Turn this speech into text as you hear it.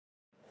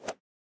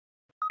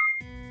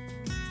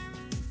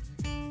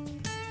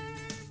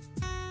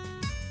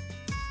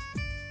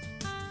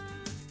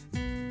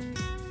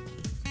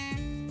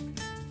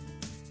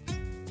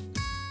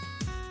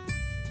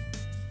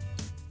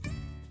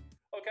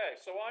Okay,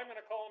 so I'm going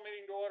to call a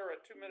meeting to order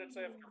at 2 minutes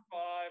after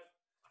 5.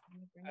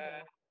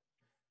 And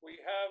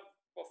we have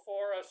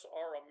before us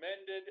our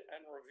amended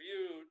and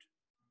reviewed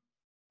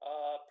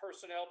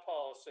personnel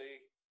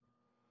policy.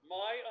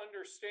 My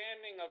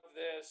understanding of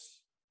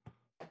this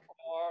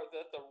are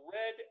that the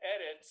red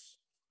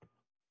edits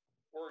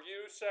were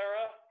you,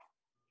 Sarah?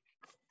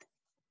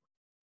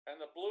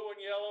 And the blue and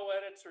yellow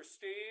edits are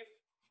Steve?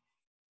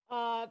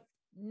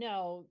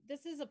 No,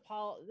 this is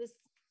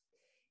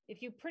if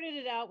you printed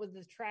it out with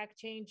the track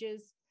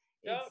changes,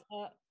 Yep.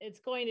 it's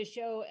going to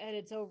show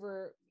edits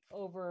over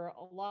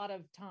a lot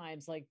of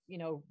times, like, you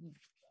know,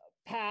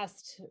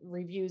 past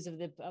reviews of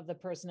the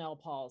personnel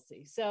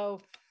policy. So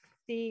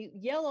the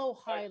yellow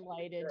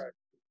highlighted,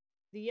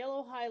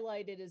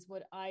 is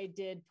what I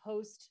did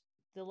post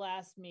the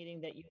last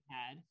meeting that you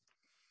had.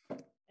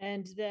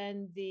 And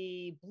then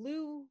the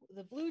blue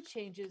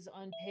changes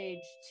on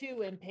page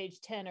 2 and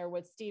page 10 are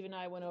what Steve and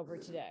I went over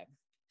today.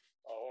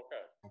 Oh,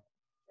 okay.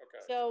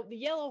 Okay. So the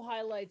yellow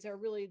highlights are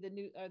really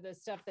the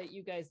stuff that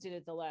you guys did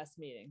at the last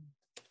meeting.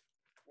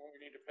 What we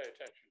need to pay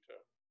attention to.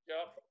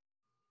 Yep.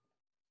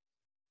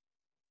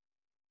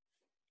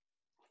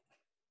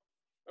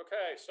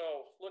 Okay,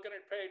 so looking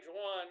at page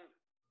 1,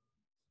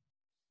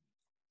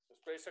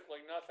 there's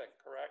basically nothing,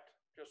 correct?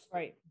 Just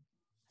right.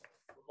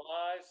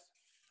 Revised.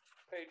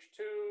 Page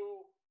 2,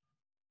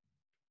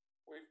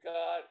 we've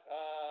got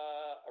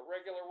a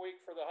regular week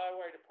for the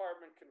highway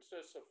department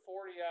consists of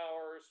 40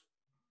 hours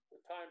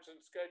with times and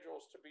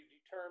schedules to be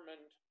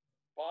determined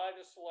by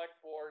the select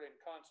board in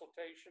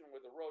consultation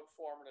with the road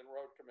foreman and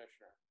road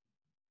commissioner.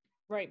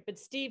 Right,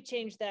 but Steve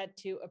changed that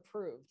to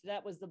approved.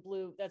 That was the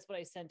blue. That's what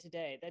I sent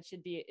today. That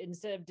should be,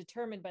 instead of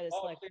determined by the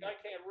select board.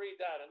 I can't read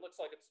that. It looks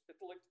like it's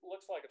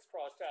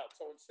crossed out.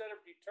 So instead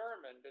of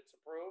determined, it's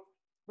approved.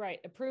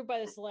 Right, approved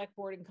by the select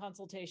board in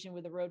consultation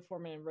with the road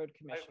foreman and road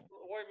commissioner.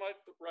 The way my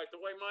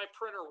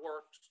printer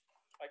works,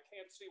 I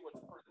can't see what's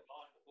printed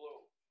on the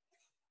blue.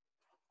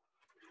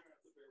 You're gonna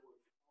have to bear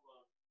with me. Hold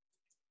on.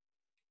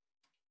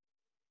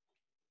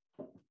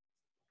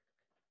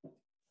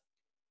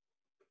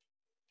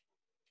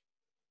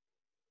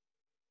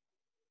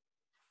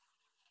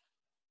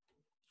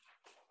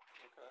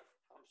 Okay,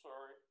 I'm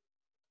sorry.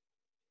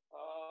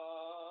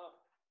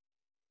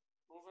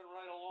 Moving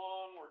right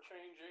along, we're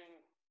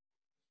changing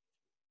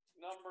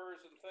numbers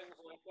and things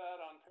like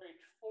that on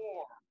page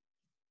 4.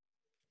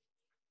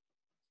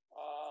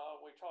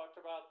 We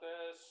talked about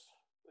this,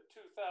 the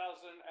 2000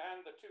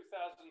 and the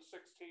 2016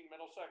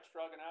 Middlesex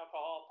drug and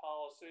alcohol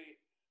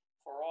policy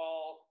for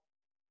all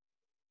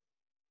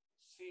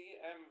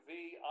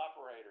CMV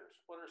operators.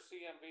 What are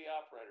CMV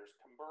operators?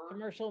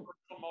 Commercial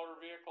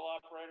motor vehicle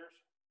operators?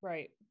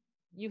 Right.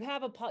 You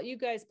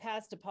guys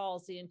passed a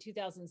policy in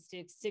 2016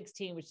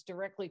 which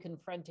directly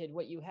confronted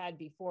what you had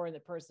before in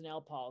the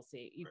personnel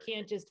policy. You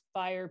can't just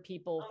fire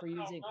people for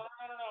using. No,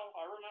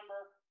 I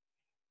remember.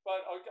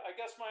 But I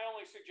guess my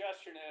only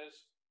suggestion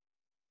is,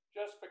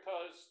 just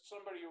because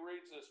somebody who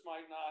reads this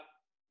might not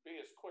be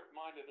as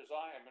quick-minded as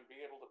I am and be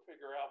able to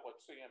figure out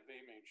what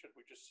CMV means, should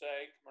we just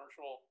say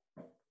commercial?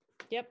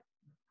 Yep.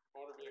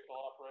 Motor vehicle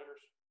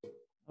operators?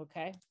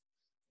 Okay.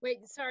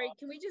 Wait, sorry,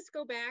 can we just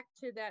go back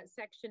to that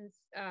section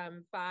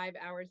 5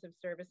 hours of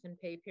service and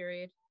pay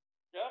period?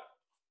 Yep.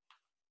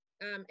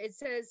 It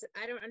says,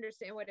 I don't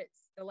understand what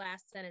it's, the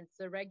last sentence.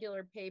 The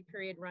regular pay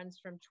period runs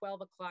from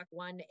 12 o'clock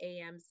 1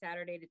 a.m.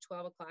 Saturday to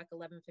 12 o'clock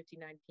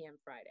 11:59 p.m.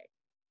 Friday.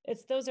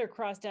 Those are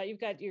crossed out. You've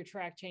got your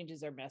track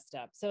changes are messed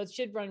up. So it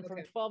should run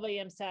from 12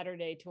 a.m.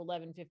 Saturday to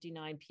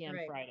 11:59 p.m.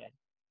 Right. Friday.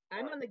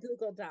 I'm on the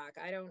Google Doc.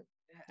 I don't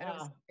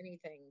see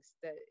anything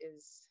that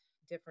is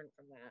different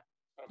from that.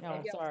 Okay. No,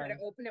 maybe I'll try to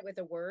open it with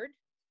a Word.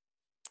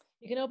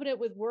 You can open it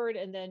with Word,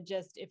 and then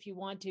just, if you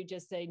want to,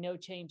 just say no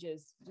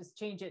changes. Just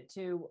change it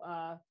to,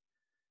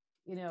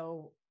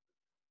 no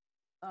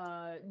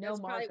That's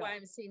markup. Probably why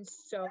I'm seeing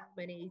so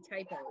many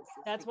typos.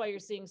 That's why you're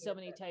seeing so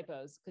many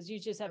typos, because you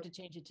just have to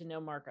change it to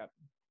no markup.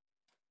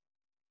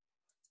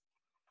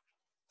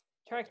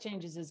 Track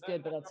changes is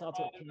good, but that's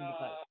also a pain in the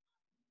butt.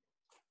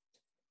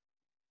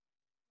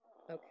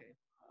 Okay,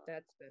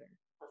 that's better.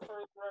 For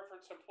further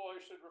reference,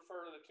 employees should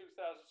refer to the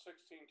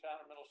 2016 Town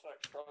of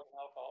Middlesex drug and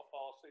alcohol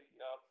policy.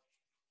 Yep.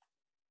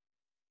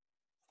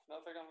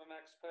 Nothing on the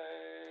next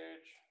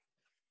page.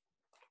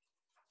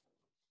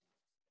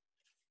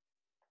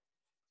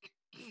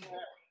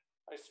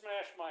 I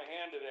smashed my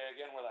hand today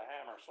again with a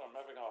hammer, so I'm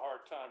having a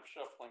hard time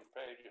shuffling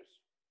pages.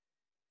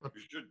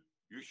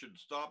 You should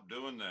stop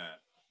doing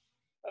that.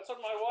 That's what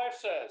my wife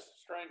says,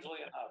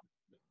 strangely enough.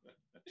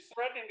 He's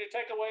threatening to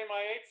take away my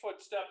 8-foot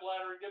step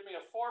ladder and give me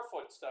a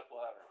 4-foot step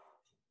ladder.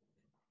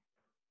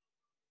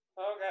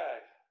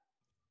 Okay,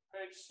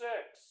 page 6.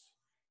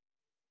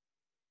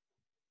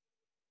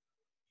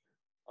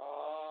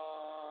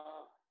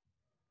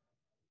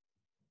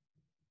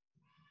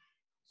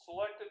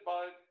 Selected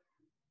by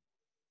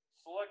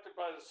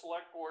the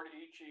select board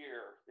each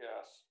year,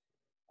 yes.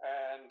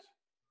 And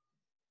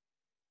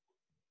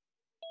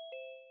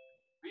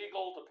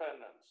legal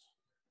dependents,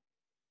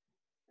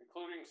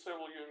 including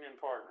civil union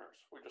partners.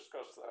 We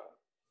discussed that.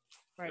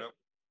 Right. Yep.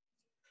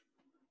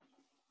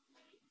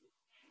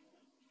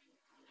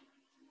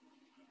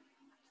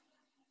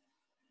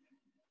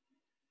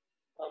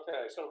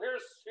 Okay, so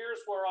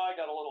here's where I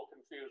got a little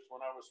confused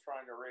when I was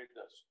trying to read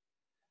this.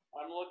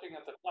 I'm looking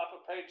at the top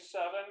of page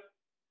 7.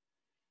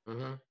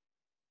 Mm-hmm.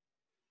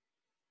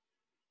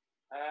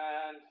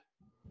 And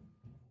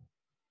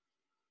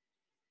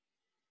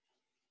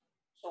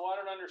so I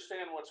don't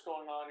understand what's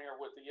going on here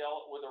with the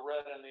yellow, with the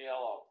red and the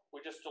yellow.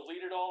 We just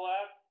deleted all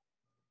that?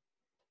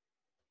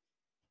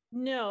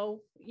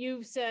 No,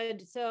 you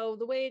said, so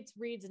the way it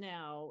reads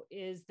now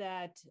is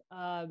that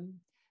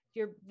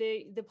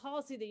the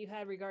policy that you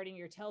had regarding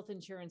your health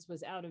insurance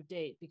was out of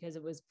date because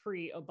it was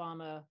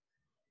pre-Obama,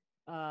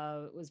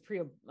 Right.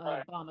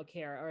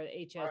 Obamacare or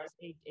Right.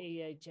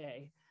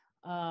 AHA.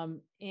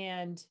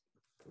 And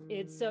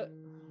it's so,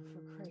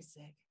 for Christ's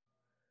sake.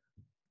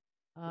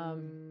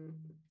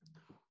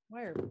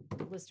 Why are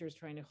listers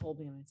trying to hold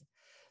me on myself?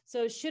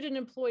 So should an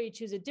employee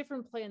choose a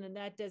different plan than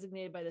that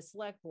designated by the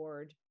select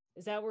board?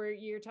 Is that where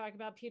you're talking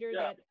about, Peter?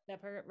 Yeah.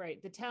 That part, right.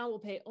 The town will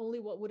pay only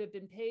what would have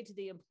been paid to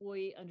the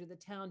employee under the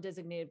town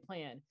designated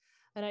plan.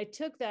 And I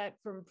took that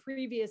from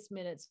previous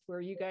minutes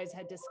where you guys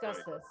had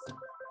discussed this.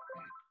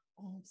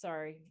 Oh,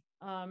 sorry.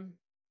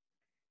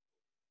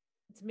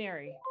 It's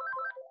Mary.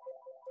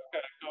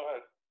 Okay, go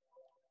ahead.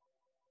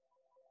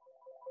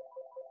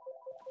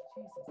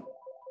 Jesus.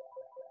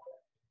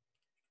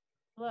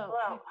 Hello.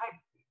 Hello.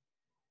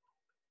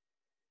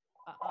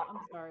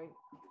 I'm sorry.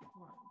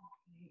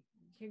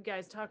 You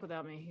guys talk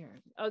without me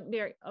here. Oh,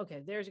 Mary.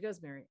 Okay, there she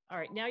goes, Mary. All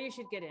right, now you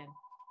should get in.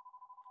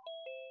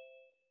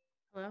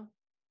 Hello?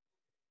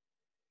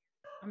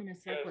 I'm in a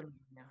select board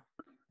meeting now.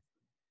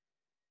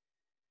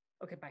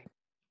 Okay, bye.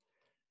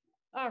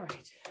 All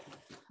right.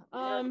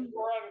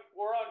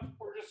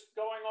 We're just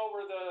going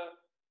over the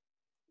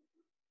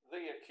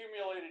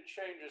accumulated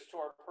changes to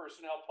our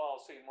personnel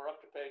policy, and we're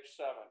up to page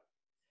 7.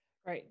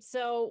 Right.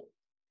 So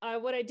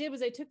what I did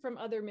was I took from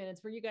other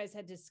minutes where you guys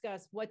had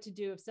discussed what to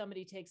do if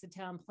somebody takes a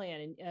town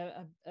plan.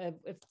 And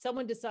if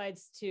someone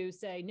decides to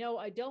say, no,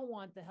 I don't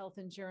want the health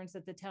insurance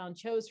that the town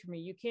chose for me,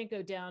 you can't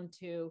go down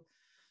to,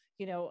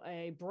 you know,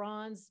 a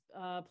bronze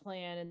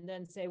plan and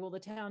then say, well, the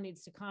town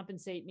needs to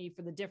compensate me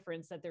for the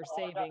difference that they're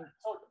saving.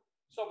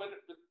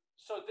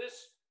 So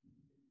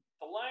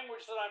the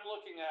language that I'm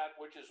looking at,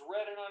 which is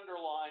red and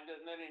underlined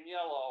and then in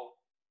yellow,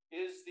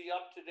 is the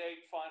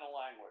up-to-date final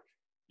language.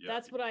 Yep.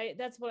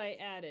 That's what I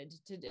added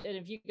to, and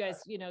if you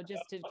guys, you know,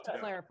 just to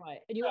clarify.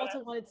 And you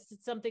also wanted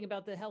something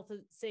about the health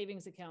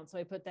savings account, so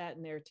I put that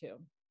in there too.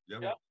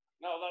 Yep. Yep.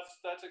 No,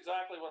 that's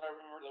exactly what I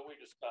remember that we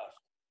discussed.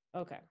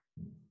 Okay.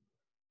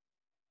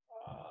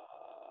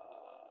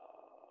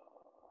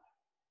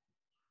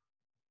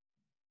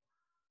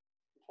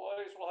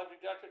 Employees will have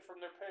deducted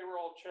from their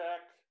payroll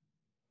check.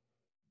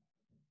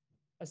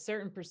 A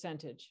certain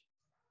percentage.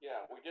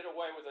 Yeah, we did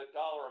away with a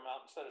dollar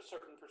amount instead of a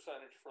certain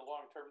percentage for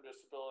long-term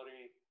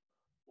disability,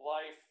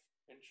 life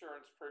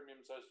insurance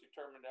premiums as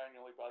determined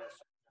annually by the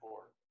select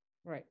board.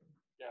 Right.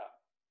 Yeah,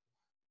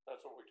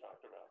 that's what we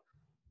talked about.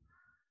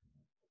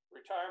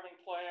 Retirement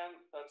plan,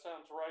 that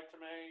sounds right to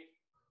me.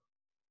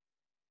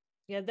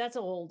 Yeah, that's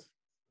old.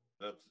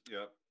 That's,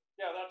 yeah,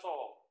 Yeah, that's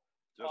all.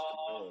 just a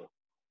bill.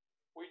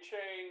 We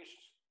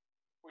changed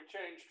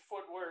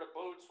footwear to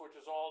boots, which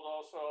is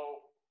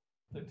also,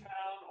 the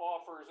town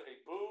offers a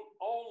boot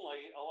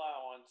only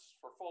allowance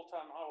for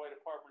full-time highway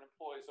department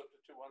employees up to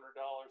 $200,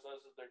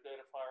 as is their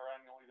identifier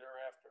annually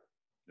thereafter.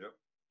 Yep.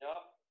 Yep.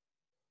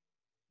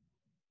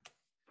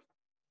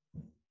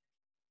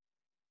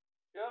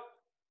 Yep.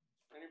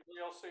 Anybody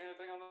else see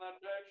anything on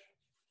that page?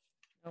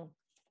 No.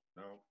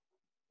 No.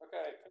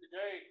 Okay, page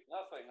 8,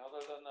 nothing other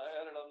than the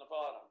edit on the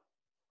bottom.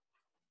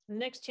 The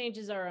next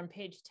changes are on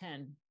page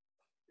 10.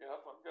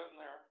 Yep, I'm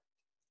getting there.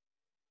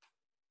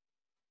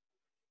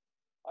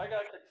 I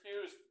got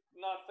confused,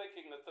 not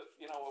thinking that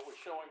it was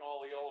showing all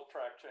the old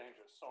track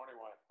changes. So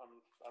anyway,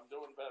 I'm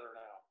doing better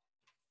now.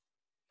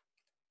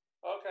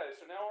 Okay,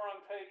 so now we're on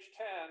page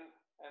 10,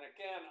 and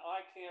again,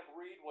 I can't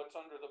read what's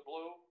under the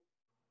blue.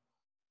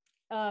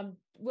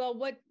 Well,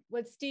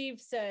 what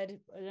Steve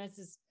said, and this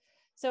is,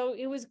 so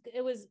it was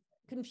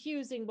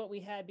confusing what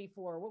we had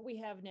before. What we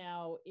have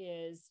now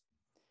is,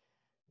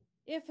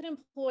 if an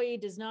employee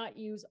does not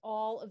use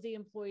all of the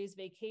employee's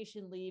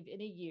vacation leave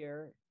in a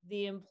year,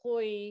 the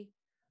employee,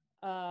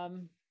 wait,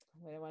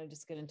 I want to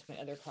just get into my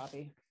other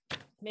copy,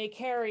 may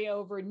carry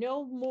over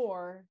no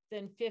more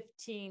than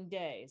 15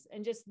 days,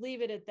 and just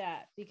leave it at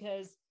that,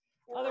 because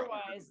Or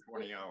otherwise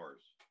 20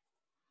 hours.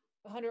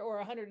 100 or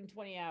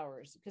 120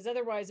 hours, because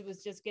otherwise it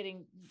was just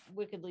getting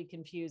wickedly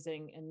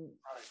confusing. And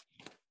Right.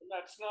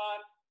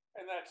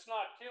 And that's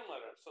not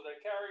cumulative. So they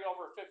carry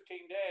over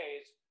 15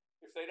 days.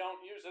 If they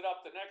don't use it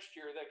up the next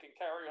year, they can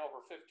carry over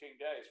 15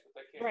 days, but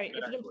they can't. right,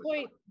 if an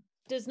employee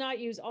does not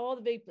use all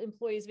the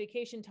employee's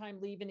vacation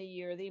time leave in a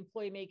year, the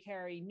employee may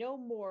carry no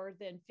more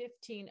than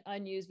 15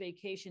 unused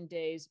vacation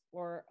days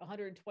or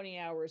 120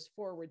 hours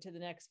forward to the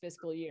next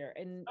fiscal year.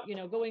 And,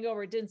 going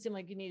over, it didn't seem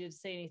like you needed to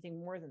say anything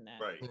more than that.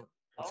 Right.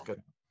 That's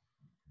good.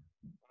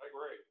 I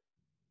agree.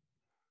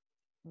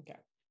 Okay.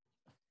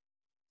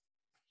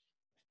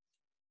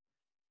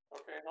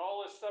 Okay, Okay, and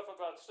all this stuff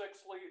about sick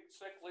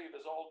leave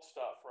is old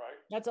stuff, right?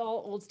 That's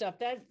all old stuff.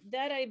 That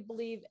I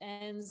believe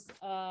ends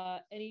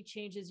any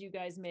changes you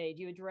guys made.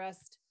 You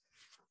addressed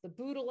the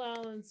boot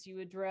allowance, you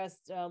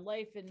addressed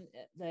life and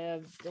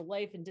the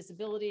life and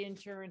disability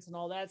insurance and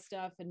all that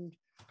stuff. And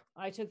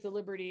I took the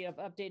liberty of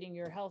updating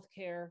your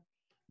healthcare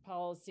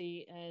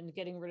policy and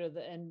getting rid of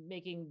and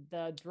making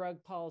the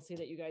drug policy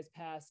that you guys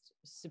passed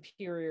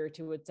superior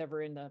to what's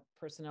ever in the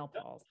personnel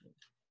policy.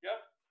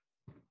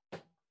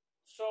 Yep.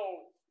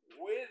 So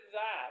with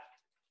that,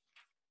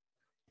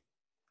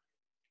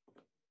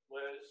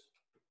 Liz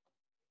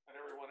and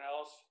everyone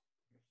else,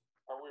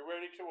 are we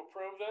ready to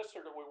approve this,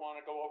 or do we want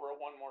to go over it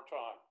one more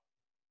time?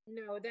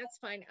 No, that's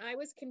fine. I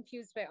was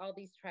confused by all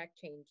these track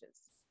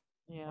changes.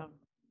 Yeah.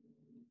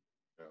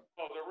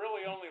 Oh, they're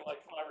really only like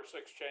 5 or 6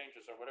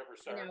 changes or whatever,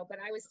 Sarah. No, but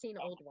I was seeing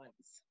old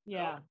ones.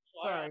 Yeah.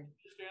 No, I Sorry.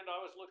 understand. I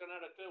was looking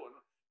at it too, and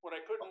when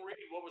I couldn't read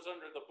what was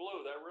under the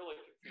blue, that really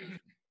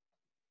confused me.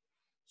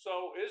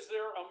 So is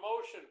there a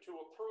motion to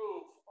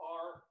approve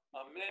our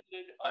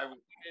amended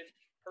updated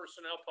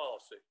personnel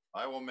policy?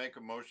 I will make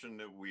a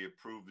motion that we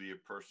approve the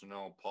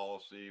personnel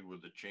policy with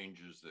the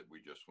changes that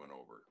we just went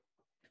over.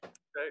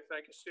 Okay,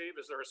 thank you, Steve.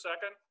 Is there a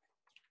second?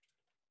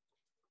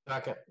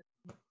 Second.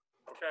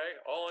 Okay,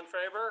 all in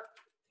favor?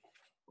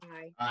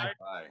 Aye. Aye.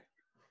 Aye.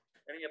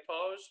 Any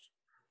opposed?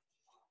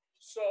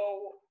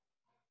 So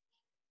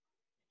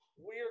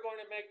we are going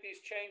to make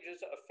these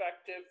changes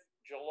effective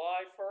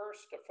July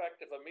 1st,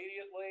 effective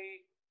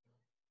immediately.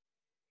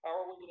 How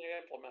are we going to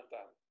implement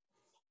them?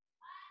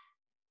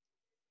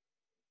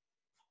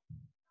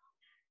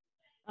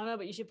 I don't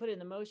know, but you should put it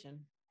in the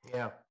motion.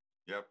 Yeah.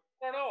 Yep.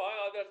 No,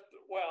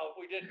 well,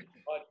 we didn't,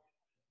 but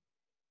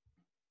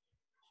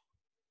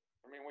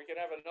I mean, we can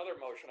have another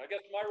motion. I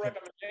guess my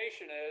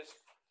recommendation is,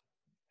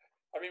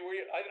 I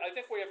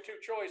think we have 2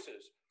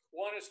 choices.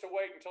 One is to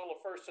wait until the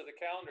 1st of the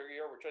calendar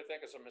year, which I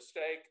think is a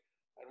mistake.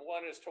 And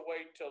one is to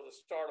wait till the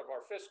start of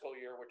our fiscal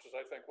year, which is,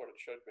 I think, what it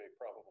should be,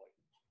 probably.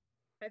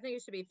 I think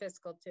it should be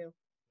fiscal too.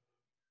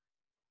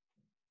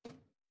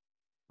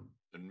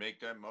 Then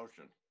make that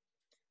motion.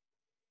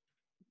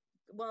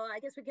 Well, I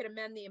guess we could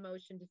amend the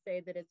motion to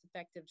say that it's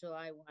effective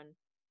July 1,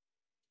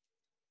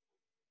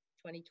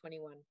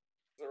 2021. Is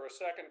there a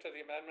second to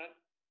the amendment?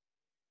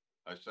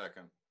 I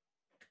second.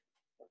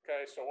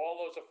 Okay, so all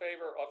those in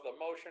favor of the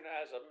motion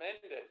as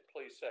amended,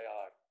 please say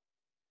aye.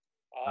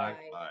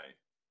 Aye. Aye.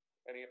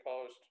 Any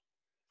opposed?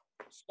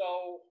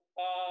 So,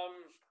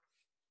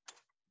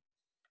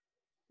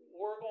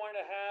 we're going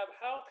to have,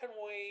 how can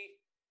we,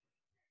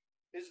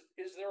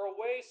 is there a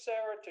way,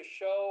 Sarah, to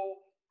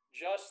show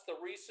just the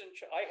recent,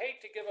 I hate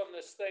to give them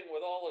this thing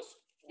with all this.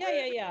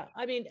 Yeah.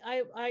 I mean,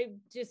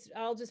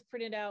 I'll just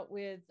print it out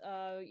with,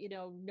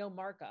 no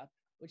markup,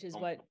 which is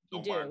what you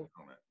No do. margin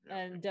on it. Yeah.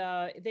 And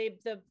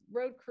the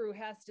road crew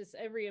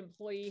every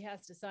employee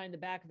has to sign the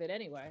back of it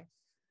anyway.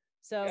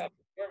 So Yeah,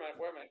 wait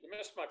a minute. You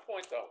missed my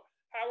point, though.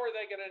 How are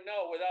they going to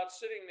know without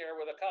sitting there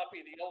with a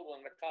copy of the old one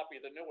and a copy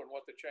of the new one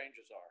what the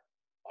changes are?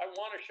 I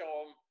want to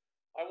show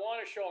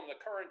them the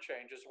current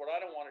changes. What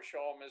I don't want to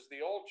show them is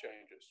the old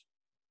changes.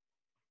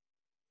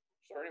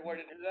 Is there any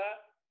way to do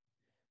that?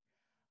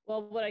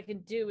 well, what I can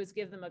do is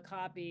give them a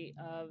copy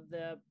of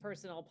the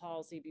personnel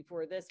policy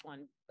before this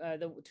one,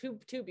 the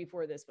two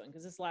before this one,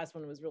 because this last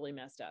one was really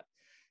messed up.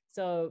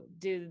 So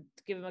give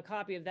them a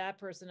copy of that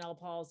personnel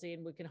policy,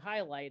 and we can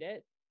highlight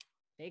it,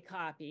 make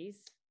copies,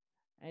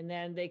 and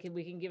then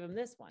we can give them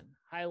this one,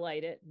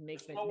 highlight it, and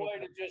There's no way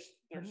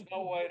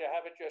to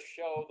have it just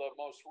show the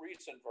most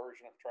recent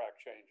version of track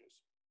changes.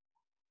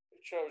 It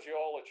shows you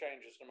all the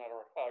changes no matter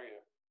how you.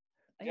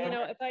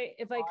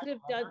 If I could have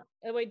done,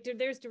 oh, wait,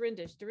 there's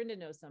Dorinda. Dorinda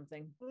knows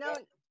something. No,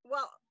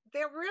 well,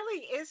 there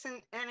really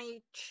isn't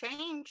any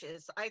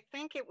changes. I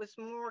think it was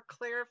more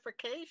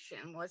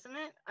clarification, wasn't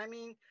it? I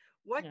mean,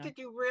 what Yeah. did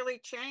you really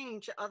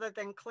change other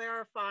than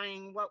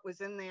clarifying what was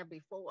in there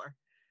before?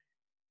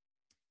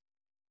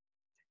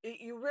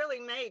 You really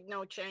made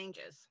no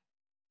changes.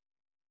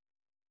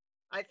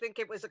 I think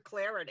it was a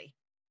clarity.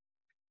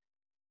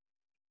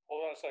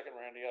 Hold on a second,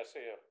 Randy. I see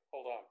you.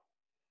 Hold on.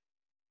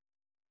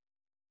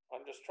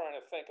 I'm just trying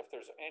to think if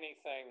there's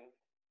anything.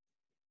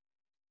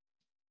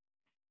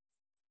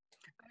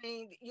 I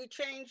mean, you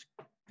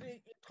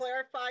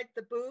clarified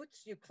the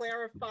boots, you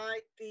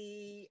clarified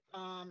the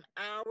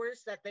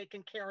hours that they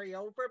can carry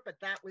over,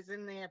 but that was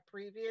in there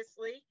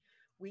previously.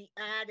 We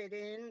added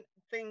in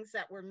things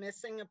that were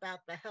missing about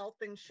the health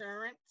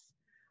insurance.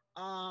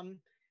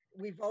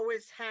 We've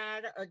always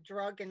had a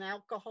drug and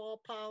alcohol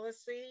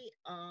policy.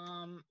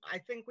 I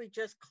think we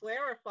just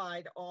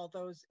clarified all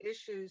those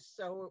issues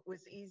so it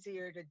was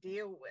easier to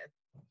deal with.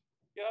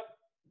 Yep.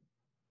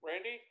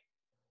 Randy?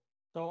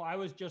 So I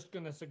was just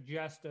going to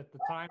suggest at the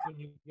time when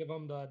you give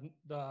them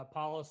the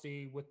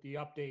policy with the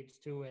updates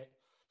to it,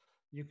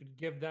 you could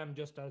give them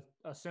just a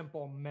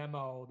simple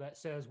memo that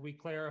says we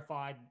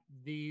clarified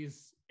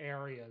these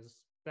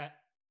areas that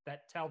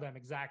tell them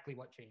exactly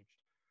what changed.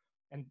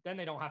 And then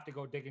they don't have to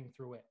go digging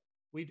through it.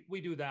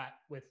 We do that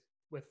with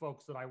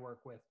folks that I work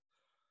with.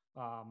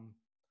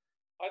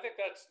 I think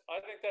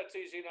that's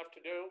easy enough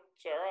to do.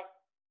 Sarah?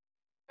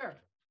 Sure.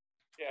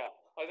 Yeah,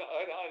 I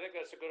think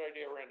that's a good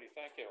idea, Randy.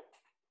 Thank you.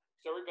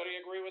 Does everybody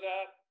agree with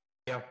that?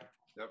 Yep.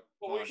 Yep.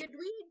 Well, we fine. Did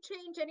we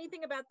change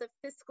anything about the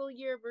fiscal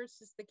year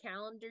versus the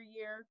calendar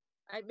year?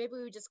 Maybe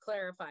we just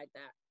clarified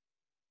that.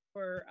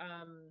 For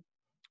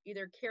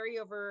either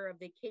carryover of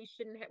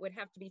vacation would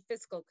have to be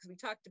fiscal, because we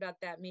talked about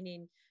that,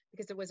 meaning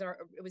because it was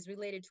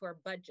related to our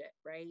budget,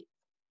 right?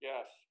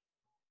 Yes.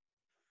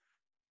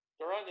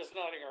 Dorinda's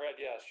nodding her head,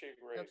 yes, she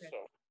agrees, Okay.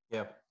 so.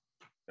 Yep.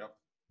 Yep.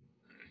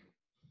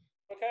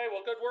 Okay,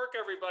 well, good work,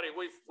 everybody.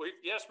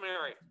 Yes,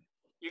 Mary.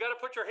 You got to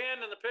put your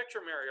hand in the picture,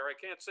 Mary, or I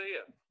can't see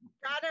you.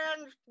 Gotta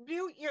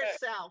unmute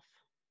yourself.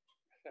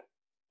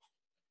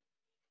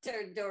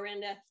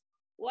 Dorinda,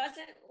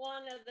 wasn't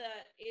one of the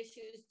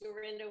issues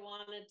Dorinda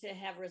wanted to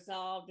have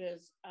resolved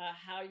is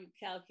how you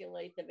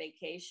calculate the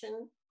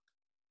vacation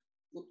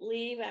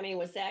leave? I mean,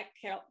 was that,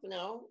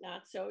 no,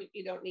 not so,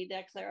 you don't need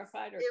that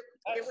clarified? Or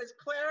It was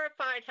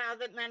clarified how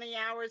that many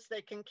hours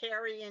they can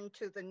carry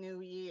into the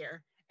new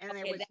year. And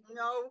there Okay, was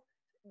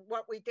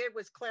what we did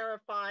was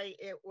clarify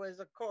it was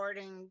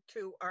according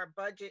to our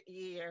budget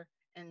year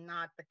and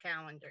not the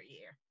calendar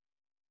year.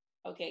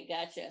 Okay,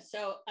 gotcha.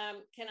 So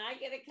can I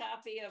get a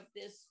copy of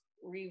this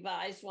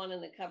revised one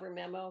in the cover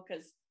memo?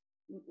 Because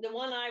the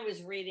one I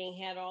was reading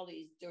had all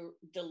these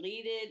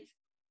deleted,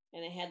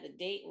 and it had the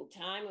date and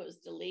time it was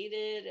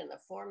deleted and the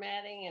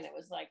formatting, and it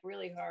was like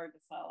really hard to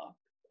follow.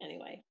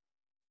 Anyway,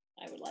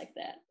 I would like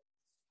that.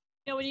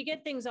 You know, when you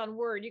get things on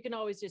Word, you can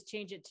always just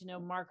change it to no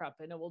markup,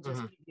 and it will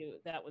just give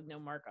you that with no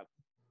markup.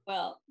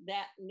 Well,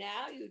 that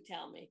now you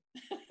tell me.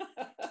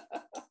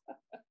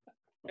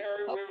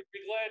 Mary, we would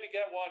be glad to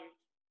get one.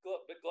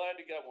 Glad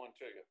to get one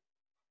to you.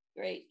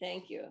 Great,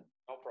 thank you.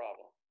 No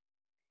problem.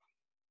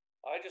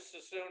 I just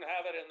as soon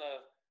have it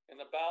in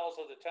the bowels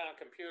of the town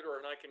computer,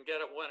 and I can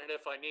get it when and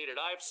if I need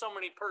it. I have so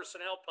many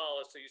personnel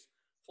policies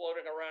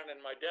floating around in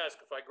my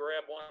desk. If I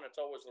grab one, it's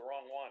always the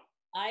wrong one.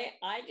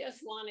 I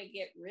just want to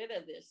get rid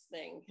of this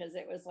thing because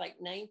it was like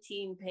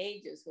 19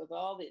 pages with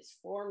all this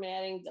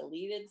formatting,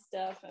 deleted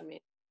stuff. I mean,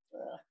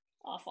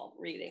 awful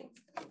reading.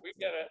 We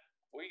get it.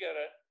 We get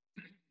it.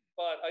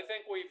 But I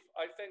think we've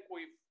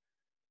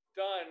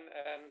done,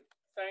 and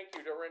thank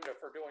you, Dorinda,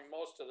 for doing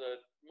most of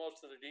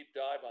the deep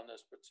dive on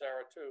this, but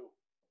Sarah too,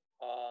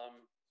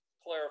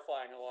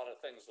 clarifying a lot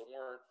of things that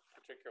weren't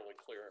particularly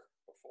clear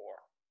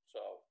before.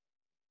 So,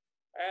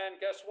 and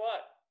guess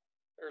what?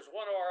 There's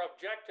one of our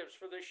objectives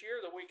for this year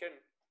that we can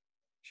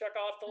check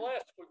off the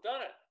list. We've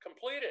done it,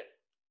 completed.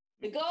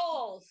 The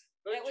goals.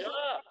 Good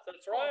job.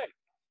 That's right.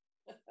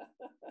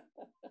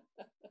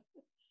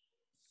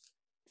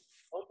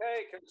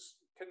 Okay,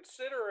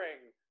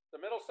 considering the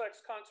Middlesex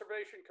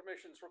Conservation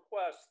Commission's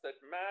request that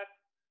Matt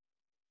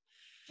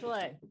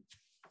Schley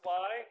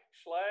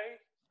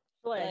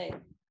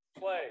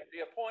be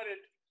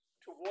appointed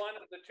to one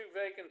of the two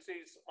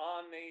vacancies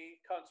on the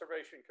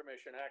Conservation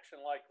Commission,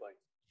 action likely.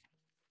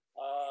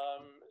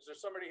 Is there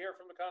somebody here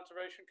from the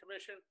Conservation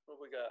Commission? What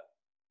we got?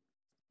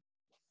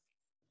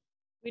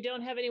 We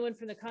don't have anyone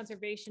from the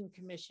Conservation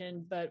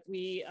Commission, but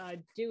we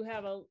do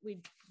have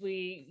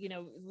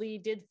Lee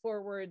did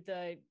forward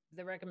the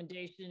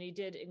recommendation. He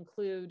did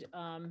include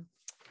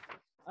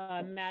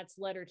Matt's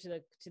letter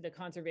to the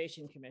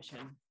Conservation Commission.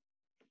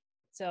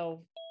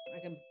 So I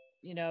can,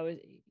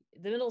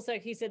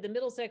 he said the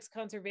Middlesex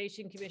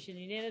Conservation Commission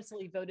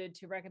unanimously voted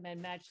to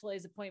recommend Matt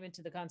Schley's appointment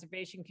to the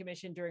Conservation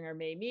Commission during our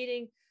May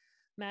meeting.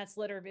 Matt's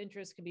letter of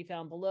interest can be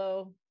found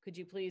below. Could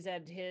you please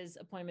add his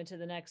appointment to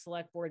the next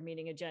select board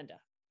meeting agenda?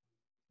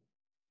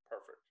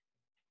 Perfect.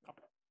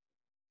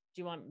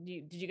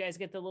 Did you guys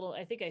get the little,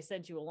 I think I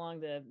sent you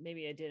along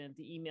maybe I didn't,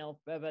 the email,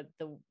 but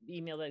the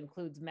email that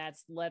includes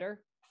Matt's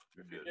letter?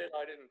 If you did,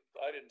 I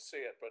didn't see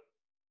it, but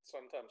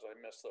sometimes I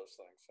miss those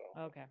things. So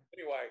Okay.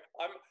 Anyway,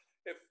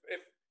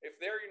 if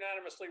they're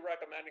unanimously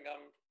recommending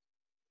them,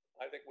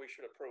 I think we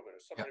should approve it.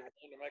 Is somebody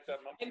willing to make that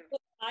motion?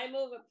 I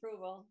move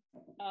approval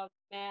of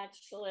Matt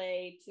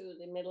Schley to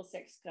the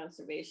Middlesex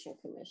Conservation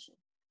Commission.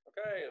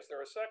 Okay, is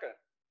there a second?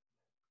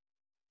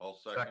 I'll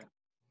second.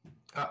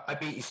 I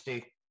beat you,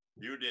 Steve.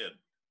 You did.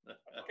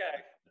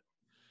 Okay.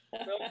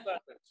 Bill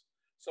seconds.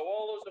 So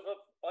all those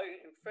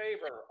in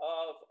favor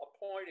of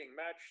appointing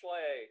Matt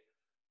Schley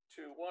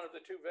to one of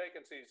the two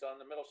vacancies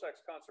on the Middlesex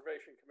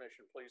Conservation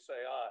Commission, please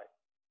say aye.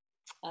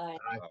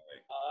 Aye.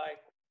 Aye.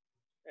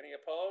 Any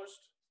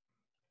opposed?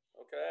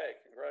 Okay,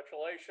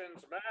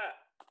 congratulations, Matt.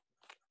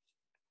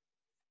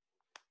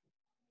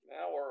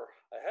 Now we're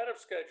ahead of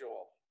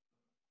schedule.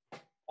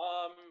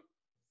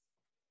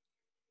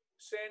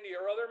 Sandy,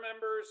 are other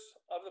members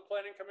of the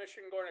Planning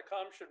Commission going to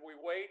come? Should we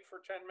wait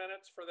for 10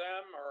 minutes for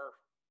them, or?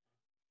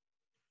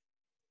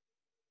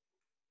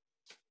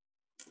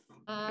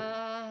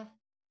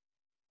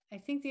 I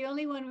think the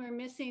only one we're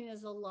missing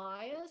is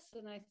Elias,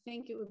 and I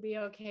think it would be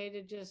okay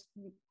to just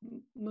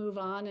move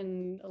on.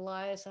 And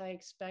Elias, I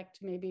expect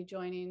maybe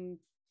joining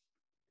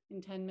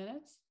in 10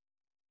 minutes.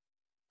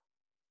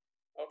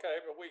 Okay,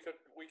 but we could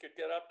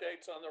get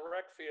updates on the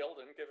rec field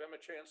and give him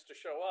a chance to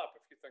show up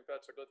if you think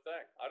that's a good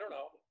thing. I don't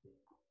know.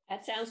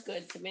 That sounds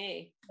good to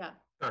me. Yeah.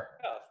 Sure.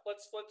 Yeah,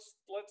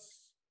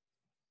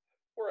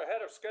 we're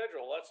ahead of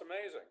schedule. That's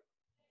amazing.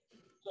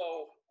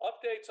 So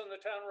updates on the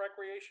town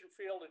recreation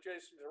field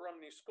adjacent to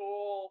Rumney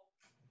School.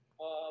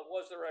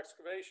 Was there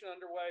excavation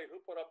underway? Who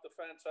put up the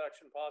fence?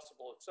 Action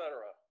possible,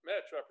 etc.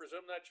 Mitch, I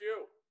presume that's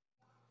you.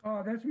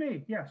 That's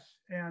me, yes.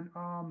 And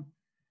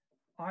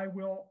I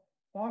will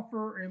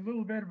offer a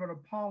little bit of an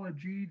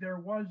apology. There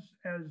was,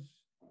 as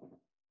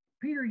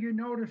Peter, you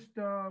noticed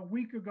a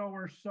week ago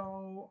or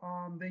so,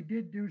 they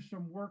did do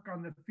some work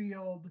on the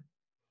field,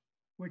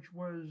 which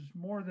was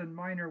more than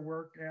minor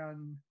work.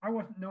 And I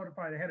wasn't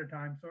notified ahead of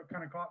time, so it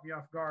kind of caught me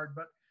off guard.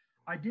 But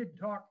I did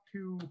talk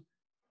to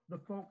the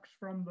folks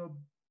from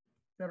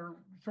that are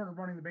sort of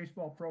running the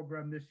baseball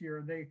program this year.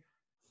 And they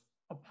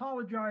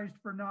apologized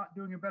for not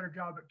doing a better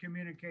job at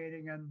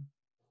communicating. And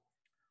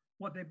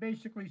what they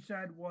basically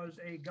said was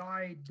a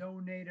guy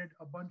donated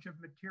a bunch of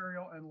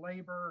material and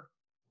labor,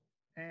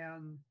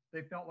 and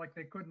they felt like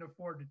they couldn't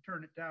afford to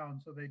turn it down.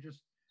 So they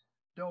just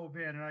dove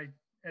in, and I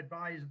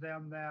advised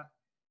them that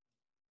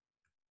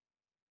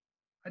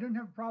I didn't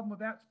have a problem with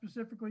that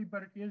specifically,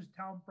 but it is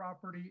town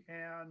property,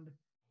 and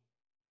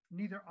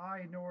neither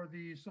I nor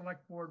the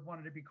select board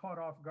wanted to be caught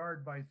off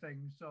guard by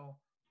things. So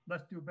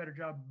let's do a better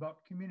job about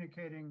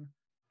communicating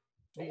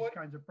these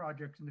kinds of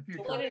projects in the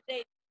future. So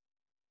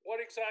what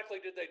exactly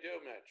did they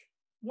do, Mitch?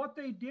 What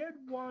they did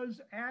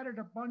was added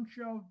a bunch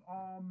of,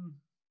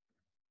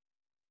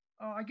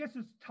 I guess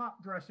it's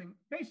top dressing,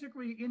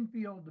 basically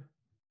infield.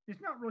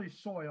 It's not really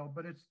soil,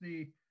 but it's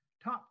the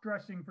top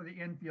dressing for the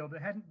infield.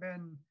 It hadn't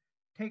been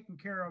taken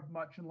care of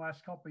much in the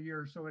last couple of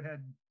years, so it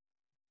had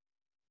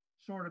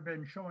sort of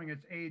been showing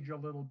its age a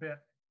little bit.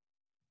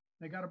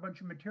 They got a bunch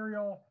of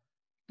material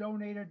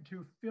donated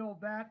to fill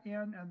that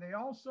in, and they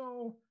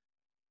also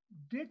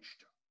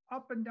ditched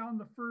up and down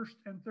the first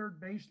and third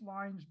base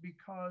lines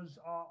because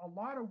a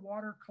lot of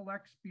water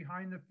collects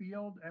behind the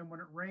field, and when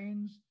it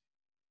rains,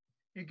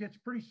 it gets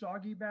pretty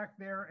soggy back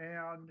there,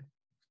 and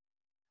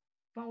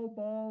foul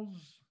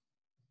balls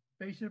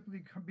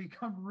basically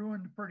become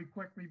ruined pretty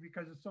quickly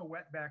because it's so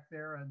wet back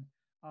there. And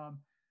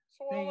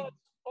so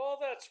all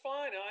that's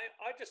fine.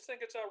 I just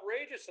think it's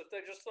outrageous that they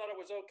just thought it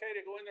was okay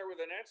to go in there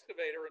with an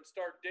excavator and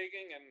start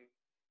digging. And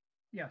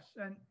yes,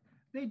 and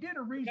they did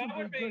a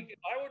reasonably good.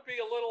 I would be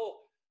a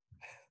little.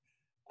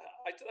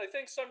 I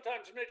think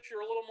sometimes, Mitch,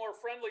 you're a little more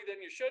friendly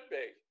than you should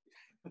be.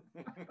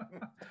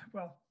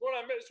 Well,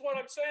 it's what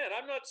I'm saying.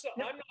 I'm not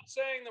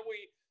saying that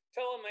we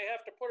tell them they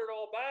have to put it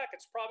all back.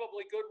 It's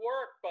probably good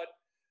work, but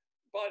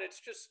it's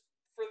just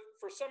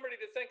for somebody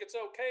to think it's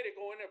okay to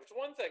go in there. It's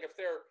one thing if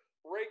they're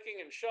raking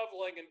and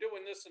shoveling and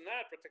doing this and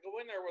that, but to go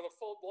in there with a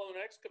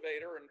full-blown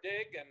excavator and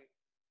dig and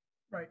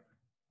right.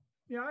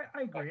 Yeah,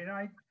 I agree, and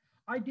I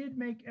did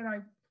make,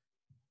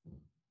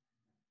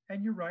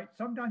 and you're right.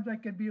 Sometimes I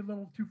can be a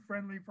little too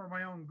friendly for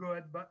my own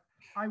good, but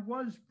I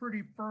was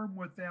pretty firm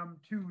with them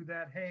too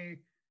that,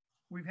 hey,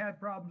 we've had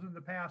problems in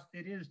the past.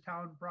 It is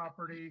town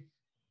property,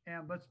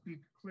 and let's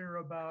be clear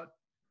about,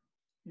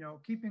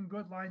 keeping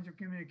good lines of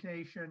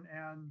communication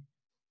and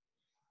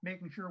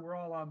making sure we're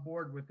all on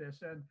board with this.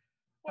 And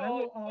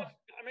well,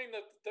 I mean,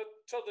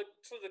 so the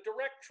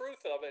direct truth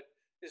of it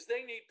is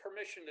they need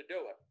permission to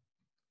do it.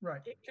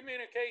 Right.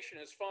 Communication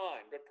is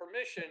fine, but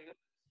permission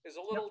is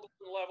a little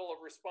different level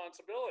of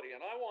responsibility. And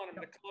I want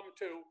them to come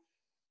to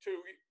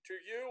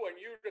you and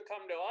you to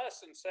come to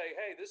us and say,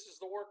 hey, this is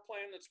the work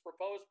plan that's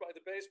proposed by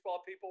the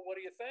baseball people. What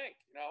do you think?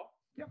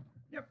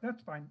 Yep,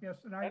 that's fine.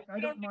 Yes, and I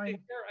don't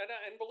mind.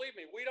 And believe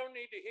me, we don't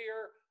need to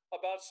hear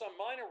about some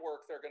minor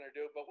work they're going to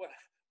do. But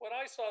when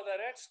I saw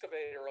that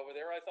excavator over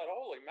there, I thought,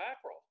 holy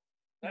mackerel,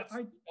 that's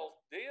the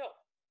whole deal.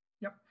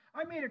 Yep,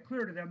 I made it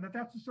clear to them that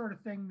that's the sort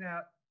of thing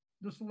that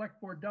the select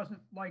board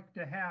doesn't like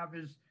to have,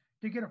 is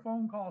to get a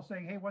phone call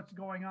saying, hey, what's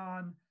going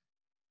on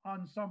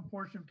some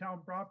portion of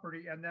town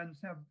property, and then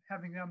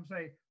having them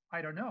say,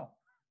 I don't know.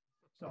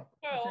 So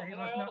well,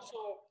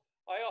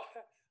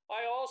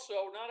 I also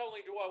not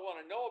only do I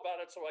want to know about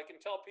it so I can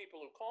tell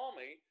people who call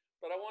me,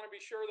 but I want to be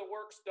sure the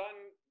work's done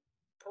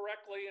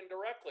correctly and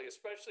directly,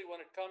 especially when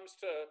it comes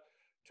to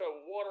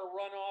water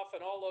runoff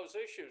and all those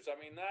issues. I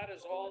mean, that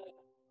is all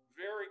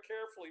very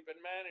carefully been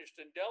managed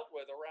and dealt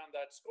with around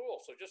that school.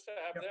 So just to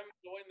have them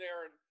go in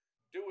there and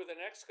do with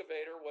an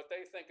excavator what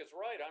they think is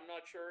right, I'm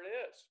not sure it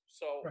is.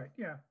 So right,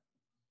 yeah,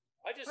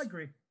 I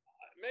agree.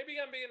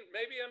 Maybe I'm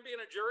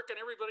being a jerk and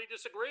everybody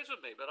disagrees with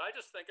me, but I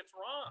just think it's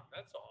wrong.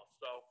 That's all.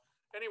 So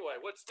anyway,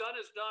 what's done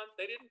is done.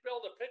 They didn't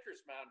build a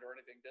pitcher's mound or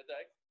anything, did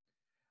they?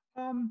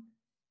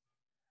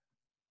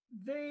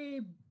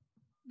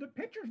 The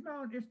pitcher's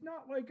mound, it's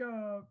not like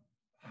a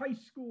high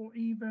school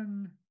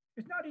even.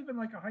 It's not even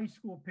like a high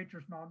school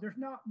pitcher's mound. There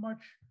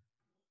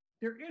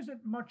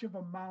isn't much of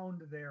a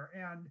mound there.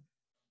 And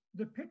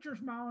the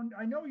pitcher's mound,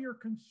 I know your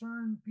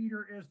concern,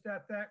 Peter, is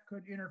that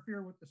could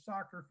interfere with the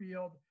soccer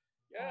field.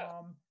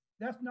 Yeah.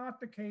 That's not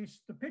the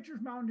case. The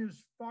pitcher's mound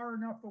is far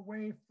enough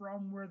away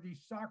from where the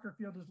soccer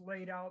field is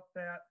laid out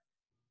that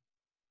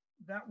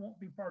won't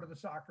be part of the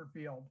soccer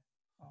field.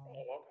 Oh,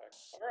 okay.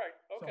 All right.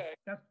 Okay.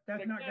 So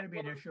that's not going to be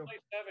an Well, issue. it's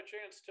nice to have a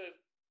chance to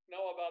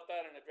know about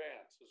that in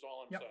advance is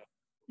all I'm Yep. saying.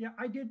 Yeah,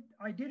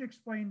 I did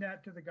explain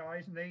that to the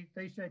guys, and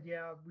they said,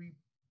 yeah, we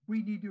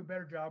need to do a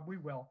better job. We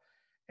will.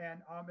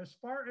 And as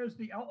far as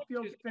the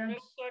outfield Is it fence,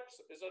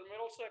 is it a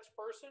Middlesex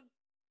person?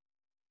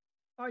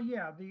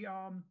 yeah,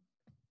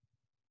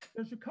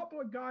 there's a couple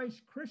of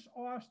guys, Chris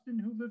Austin,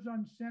 who lives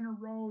on Center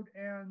Road,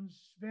 and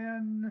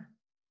Sven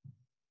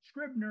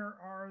Scribner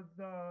are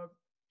the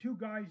two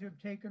guys who've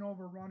taken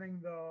over running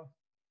the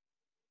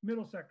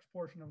Middlesex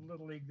portion of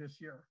Little League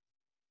this year.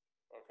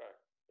 Okay.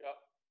 Yep.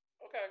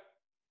 Okay.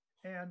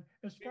 And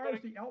as far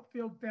as the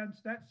outfield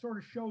fence, that sort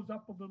of shows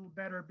up a little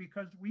better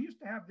because we used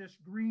to have this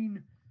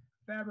green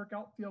fabric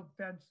outfield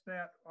fence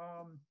that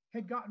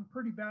had gotten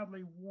pretty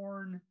badly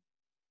worn,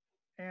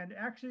 and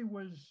actually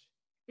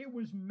it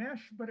was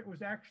mesh, but it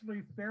was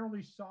actually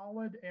fairly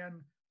solid,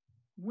 and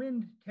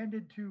wind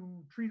tended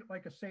to treat it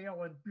like a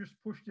sail and just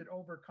pushed it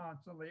over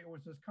constantly. It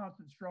was this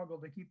constant struggle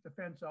to keep the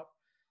fence up.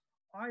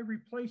 I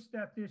replaced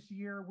that this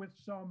year with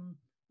some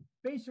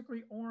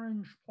basically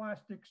orange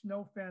plastic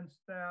snow fence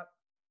that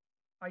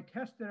I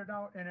tested it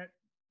out, and it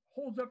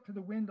holds up to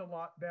the wind a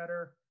lot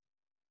better.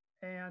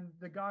 And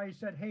the guy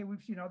said, hey,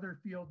 we've seen other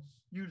fields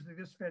using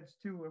this fence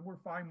too, and we're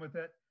fine with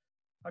it.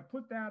 I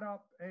put that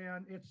up,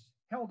 and it's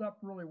held up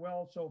really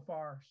well so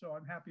far. So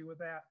I'm happy with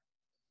that.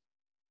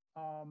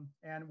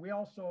 And we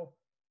also,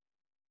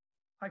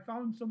 I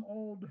found some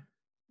old,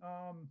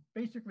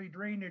 basically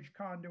drainage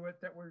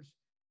conduit that was,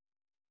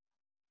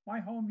 my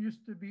home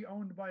used to be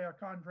owned by a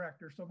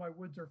contractor, so my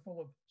woods are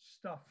full of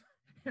stuff.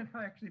 And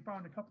I actually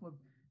found a couple of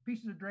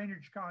pieces of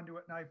drainage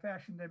conduit, and I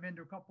fashioned them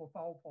into a couple of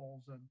foul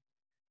poles, and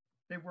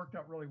they've worked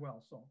out really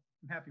well. So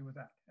I'm happy with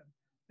that. And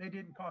they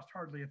didn't cost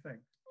hardly a thing.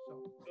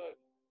 So good.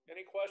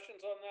 Any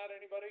questions on that,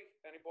 anybody?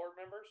 Any board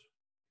members?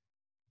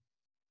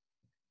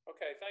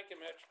 Okay, thank you,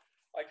 Mitch.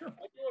 I do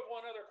have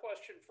one other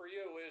question for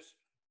you is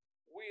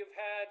we have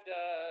had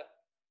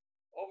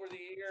over the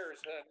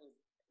years an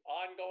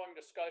ongoing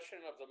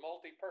discussion of the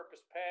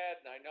multi-purpose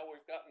pad, and I know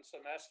we've gotten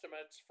some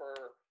estimates for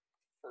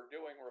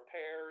doing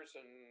repairs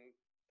and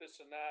this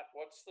and that.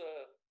 What's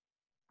the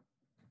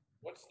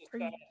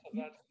status of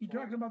that? You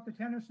talking about the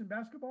tennis and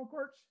basketball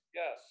courts?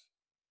 Yes.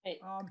 Hey.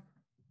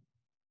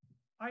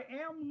 I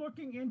am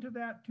looking into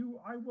that too.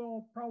 I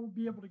will probably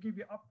be able to give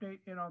you an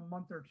update in a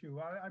month or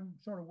two. I'm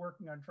sort of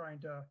working on trying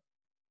to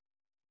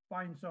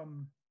find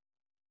some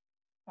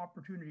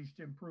opportunities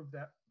to improve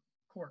that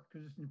court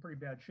because it's in pretty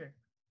bad shape.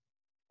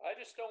 I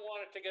just don't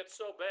want it to get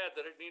so bad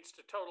that it needs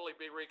to totally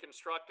be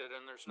reconstructed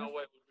and there's no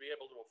way we'd be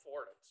able to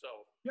afford it.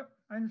 So. Yep,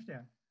 I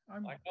understand.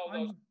 I know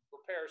those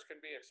repairs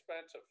can be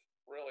expensive,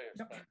 really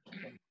expensive.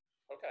 Yep.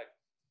 Okay,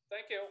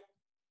 thank you.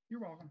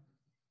 You're welcome.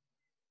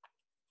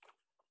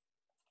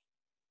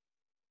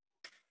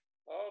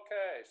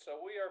 Okay, so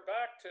we are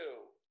back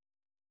to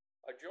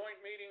a joint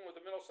meeting with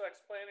the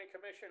Middlesex Planning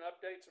Commission,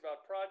 updates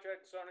about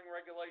project zoning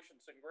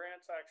regulations and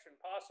grants action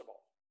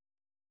possible.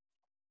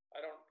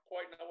 I don't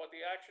quite know what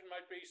the action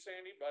might be,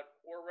 Sandy, but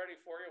we're ready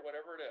for you,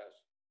 whatever it is.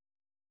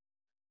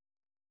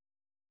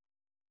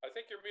 I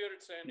think you're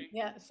muted, Sandy.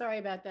 Yeah, sorry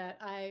about that.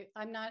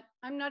 I'm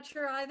not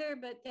sure either,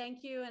 but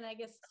thank you. And I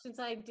guess since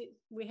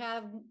we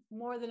have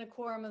more than a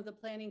quorum of the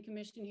Planning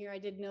Commission here,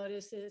 I did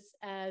notice this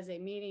as a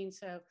meeting,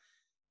 so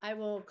I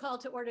will call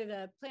to order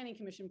the Planning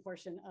Commission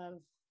portion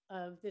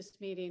of this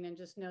meeting and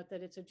just note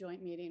that it's a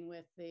joint meeting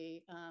with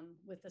the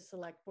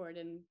Select Board.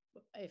 And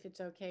if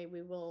it's okay,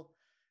 we will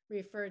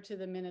refer to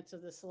the minutes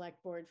of the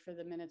Select Board for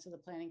the minutes of the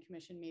Planning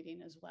Commission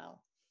meeting as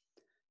well.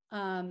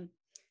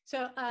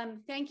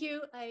 Thank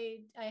you. I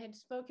had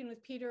spoken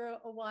with Peter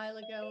a while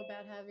ago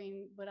about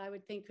having what I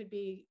would think could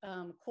be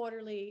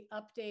quarterly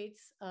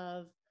updates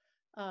of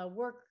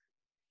work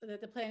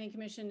that the Planning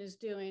Commission is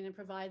doing and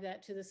provide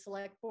that to the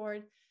Select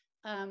Board.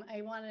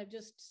 I want to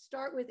just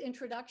start with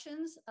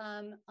introductions.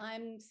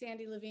 I'm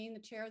Sandy Levine, the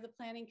chair of the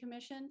Planning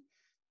Commission,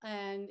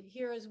 and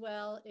here as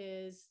well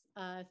is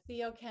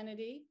Theo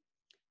Kennedy,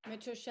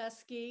 Mitch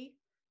Oshesky,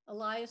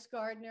 Elias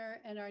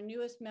Gardner, and our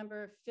newest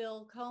member,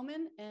 Phil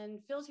Coman. And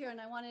Phil's here, and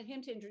I wanted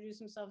him to introduce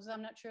himself because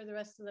I'm not sure the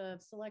rest of the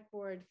Select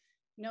Board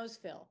knows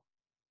Phil.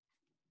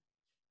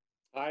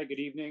 Hi, good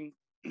evening.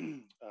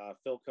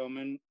 Phil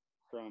Coman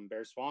from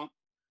Bear Swamp.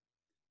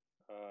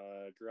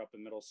 Grew up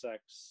in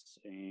Middlesex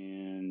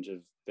and have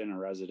been a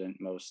resident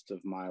most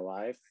of my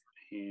life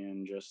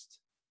and just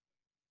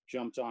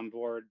jumped on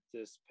board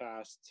this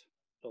past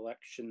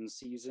election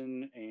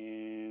season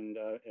and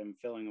am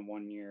filling a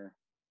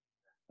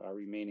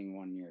remaining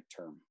 1-year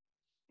term.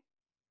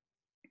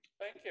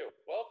 Thank you.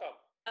 Welcome.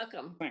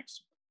 Welcome.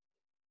 Thanks.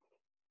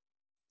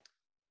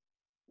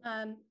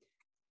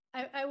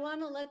 I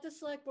want to let the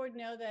Select Board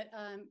know that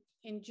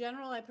in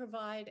general, I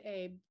provide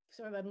a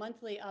sort of a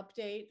monthly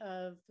update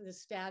of the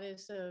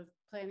status of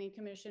Planning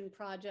Commission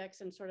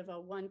projects and sort of a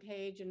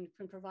one-page, and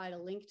can provide a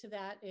link to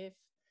that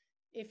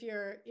if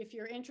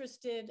you're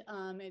interested.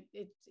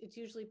 It's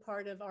usually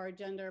part of our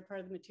agenda or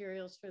part of the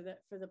materials for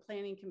the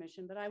Planning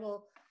Commission. But I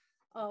will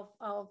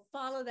I'll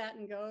follow that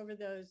and go over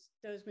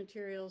those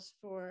materials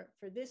for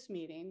this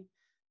meeting.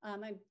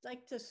 I'd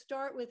like to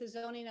start with a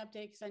zoning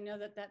update because I know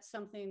that that's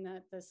something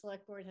that the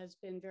select board has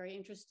been very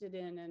interested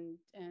in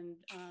and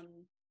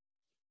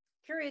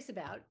curious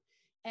about.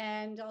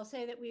 And I'll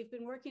say that we've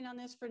been working on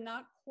this for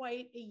not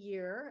quite a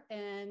year,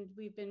 and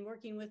we've been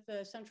working with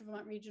the Central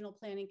Vermont Regional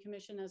Planning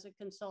Commission as a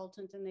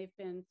consultant, and they've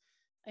been,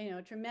 you know,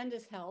 a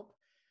tremendous help.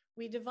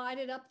 We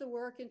divided up the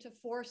work into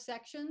 4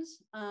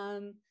 sections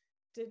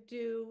to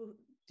do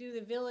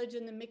the village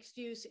and the mixed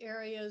use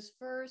areas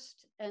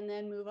first, and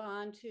then move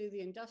on to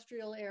the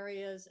industrial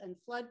areas and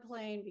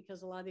floodplain,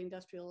 because a lot of the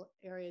industrial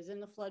areas in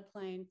the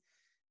floodplain.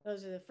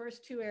 Those are the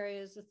first 2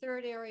 areas. The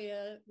 3rd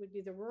area would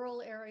be the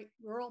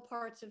rural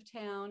parts of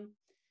town.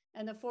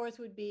 And the 4th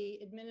would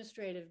be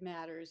administrative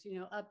matters, you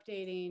know,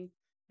 updating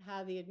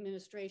how the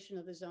administration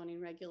of the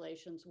zoning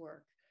regulations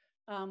work.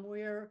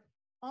 We're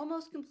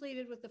almost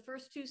completed with the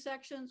first 2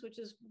 sections, which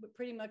is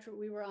pretty much what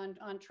we were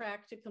on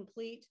track to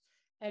complete.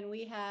 And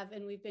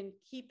we've been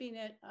keeping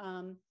it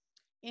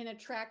in a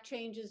track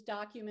changes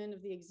document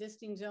of the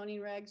existing zoning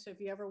regs. So if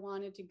you ever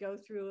wanted to go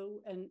through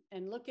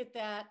and look at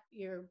that,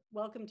 you're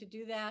welcome to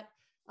do that,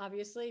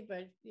 obviously,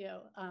 but you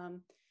know,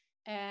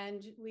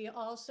 and we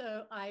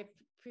also, I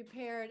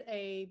prepared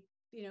a,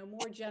 you know,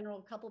 more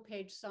general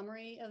couple-page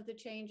summary of the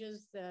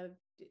changes.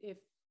 If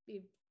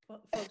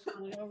folks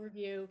want an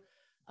overview,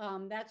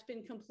 that's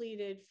been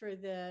completed for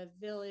the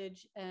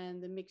village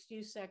and the mixed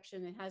use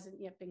section. It hasn't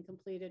yet been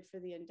completed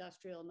for the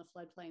industrial and the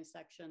floodplain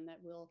section that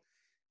will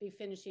be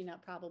finishing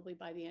up probably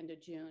by the end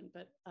of June.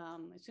 But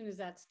as soon as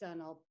that's done,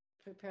 I'll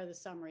prepare the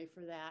summary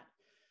for that.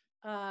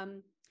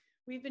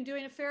 We've been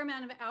doing a fair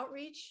amount of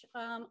outreach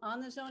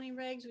on the zoning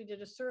regs. We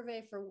did a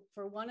survey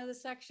for one of the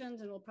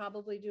sections, and we'll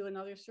probably do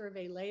another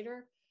survey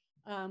later.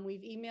 We've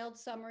emailed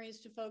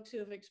summaries to folks who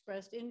have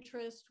expressed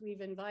interest.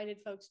 We've invited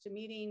folks to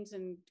meetings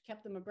and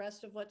kept them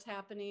abreast of what's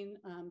happening,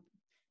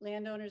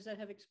 landowners that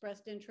have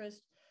expressed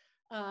interest.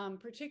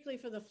 Particularly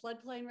for the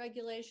floodplain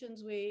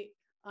regulations, we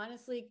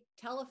honestly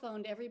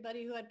telephoned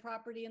everybody who had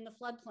property in the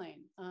floodplain,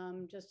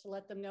 just to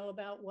let them know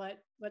about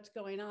what's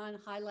going on,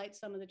 highlight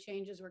some of the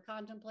changes we're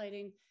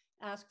contemplating,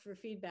 ask for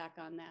feedback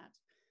on that.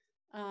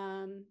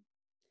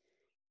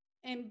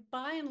 And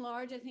by and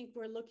large, I think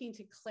we're looking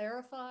to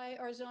clarify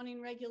our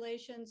zoning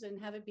regulations and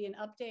have it be an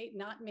update,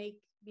 not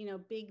make, you know,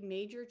 big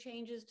major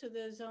changes to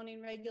the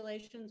zoning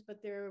regulations,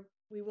 but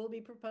we will be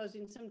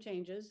proposing some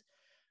changes.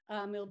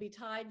 It'll be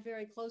tied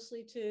very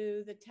closely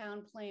to the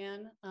town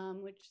plan,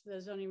 which the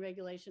zoning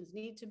regulations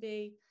need to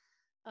be.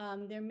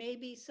 There may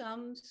be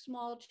some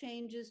small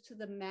changes to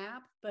the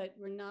map, but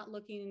we're not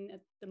looking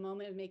at the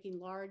moment of making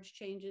large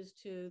changes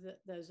to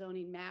the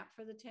zoning map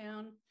for the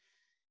town.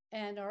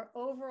 And our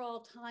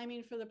overall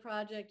timing for the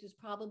project is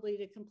probably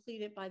to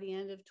complete it by the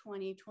end of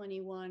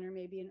 2021 or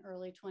maybe in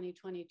early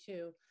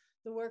 2022.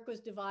 The work was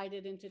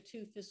divided into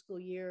 2 fiscal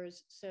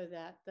years so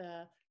that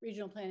the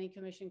Regional Planning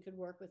Commission could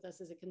work with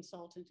us as a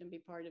consultant and be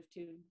part of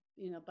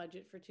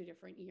budget for 2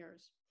 different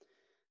years.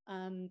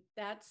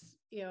 That's,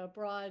 you know, a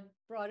broad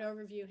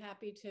overview.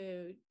 Happy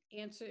to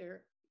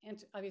answer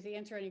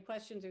any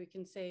questions, or we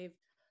can save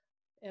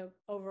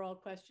overall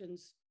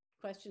questions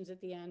at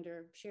the end,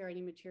 or share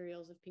any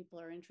materials if people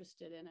are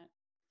interested in it.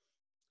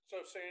 So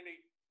Sandy,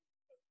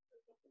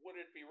 would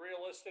it be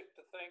realistic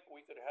to think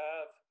we could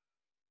have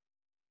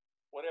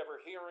whatever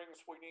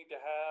hearings we need to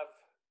have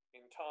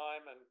in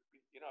time, and,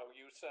 you know,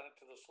 you send it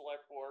to the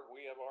select board,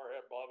 we have our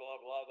head, blah, blah,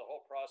 blah, the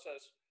whole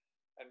process,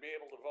 and be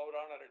able to vote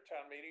on it at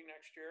town meeting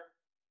next year?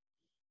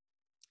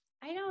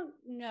 I don't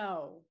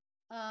know.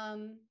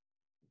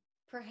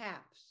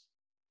 Perhaps.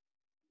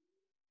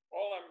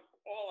 All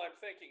I'm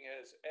thinking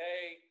is,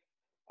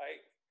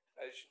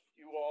 as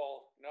you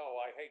all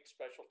know, I hate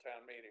special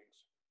town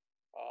meetings.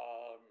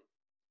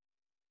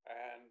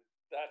 And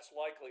that's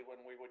likely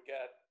when we would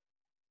get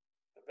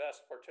the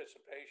best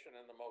participation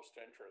and the most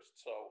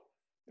interest. So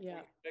if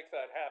we make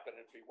that happen,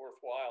 it'd be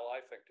worthwhile,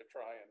 I think, to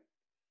try and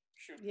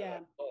shoot for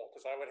that goal.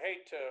 Because I would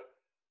hate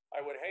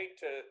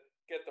to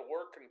get the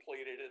work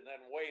completed and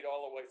then wait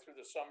all the way through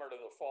the summer to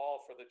the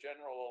fall for the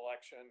general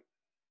election.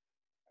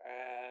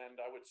 And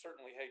I would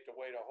certainly hate to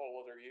wait a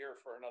whole other year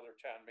for another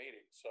town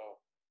meeting.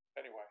 So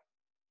anyway.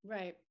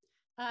 Right.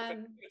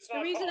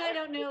 The reason I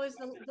don't know is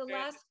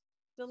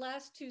the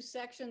last 2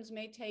 sections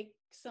may take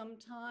some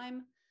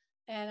time.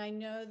 And I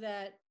know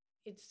that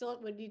it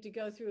still would need to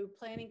go through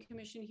planning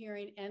commission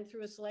hearing and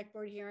through a select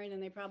board hearing.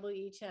 And they probably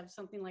each have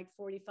something like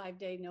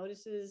 45-day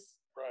notices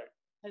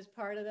as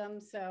part of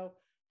them. So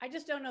I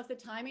just don't know if the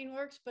timing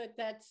works, but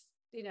that's,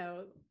 you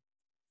know,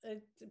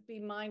 be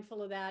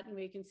mindful of that, and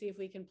we can see if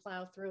we can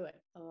plow through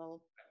it.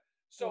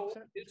 So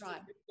is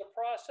the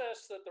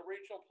process that the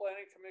Regional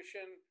Planning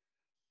Commission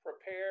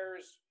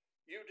prepares,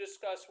 you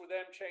discuss with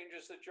them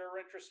changes that you're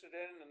interested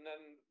in, and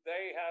then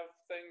they have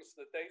things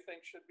that they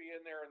think should be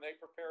in there, and they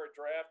prepare a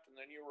draft, and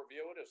then you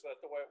review it? Is that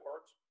the way it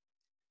works?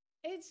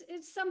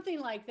 It's something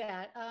like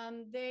that.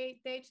 They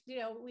you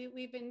know,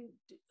 we've been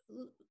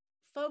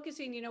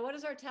focusing, you know, what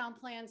does our town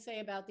plan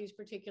say about these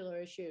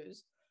particular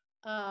issues?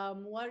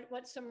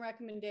 what some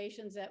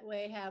recommendations that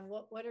way have,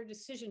 what are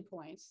decision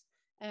points,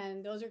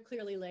 and those are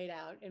clearly laid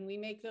out, and we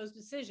make those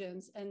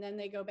decisions, and then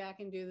they go back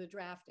and do the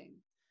drafting.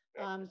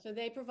 So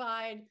they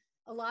provide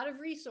a lot of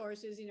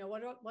resources,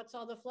 what's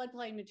all the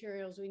floodplain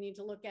materials we need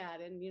to look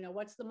at, and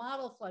what's the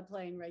model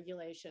floodplain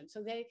regulation.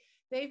 So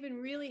they've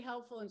been really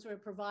helpful in sort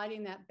of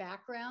providing that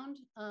background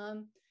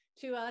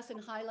to us and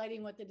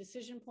highlighting what the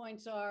decision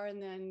points are,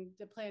 and then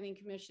the planning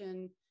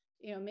commission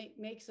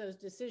makes those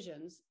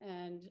decisions,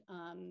 and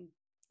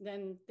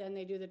then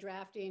they do the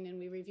drafting, and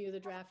we review the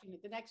drafting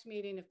at the next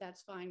meeting. If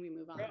that's fine, we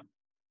move on.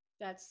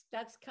 That's in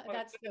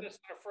a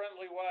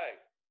friendly way.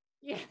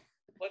 Yeah.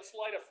 Let's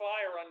light a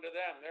fire under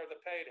them. They're the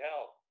paid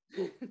help.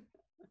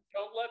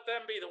 Don't let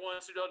them be the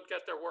ones who don't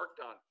get their work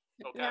done.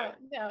 Okay.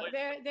 No,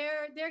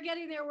 they're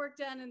getting their work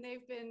done, and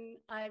they've been.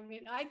 I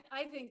mean,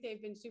 I think they've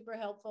been super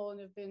helpful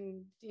and have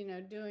been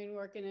doing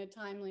work in a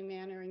timely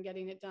manner and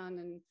getting it done,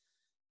 and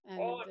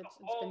it's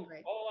been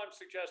great. All I'm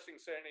suggesting,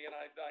 Sandy, and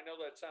I know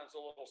that sounds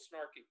a little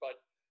snarky, but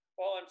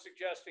all I'm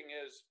suggesting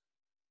is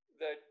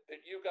that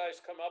you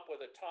guys come up with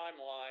a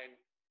timeline,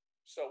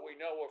 so we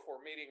know if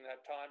we're meeting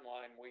that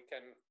timeline, we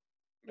can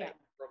make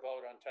a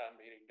vote on town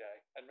meeting day,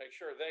 and make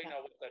sure they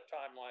know what that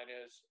timeline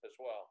is as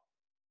well.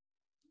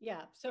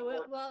 Yeah. So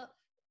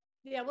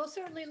we'll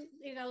certainly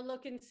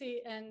look and see,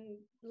 and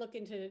look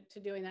into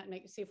doing that, and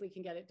see if we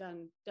can get it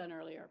done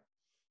earlier.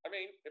 I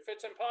mean, if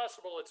it's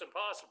impossible, it's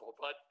impossible,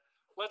 but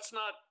let's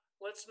not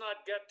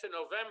get to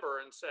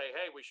November and say,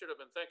 hey, we should have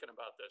been thinking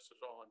about this,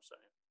 is all I'm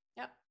saying.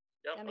 Yep.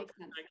 That makes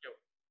sense. Thank you.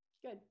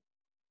 Good.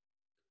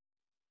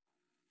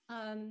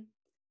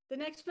 The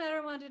next matter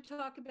I wanted to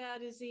talk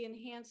about is the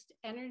enhanced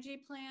energy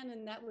plan,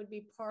 and that would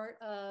be part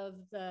of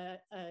the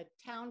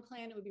town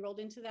plan. It would be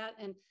rolled into that.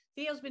 And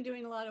Theo's been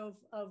doing a lot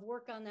of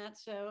work on that,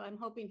 so I'm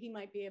hoping he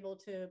might be able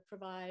to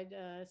provide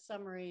a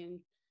summary and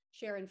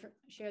share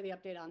the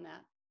update on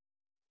that.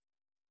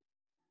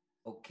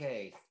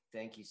 Okay,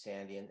 thank you,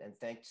 Sandy, and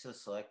thanks to the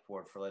select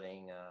board for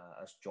letting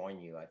us join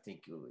you. I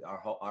think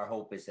our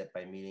hope is that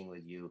by meeting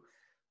with you,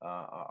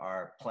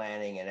 our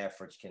planning and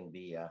efforts can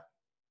be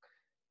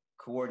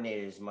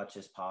coordinated as much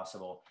as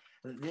possible.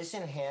 This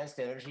enhanced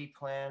energy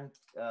plan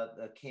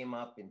came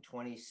up in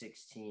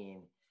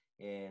 2016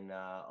 in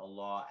a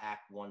law,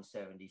 Act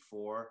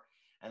 174,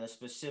 and the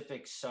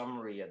specific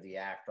summary of the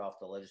act off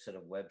the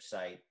legislative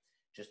website,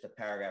 just a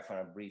paragraph I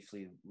want to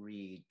briefly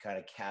read, kind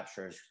of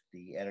captures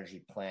the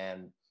energy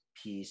plan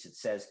piece. It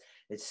says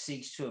it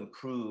seeks to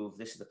improve,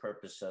 this is the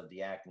purpose of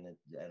the act, and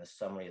a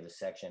summary of the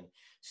section,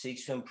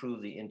 seeks to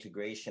improve the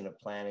integration of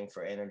planning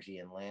for energy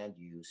and land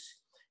use,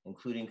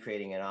 including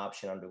creating an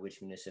option under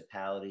which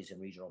municipalities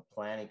and regional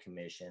planning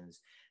commissions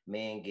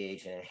may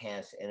engage in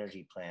enhanced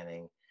energy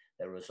planning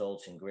that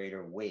results in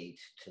greater weight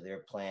to their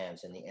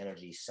plans in the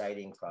energy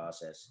siting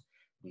process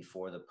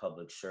before the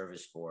Public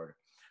Service Board.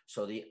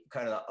 So the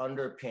kind of the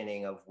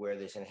underpinning of where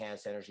this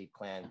enhanced energy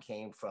plan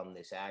came from,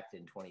 this act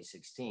in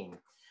 2016,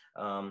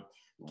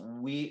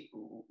 we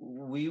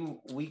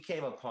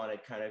came upon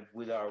it kind of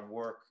with our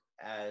work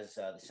as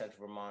the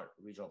Central Vermont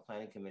Regional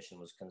Planning Commission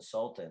was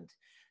consultant,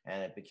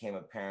 and it became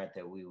apparent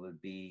that we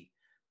would be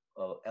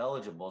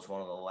eligible as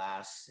one of the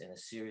last in a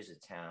series of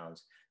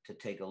towns to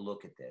take a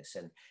look at this.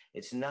 And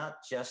it's not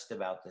just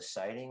about the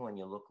siting. When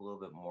you look a little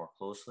bit more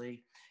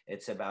closely,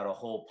 it's about a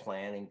whole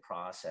planning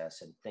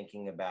process and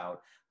thinking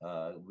about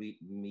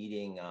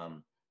meeting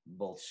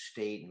both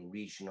state and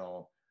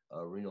regional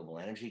renewable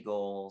energy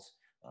goals.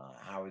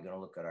 How are we going to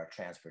look at our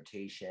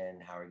transportation?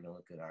 How are we going to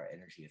look at our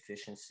energy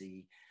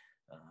efficiency?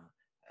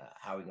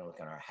 How are we going to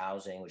look at our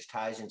housing, which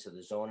ties into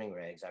the zoning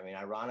regs? I mean,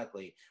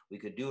 ironically, we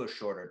could do a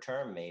shorter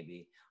term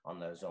maybe on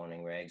the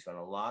zoning regs, but in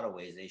a lot of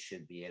ways, they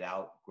should be an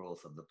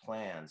outgrowth of the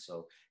plan.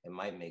 So it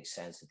might make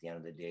sense at the end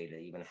of the day to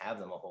even have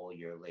them a whole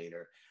year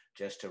later,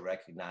 just to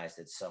recognize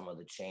that some of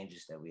the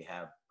changes that we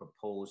have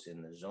proposed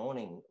in the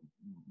zoning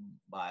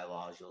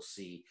bylaws, you'll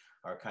see,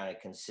 are kind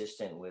of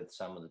consistent with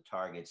some of the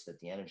targets that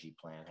the energy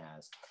plan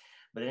has.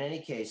 But in any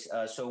case,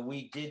 so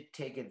we did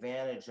take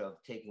advantage of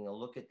taking a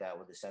look at that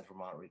with the Central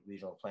Vermont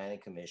Regional Planning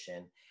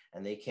Commission,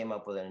 and they came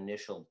up with an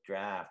initial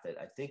draft that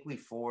I think we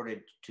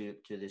forwarded to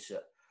this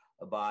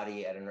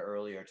body at an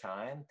earlier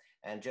time.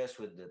 And just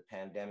with the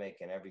pandemic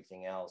and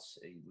everything else,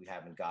 we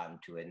haven't gotten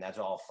to it, and that's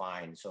all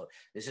fine. So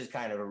this is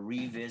kind of a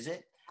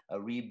revisit, a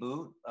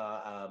reboot,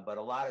 but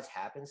a lot has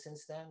happened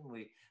since then.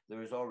 There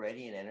was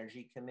already an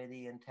energy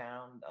committee in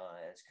town.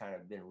 It's kind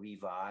of been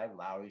revived.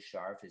 Lowry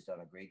Scharf has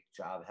done a great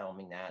job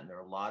helming that, and there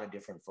are a lot of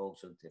different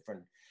folks with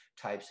different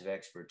types of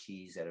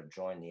expertise that have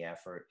joined the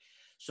effort.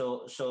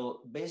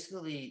 So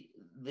basically,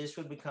 this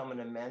would become an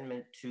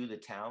amendment to the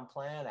town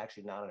plan.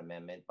 Actually, not an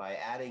amendment. By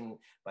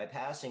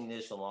passing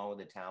this along with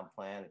the town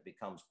plan, it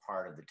becomes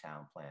part of the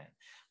town plan.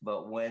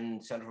 But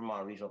when Central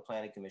Vermont Regional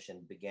Planning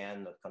Commission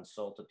began the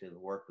consultative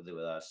work with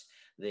us,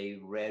 they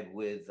read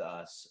with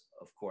us,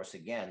 of course,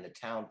 again, the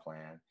town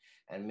plan,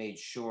 and made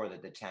sure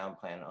that the town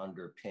plan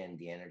underpinned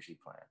the energy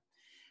plan.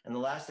 And the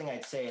last thing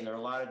I'd say, and there are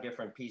a lot of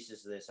different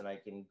pieces of this, and I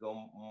can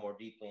go more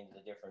deeply into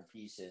the different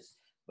pieces,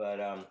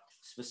 but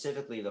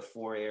specifically the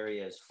 4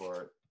 areas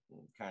for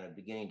kind of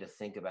beginning to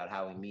think about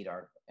how we meet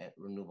our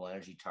renewable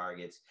energy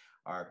targets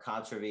are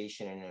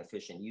conservation and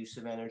efficient use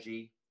of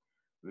energy,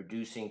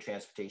 reducing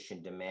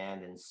transportation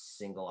demand and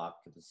single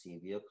occupancy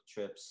vehicle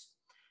trips,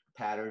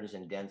 patterns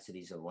and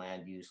densities of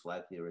land use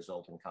likely to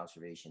result in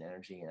conservation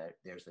energy, and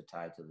there's the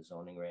tie to the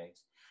zoning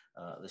regs,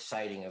 the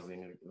siting of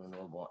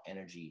renewable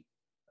energy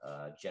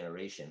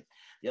generation.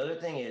 The other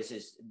thing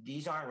is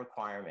these aren't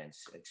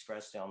requirements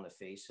expressed on the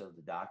face of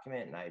the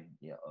document, and I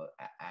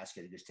ask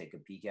you to just take a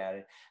peek at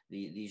it.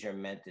 These are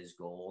meant as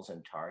goals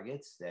and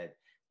targets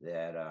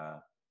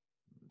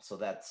so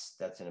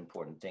that's an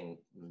important thing,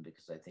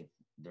 because I think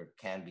there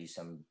can be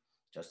some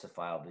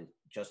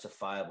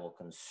justifiable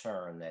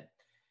concern that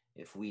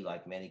if we,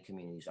 like many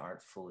communities,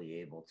 aren't fully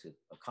able to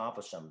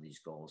accomplish some of these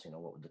goals,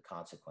 what would the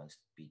consequence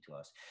be to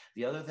us?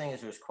 The other thing is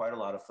there's quite a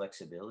lot of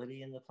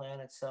flexibility in the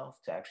plan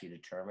itself to actually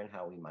determine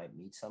how we might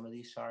meet some of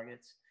these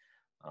targets.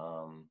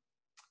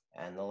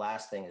 And the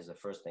last thing is the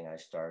first thing I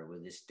started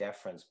with, this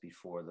deference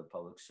before the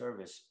Public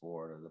Service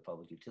Board or the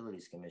Public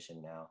Utilities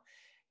Commission now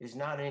is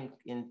not an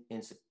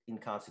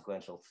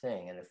inconsequential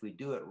thing. And if we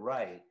do it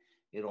right,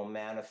 it'll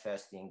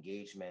manifest the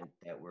engagement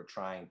that we're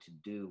trying to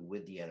do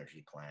with the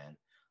energy plan.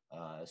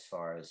 As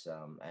far as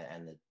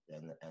and the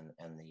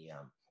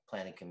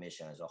Planning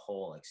Commission as a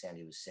whole, like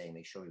Sandy was saying,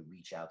 make sure we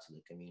reach out to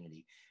the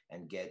community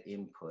and get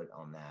input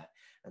on that.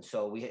 And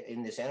so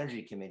in this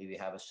energy committee, we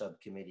have a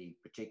subcommittee,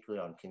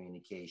 particularly on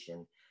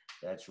communication,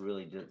 that's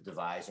really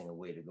devising a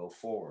way to go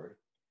forward.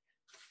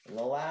 And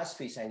the last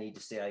piece I need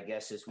to say, I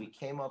guess, is we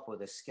came up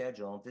with a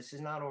schedule. And this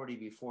is not already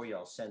before you.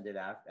 I'll send it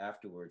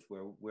afterwards,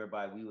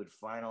 whereby we would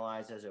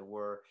finalize, as it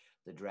were,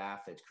 the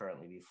draft that's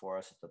currently before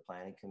us at the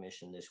Planning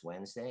Commission this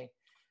Wednesday.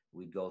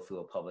 We'd go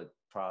through a public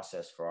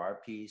process for our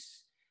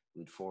piece.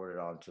 We'd forward it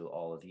on to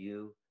all of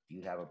you.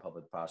 You'd have a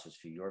public process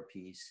for your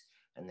piece,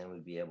 and then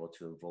we'd be able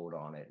to vote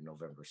on it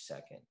November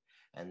 2nd.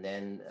 And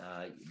then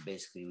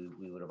basically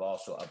we would have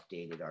also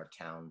updated our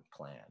town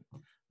plan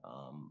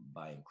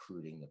by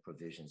including the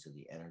provisions of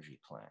the energy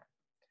plan.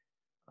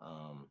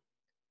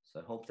 So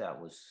I hope I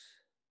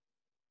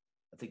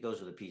think those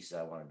are the pieces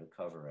I wanted to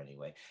cover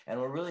anyway. And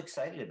we're really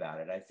excited about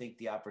it. I think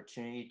the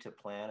opportunity to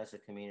plan as a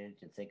community,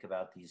 to think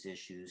about these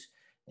issues,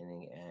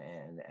 and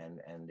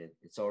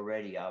it's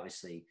already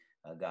obviously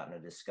gotten a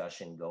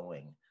discussion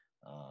going.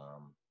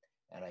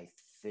 And I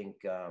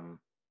think,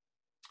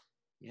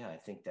 I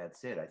think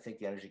that's it. I think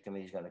the Energy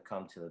Committee is going to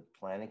come to the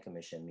Planning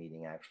Commission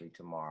meeting actually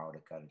tomorrow to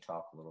kind of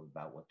talk a little bit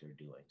about what they're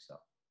doing. So,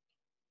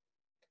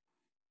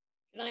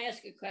 can I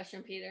ask a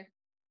question, Peter?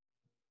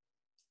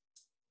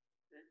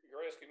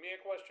 You're asking me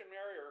a question,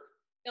 Mary, or?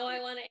 No, I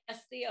want to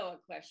ask Theo a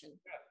question.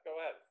 Yeah, go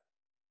ahead.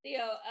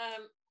 Theo,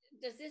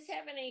 does this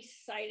have any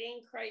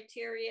siting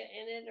criteria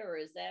in it, or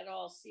is that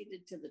all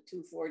ceded to the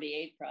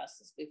 248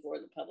 process before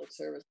the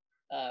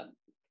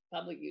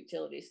Public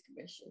Utilities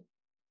Commission?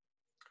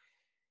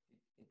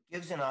 It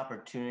gives an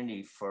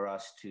opportunity for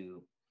us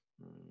to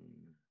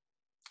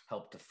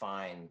help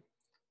define,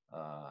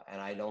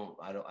 and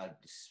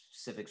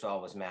specifics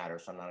always matter,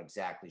 so I'm not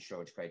exactly sure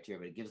which criteria,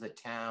 but it gives the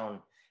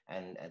town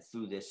and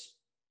through this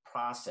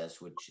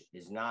process, which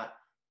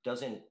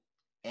doesn't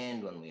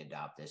end when we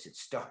adopt this, it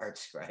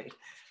starts, right?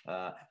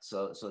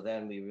 So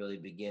then we really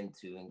begin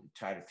to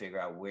try to figure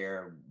out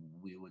where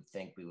we would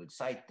think we would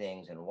site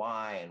things and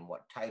why, and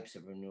what types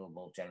of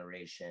renewable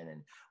generation,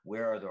 and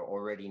where are there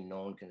already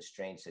known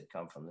constraints that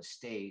come from the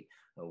state,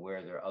 or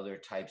where there are other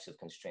types of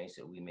constraints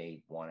that we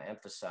may want to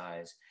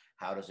emphasize.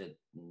 How does it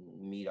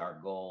meet our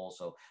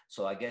goals?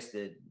 So I guess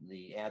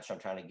the answer I'm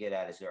trying to get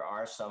at is there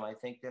are some, I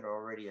think, that are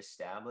already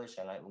established,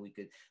 and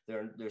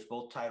there's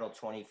both Title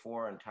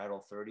 24 and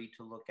Title 30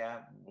 to look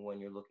at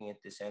when you're looking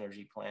at this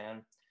energy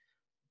plan.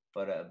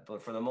 But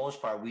for the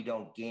most part, we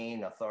don't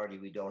gain authority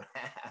we don't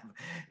have.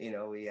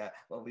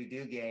 What we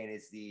do gain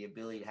is the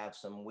ability to have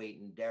some weight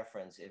and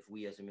deference if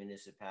we as a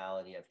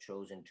municipality have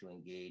chosen to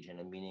engage in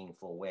a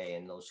meaningful way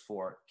in those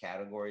 4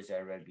 categories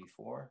I read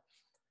before.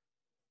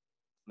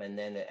 And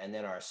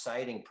then our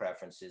siting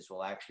preferences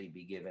will actually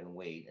be given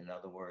weight. In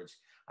other words,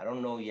 I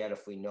don't know yet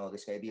if we know,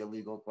 this may be a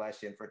legal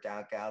question for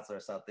town council or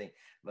something,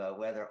 but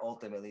whether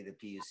ultimately the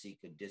PUC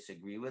could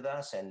disagree with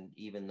us. And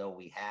even though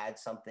we had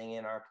something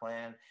in our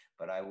plan,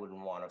 but I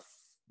wouldn't want to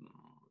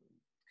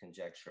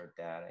conjecture at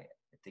that.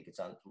 I think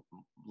it's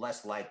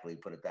less likely,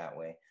 put it that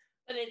way.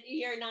 But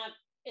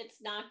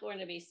it's not going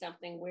to be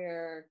something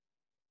where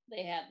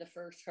they have the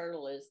first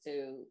hurdle is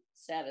to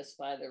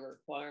satisfy the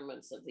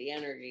requirements of the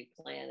energy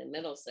plan in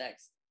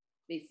Middlesex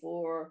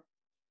before,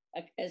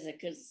 as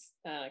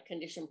a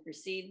condition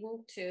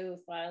preceding to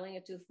filing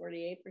a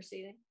 248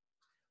 proceeding?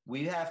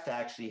 We have to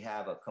actually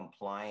have a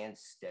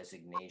compliance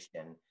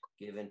designation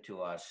given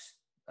to us.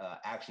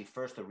 Actually,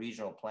 first the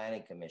Regional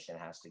Planning Commission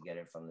has to get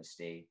it from the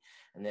state.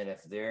 And then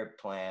if their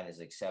plan is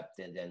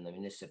accepted, then the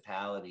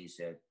municipalities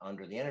that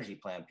under the energy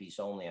plan piece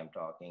only, I'm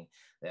talking,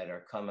 that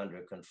are come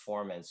under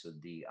conformance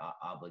with the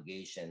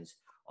obligations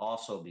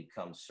also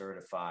become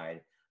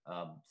certified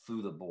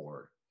through the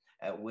board,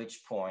 at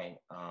which point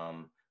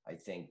I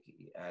think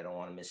I don't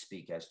want to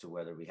misspeak as to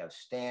whether we have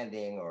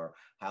standing or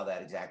how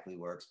that exactly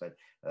works, but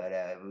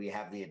we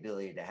have the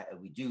ability to.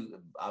 We do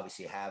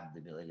obviously have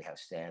the ability to have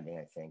standing.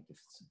 I think,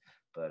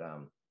 but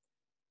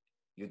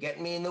you're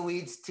getting me in the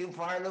weeds, too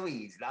far in the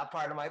weeds. Not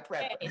part of my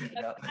prep.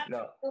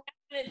 No.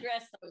 We have to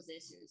address those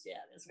issues. Yeah,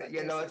 that's what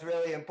you know, it's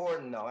really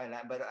important though,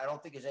 but I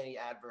don't think there's any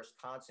adverse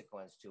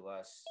consequence to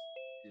us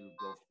to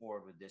go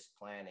forward with this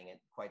planning. And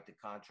quite the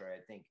contrary,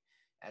 I think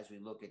as we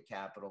look at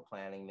capital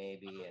planning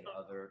maybe and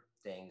other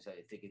things,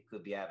 I think it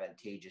could be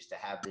advantageous to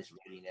have this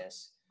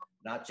readiness,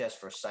 not just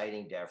for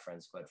citing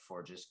deference, but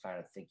for just kind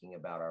of thinking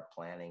about our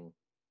planning.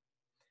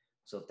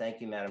 So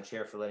thank you, Madam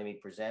Chair, for letting me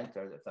present. I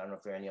don't know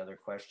if there are any other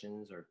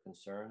questions or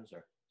concerns.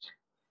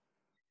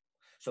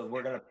 So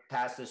we're going to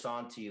pass this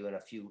on to you in a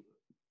few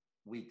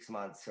weeks,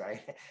 months,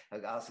 right? I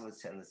also would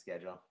send the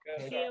schedule.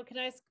 Theo,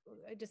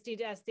 I just need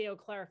to ask Theo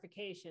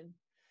clarification.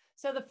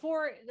 So the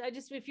four,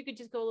 if you could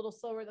just go a little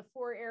slower, the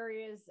 4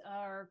 areas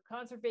are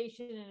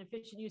conservation and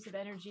efficient use of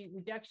energy,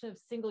 reduction of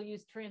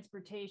single-use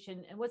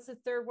transportation. And what's the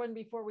third one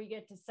before we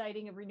get to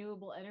citing of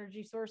renewable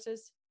energy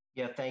sources?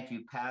 Yeah, thank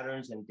you.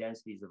 Patterns and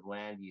densities of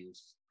land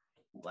use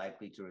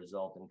likely to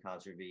result in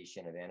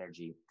conservation of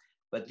energy.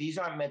 But these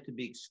aren't meant to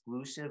be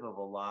exclusive of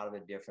a lot of the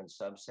different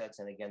subsets.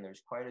 And again,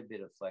 there's quite a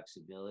bit of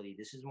flexibility.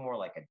 This is more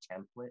like a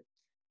template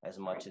as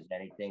much as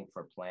anything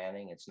for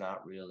planning. It's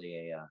not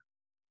really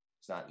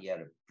it's not yet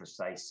a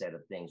precise set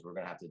of things. We're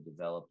going to have to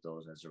develop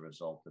those as a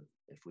result of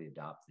if we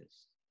adopt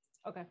this.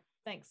 Okay,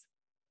 thanks.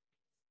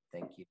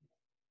 Thank you.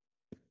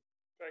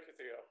 Thank you,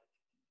 Theo.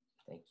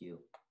 Thank you.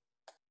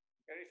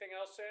 Anything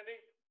else, Sandy?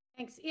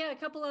 Thanks. Yeah, a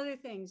couple other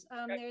things.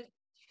 Okay. There's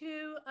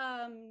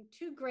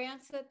two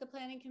grants that the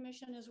Planning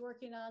Commission is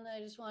working on that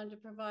I just wanted to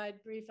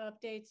provide brief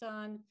updates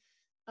on.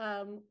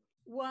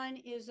 One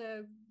is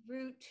a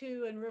Route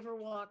 2 and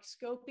Riverwalk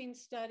scoping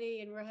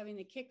study, and we're having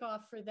the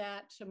kickoff for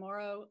that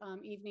tomorrow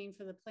evening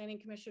for the Planning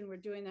Commission. We're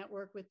doing that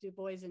work with Du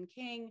Bois and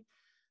King.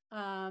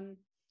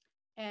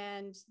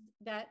 And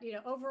that,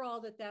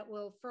 overall that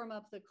will firm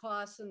up the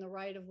costs and the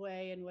right of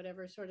way and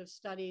whatever sort of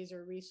studies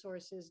or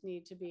resources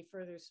need to be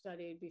further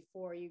studied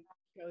before you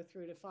go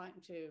through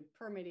to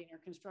permitting or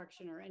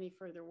construction or any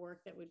further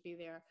work that would be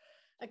there.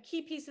 A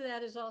key piece of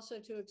that is also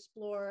to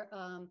explore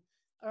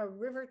a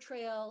river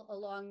trail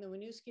along the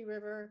Winooski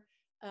River.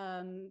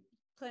 The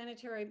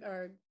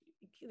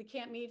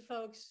Camp Mead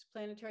folks,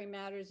 Planetary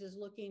Matters, is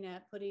looking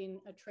at putting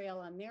a trail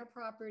on their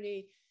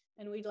property,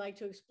 and we'd like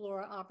to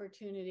explore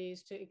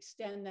opportunities to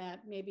extend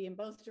that maybe in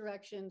both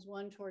directions,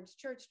 one towards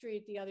Church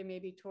Street, the other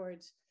maybe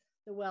towards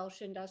the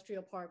Welsh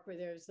Industrial Park, where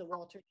there's the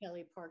Walter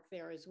Kelly Park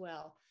there as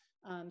well.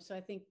 So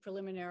I think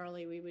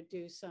preliminarily we would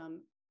do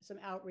some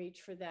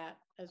outreach for that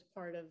as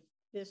part of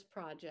this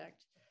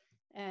project.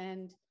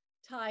 And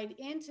tied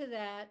into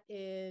that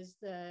is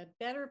the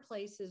Better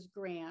Places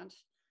grant,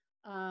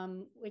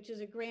 which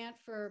is a grant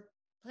for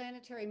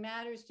Planetary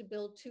Matters to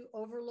build 2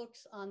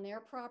 overlooks on their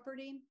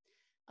property,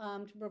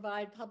 to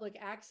provide public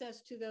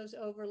access to those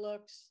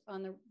overlooks,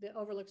 on the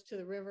overlooks to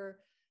the river,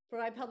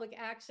 provide public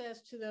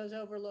access to those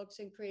overlooks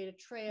and create a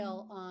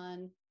trail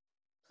on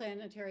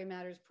Planetary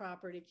Matters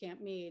property,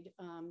 Camp Mead,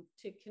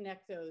 to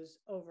connect those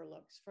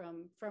overlooks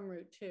from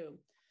Route 2.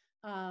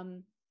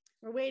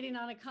 We're waiting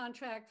on a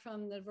contract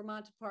from the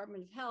Vermont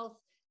Department of Health,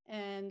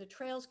 and the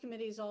Trails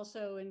Committee is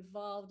also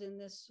involved in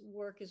this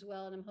work as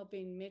well. And I'm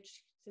hoping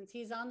Mitch, since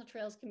he's on the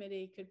Trails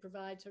Committee, could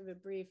provide sort of a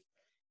brief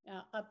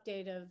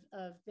update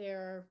of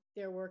their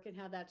work and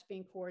how that's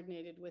being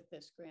coordinated with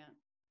this grant.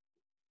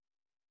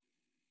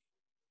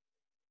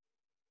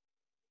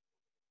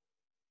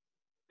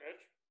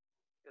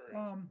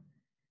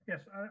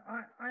 Yes,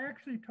 I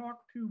actually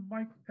talked to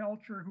Mike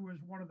Pelcher, who is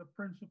one of the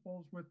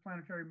principals with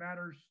Planetary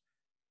Matters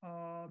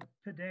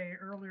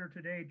earlier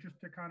today, just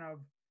to kind of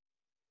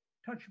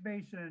touch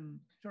base and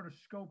sort of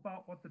scope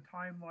out what the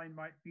timeline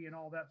might be and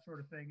all that sort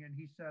of thing. And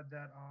he said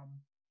that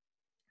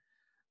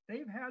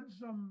they've had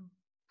some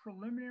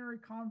preliminary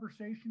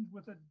conversations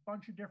with a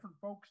bunch of different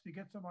folks to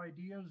get some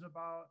ideas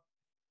about,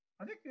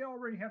 I think they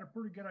already had a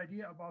pretty good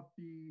idea about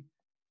the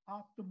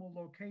optimal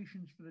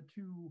locations for the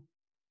 2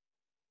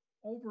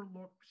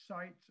 overlook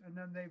sites. And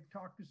then they've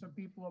talked to some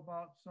people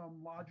about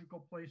some logical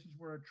places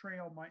where a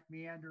trail might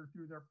meander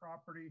through their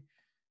property.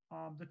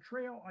 The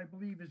trail, I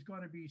believe, is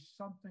going to be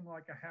something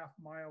like a half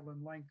mile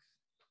in length.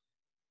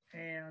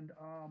 And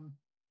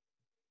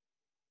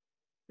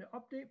the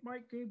update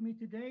Mike gave me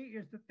today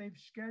is that they've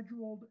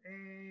scheduled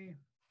a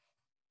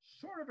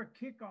sort of a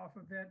kickoff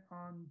event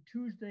on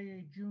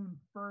Tuesday, June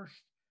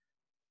 1st.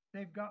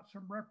 They've got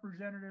some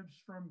representatives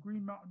from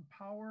Green Mountain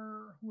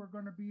Power who are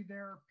going to be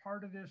there.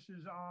 Part of this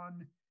is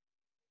on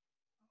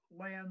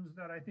lands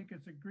that I think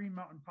it's a Green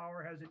Mountain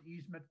Power has an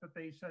easement, but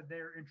they said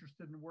they're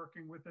interested in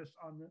working with us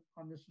on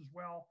this as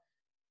well.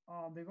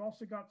 They've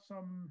also got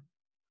some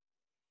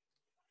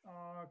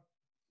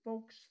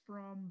folks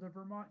from the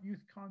Vermont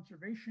Youth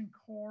Conservation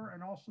Corps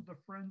and also the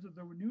Friends of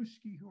the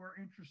Winooski who are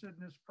interested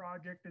in this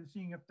project and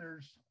seeing if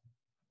there's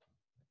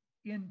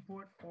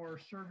input or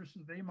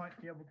services they might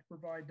be able to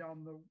provide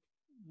down the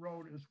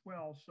road as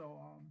well. So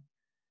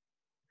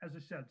as I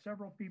said,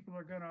 several people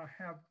are going to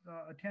have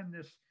attend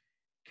this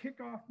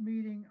kickoff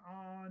meeting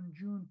on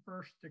June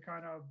 1st to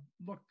kind of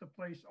look the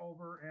place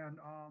over. And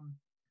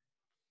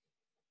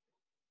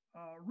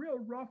real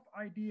rough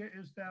idea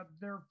is that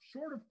they're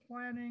sort of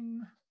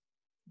planning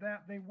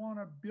that they want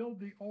to build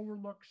the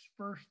overlooks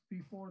first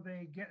before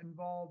they get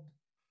involved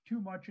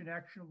too much in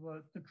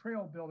actual the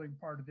trail building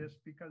part of this,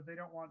 because they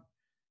don't want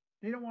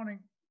to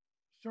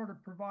sort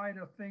of provide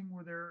a thing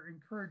where they're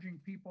encouraging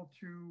people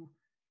to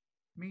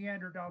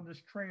meander down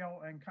this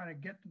trail and kind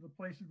of get to the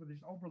places where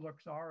these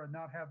overlooks are and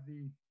not have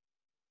the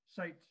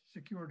site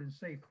secured and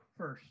safe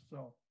first.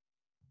 So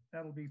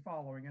that'll be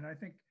following. And I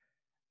think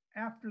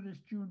after this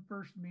June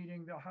 1st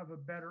meeting, they'll have a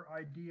better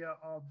idea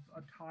of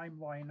a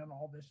timeline and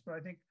all this. But I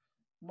think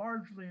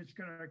largely it's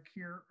going to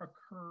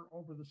occur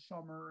over the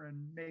summer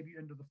and maybe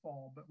into the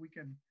fall, but we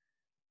can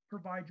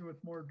provide you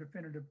with more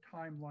definitive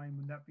timeline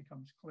when that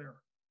becomes clear.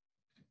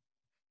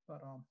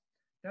 But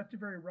that's a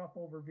very rough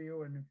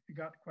overview. And if you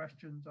got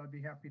questions, I'd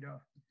be happy to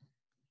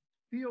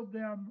field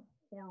them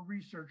or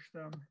research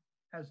them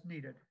as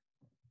needed.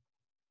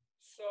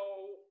 So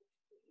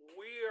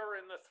we are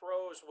in the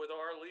throes with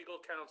our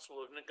legal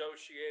counsel of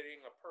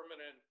negotiating a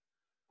permanent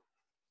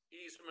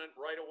easement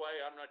right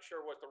away. I'm not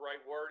sure what the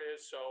right word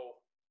is.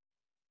 So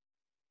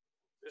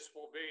this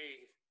will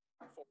be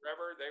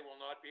forever. They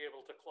will not be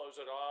able to close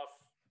it off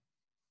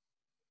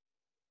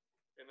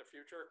in the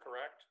future,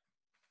 correct?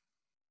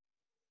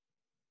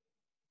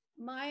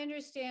 My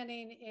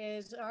understanding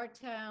is our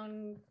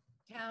town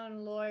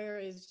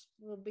lawyer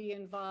will be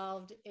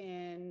involved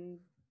in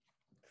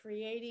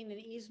creating an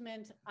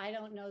easement. I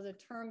don't know the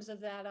terms of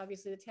that.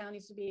 Obviously, the town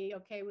needs to be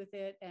okay with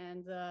it,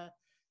 and the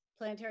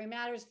Planetary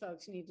Matters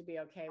folks need to be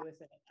okay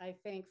with it. I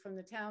think from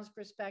the town's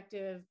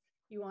perspective,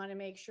 you want to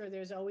make sure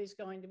there's always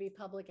going to be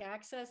public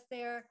access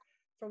there.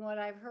 From what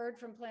I've heard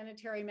from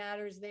Planetary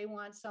Matters, they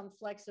want some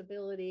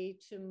flexibility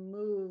to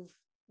move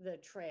the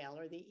trail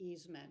or the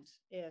easement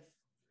if,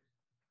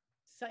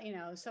 so, you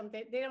know,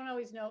 they don't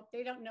always know,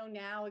 they don't know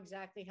now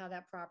exactly how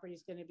that property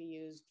is going to be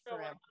used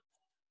forever.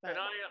 And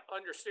I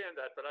understand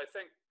that, but I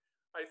think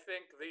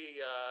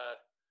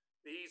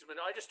the easement,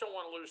 I just don't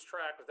want to lose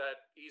track of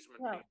that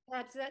easement. No,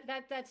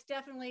 that's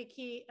definitely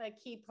a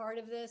key part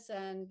of this.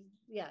 And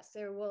yes,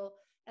 there will,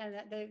 and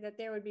that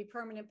there would be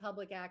permanent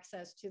public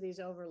access to these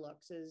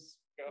overlooks is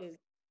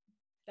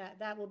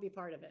that will be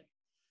part of it.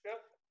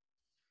 Yep.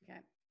 Okay.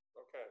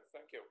 Okay,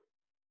 thank you.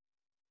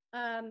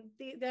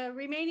 The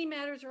remaining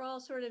matters are all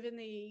sort of in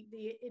the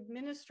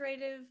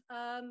administrative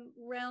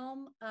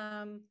realm.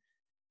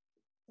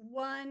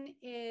 One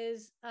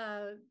is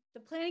the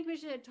Planning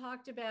Commission had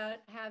talked about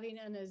having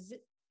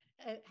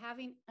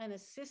an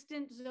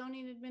assistant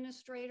zoning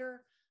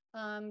administrator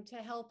to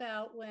help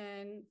out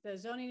when the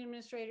zoning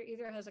administrator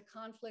either has a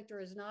conflict or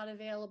is not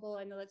available.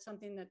 I know that's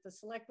something that the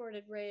select board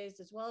had raised,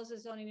 as well as the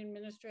zoning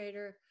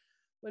administrator.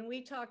 When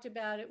we talked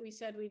about it, we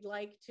said we'd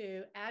like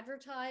to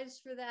advertise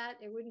for that.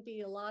 It wouldn't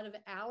be a lot of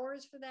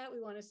hours for that. We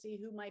want to see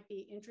who might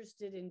be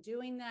interested in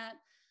doing that.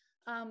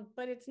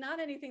 But it's not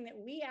anything that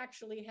we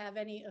actually have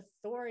any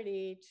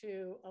authority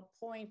to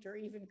appoint or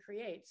even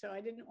create. So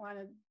I didn't want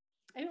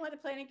the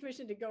Planning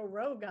Commission to go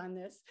rogue on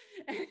this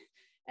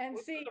and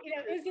see, you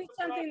know, is it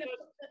something that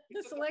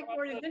the select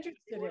board is interested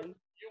in?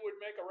 You would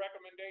make a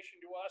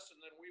recommendation to us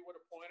and then we would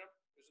appoint them?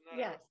 Isn't that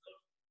yes.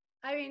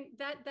 I mean,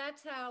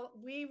 that's how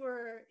we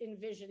were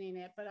envisioning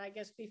it, but I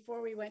guess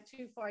before we went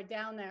too far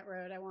down that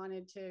road, I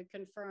wanted to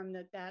confirm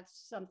that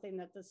that's something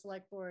that the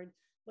select board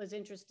was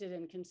interested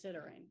in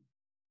considering.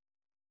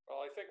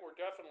 Well, I think we're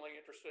definitely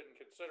interested in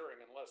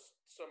considering, unless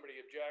somebody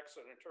objects,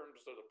 and in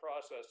terms of the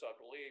process, I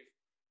believe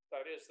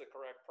that is the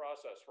correct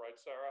process, right,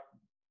 Sarah?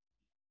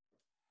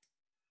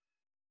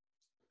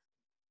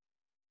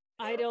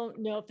 I don't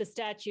know if the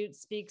statute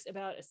speaks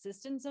about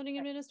assistant zoning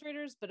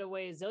administrators, but a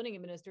way zoning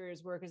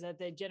administrators work is that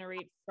they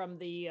generate from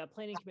the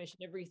planning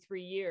commission every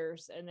 3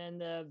 years, and then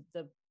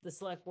the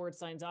select board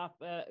signs off,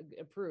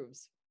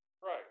 approves.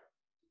 Right.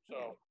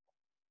 So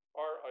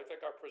I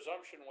think our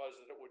presumption was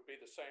that it would be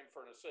the same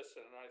for an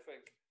assistant, and I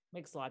think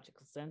makes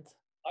logical sense.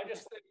 I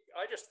just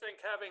think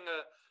having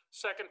a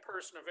second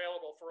person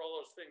available for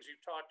all those things you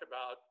talked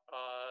about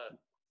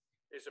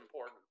is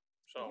important.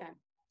 So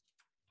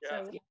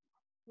yeah. So,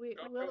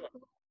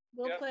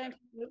 we'll plan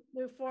to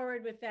move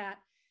forward with that.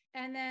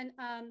 And then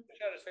he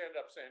had his hand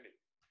up, Sandy.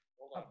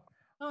 Hold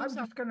on. I'm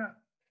just gonna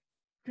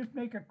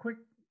make a quick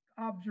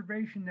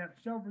observation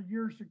that several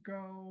years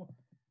ago,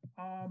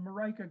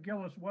 Marika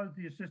Gillis was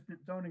the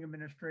assistant zoning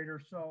administrator,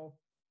 so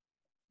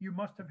you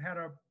must have had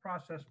a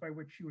process by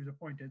which she was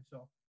appointed.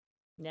 So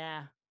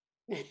yeah.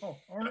 Oh,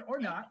 or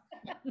not.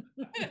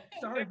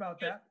 Sorry about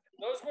that.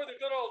 Those were the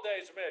good old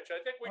days, Mitch.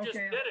 I think we just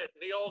did it in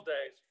the old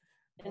days.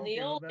 In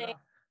the old days,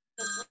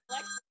 the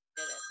select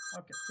did it.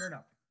 Okay, fair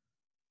enough.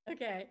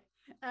 Okay.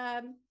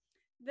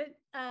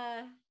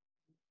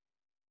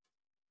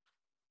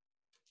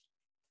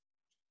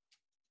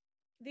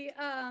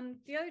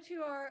 The other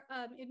two are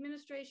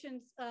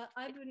administrations.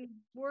 I've been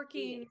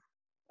working.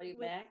 Are you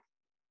back?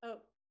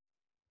 Oh,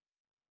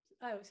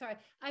 oh, sorry.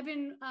 I've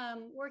been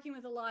working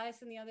with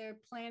Elias and the other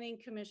planning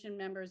commission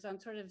members on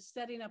sort of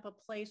setting up a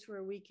place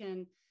where we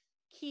can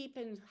keep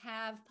and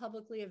have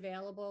publicly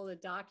available the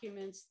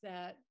documents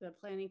that the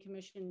planning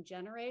commission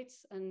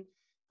generates. And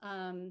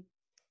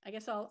I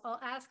guess I'll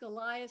ask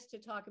Elias to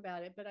talk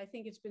about it, but I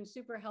think it's been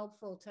super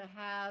helpful to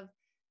have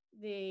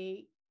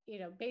the,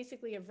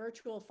 basically a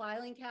virtual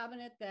filing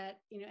cabinet that,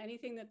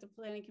 anything that the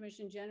planning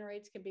commission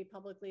generates can be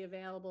publicly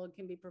available and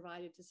can be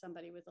provided to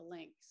somebody with a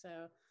link. So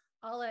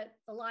I'll let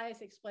Elias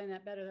explain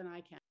that better than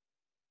I can.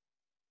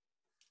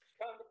 It's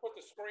time to put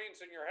the screens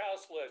in your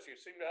house, Liz. You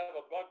seem to have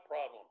a bug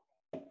problem.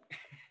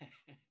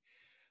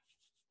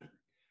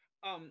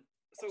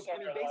 So I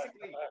mean,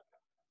 basically,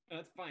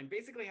 that's fine.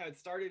 Basically, how it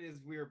started is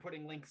we were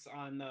putting links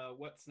on the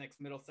What's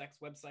Next Middlesex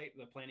website,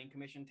 the Planning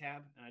Commission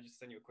tab, and I just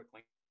send you a quick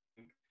link.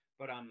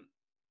 But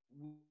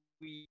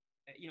we,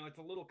 it's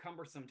a little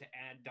cumbersome to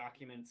add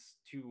documents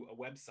to a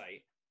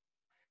website.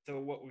 So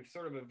what we've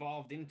sort of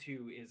evolved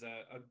into is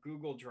a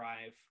Google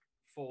Drive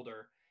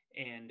folder,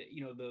 and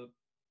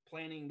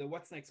the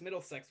What's Next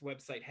Middlesex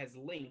website has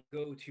links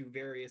go to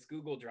various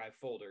Google Drive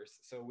folders,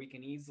 so we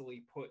can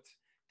easily put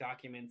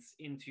documents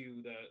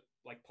into the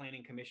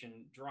Planning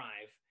Commission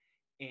Drive,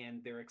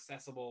 and they're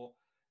accessible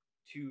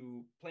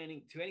to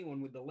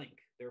anyone with the link.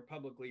 They're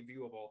publicly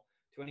viewable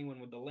to anyone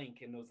with the link,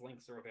 and those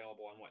links are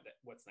available on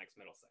What's Next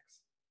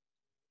Middlesex.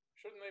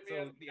 Shouldn't they be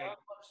on the town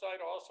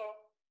website also?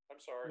 I'm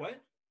sorry.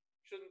 What?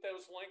 Shouldn't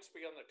those links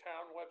be on the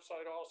town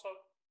website also?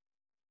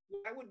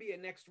 That would be a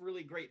next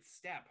really great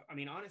step. I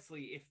mean,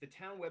 honestly, if the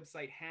town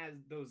website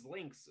has those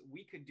links,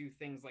 we could do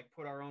things like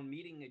put our own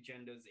meeting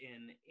agendas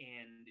in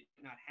and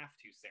not have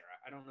to, Sarah.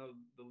 I don't know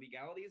the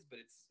legalities, but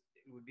it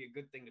would be a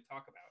good thing to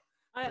talk about.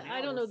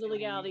 I don't know the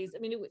legalities. I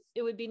mean,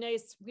 it would be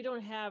nice. We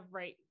don't have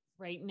right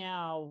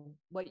now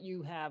what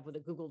you have with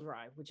a Google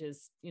Drive, which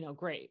is,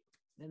 great.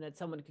 And that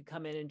someone could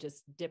come in and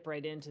just dip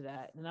right into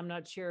that. And I'm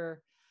not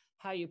sure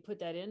how you put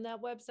that in that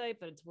website,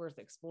 but it's worth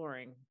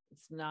exploring.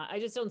 I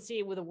just don't see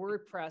it with a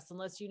WordPress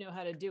unless you know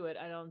how to do it.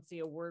 I don't see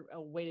a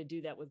way to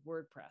do that with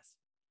WordPress.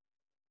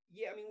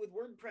 Yeah, I mean, with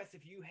WordPress,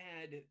 if you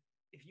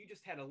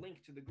just had a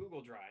link to the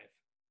Google Drive,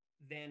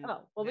 then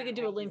we could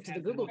do a link to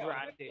the Google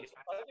Drive. I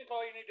think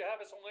all you need to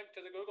have is a link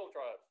to the Google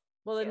Drive.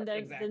 Well,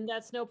 then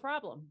that's no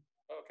problem.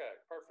 Okay,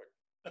 perfect.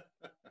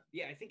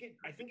 Yeah, I think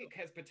it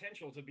has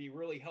potential to be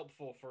really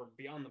helpful for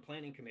beyond the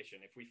Planning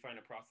Commission if we find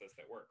a process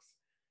that works.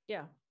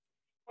 Yeah.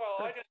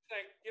 Well, I just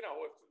think, if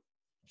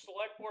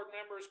select board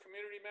members,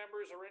 community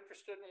members are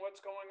interested in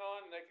what's going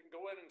on, they can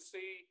go in and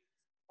see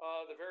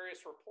the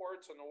various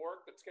reports and the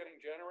work that's getting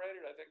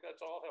generated. I think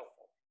that's all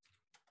helpful.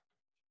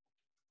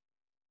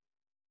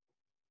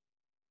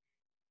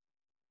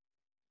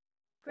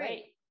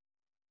 Great.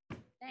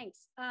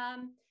 Thanks.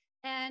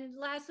 And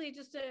lastly,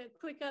 just a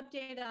quick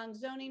update on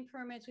zoning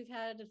permits. We've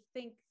had, I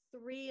think,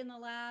 3 in the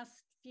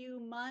last few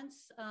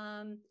months.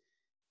 A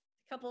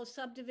couple of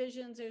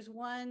subdivisions. There's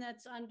one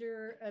that's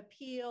under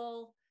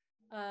appeal,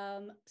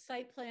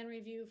 site plan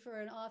review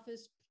for an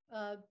office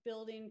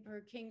building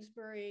for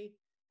Kingsbury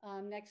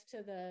next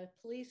to the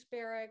police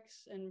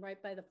barracks and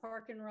right by the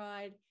park and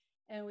ride.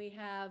 And we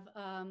have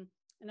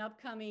an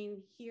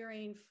upcoming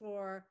hearing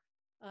for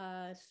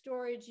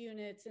storage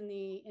units in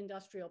the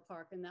industrial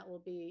park, and that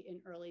will be in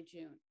early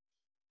June.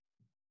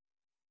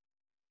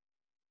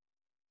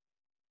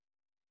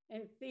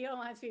 And Theo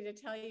wants me to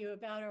tell you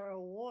about our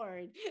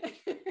award.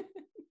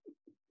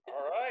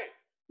 All right.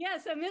 Yeah,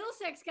 so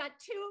Middlesex got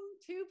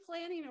two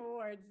planning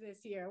awards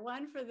this year.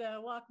 One for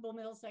the Walkable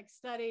Middlesex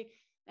study,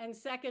 and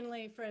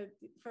secondly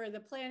for the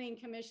Planning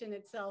Commission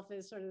itself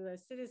as sort of the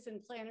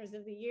Citizen Planners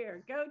of the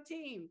Year. Go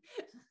team!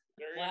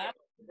 There you go.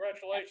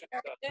 Congratulations.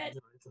 Very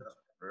good.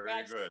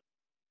 Very good.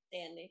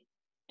 Sandy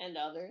and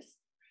others.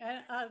 And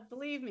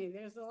believe me,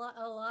 there's a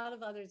lot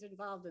of others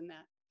involved in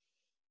that.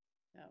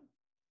 So.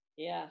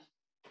 Yeah.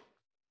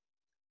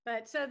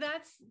 But so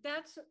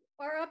that's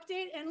our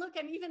update. And look,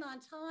 I'm even on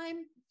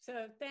time.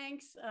 So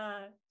thanks.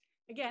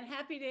 Again,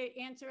 happy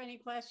to answer any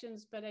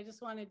questions, but I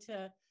just wanted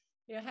to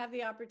have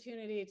the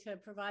opportunity to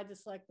provide the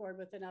select board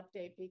with an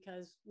update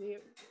because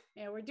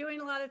we're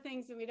doing a lot of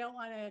things and we don't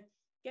want to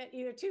get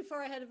either too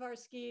far ahead of our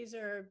skis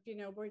or,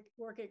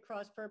 work at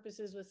cross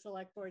purposes with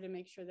select board to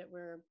make sure that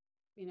we're,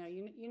 you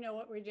know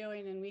what we're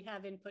doing and we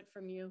have input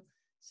from you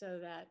so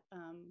that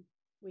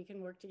we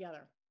can work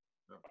together.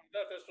 I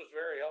thought this was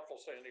very helpful,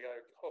 Sandy.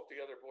 I hope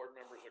the other board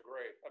members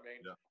agree. I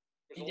mean,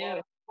 there's a lot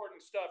of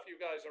important stuff you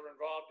guys are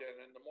involved in,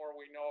 and the more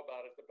we know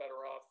about it, the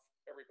better off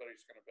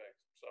everybody's going to be.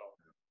 So,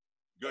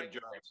 good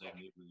job,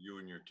 Sandy, with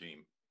you and your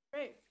team.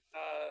 Great.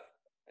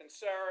 And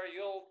Sarah,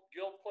 you'll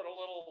put a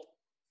little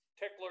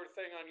tickler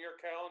thing on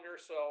your calendar,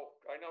 so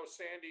I know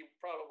Sandy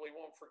probably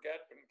won't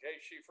forget, but in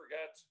case she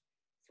forgets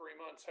 3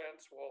 months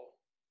hence, we'll.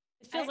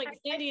 It feels like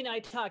Sandy and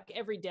I talk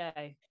every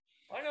day.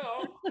 I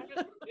know.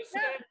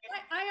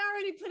 I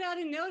already put out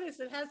a notice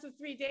that has the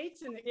 3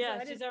 dates in it. Yeah,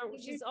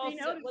 she's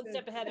also one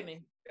step ahead of me.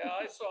 Yeah,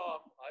 I saw.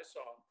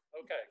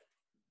 Okay.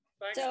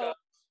 Thanks, so, guys.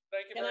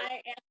 Thank you. Can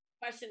I ask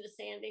a question to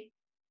Sandy?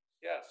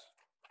 Yes.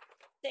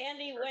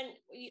 Sandy,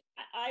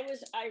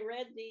 I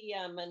read the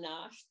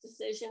Minash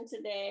decision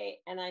today,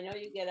 and I know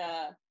you get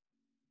a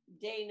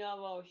de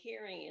novo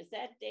hearing. Is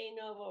that de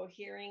novo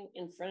hearing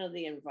in front of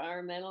the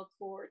environmental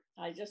court?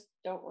 I just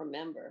don't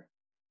remember.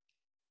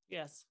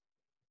 Yes.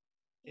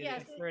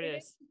 Yes, it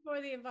is. for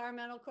the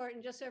environmental court.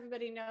 And just so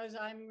everybody knows,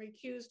 I'm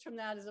recused from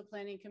that as a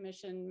planning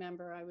commission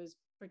member. I was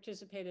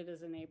participated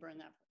as a neighbor in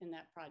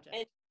that project.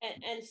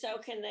 And so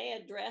can they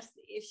address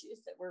the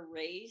issues that were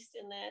raised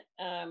in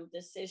that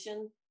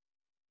decision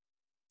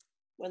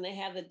when they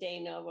have the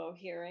de novo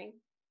hearing?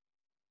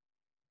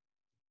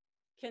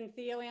 Can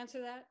Theo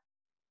answer that?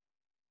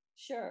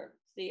 Sure.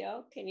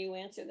 Theo, can you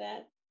answer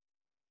that?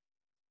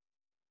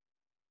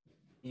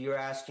 You're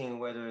asking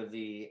whether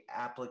the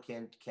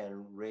applicant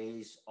can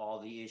raise all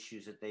the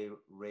issues that they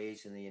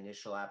raised in the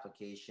initial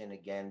application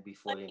again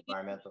before the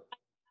environmental.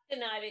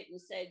 Denied it and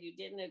said you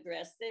didn't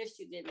address this,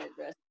 you didn't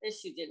address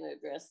this, you didn't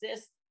address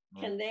this.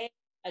 Can they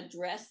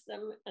address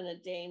them in a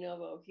de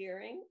novo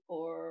hearing,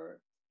 or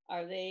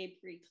are they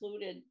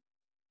precluded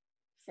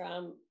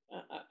from?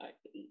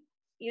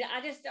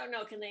 I just don't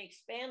know. Can they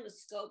expand the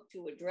scope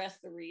to address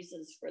the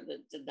reasons for the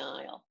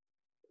denial?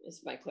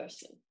 Is my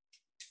question.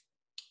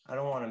 I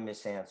don't want to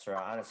misanswer.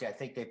 Honestly, I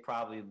think they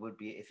probably would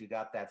be, if you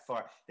got that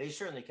far. They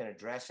certainly can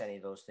address any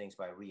of those things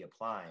by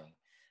reapplying,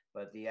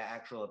 but the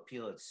actual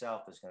appeal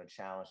itself is going to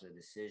challenge the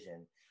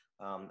decision.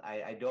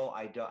 I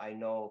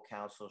know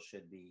council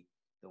should be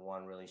the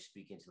one really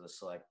speaking to the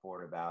select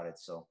board about it.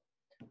 So,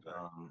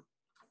 so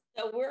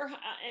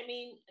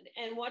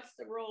and what's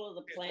the role of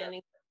the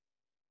planning?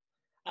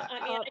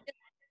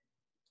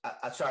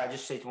 Sorry, I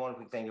just say one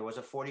quick thing. There was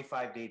a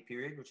 45-day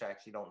period, which I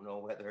actually don't know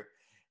whether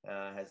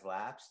has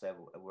lapsed, that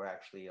we're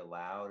actually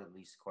allowed, at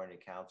least according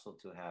to council,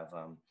 to have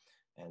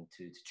and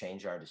to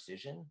change our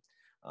decision.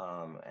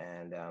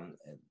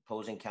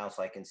 Opposing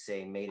counsel, I can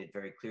say, made it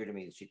very clear to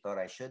me that she thought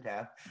I should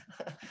have,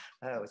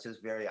 which is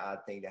a very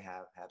odd thing to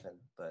have happen,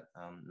 but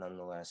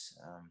nonetheless.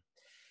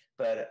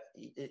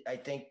 I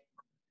think.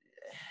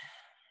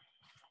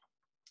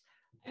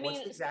 What's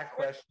the exact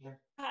question?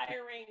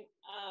 Hiring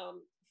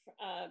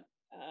a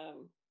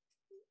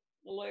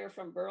lawyer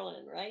from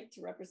Berlin, right,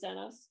 to represent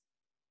us.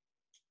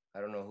 I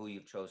don't know who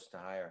you've chosen to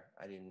hire.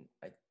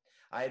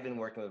 I had been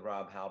working with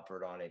Rob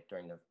Halpert on it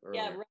during the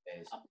earlier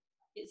days.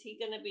 Is he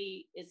going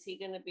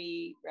to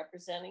be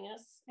representing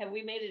us? Have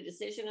we made a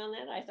decision on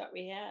that? I thought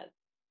we had.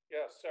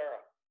 Yes,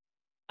 Sarah.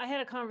 I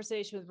had a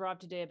conversation with Rob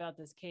today about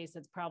this case.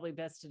 That's probably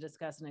best to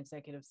discuss in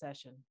executive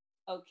session.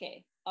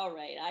 Okay. All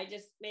right.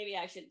 Maybe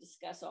I should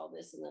discuss all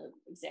this in the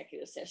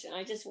executive session.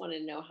 I just want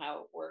to know how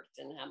it worked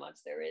and how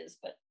much there is,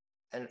 but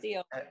and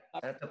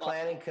if the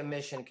planning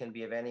commission can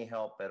be of any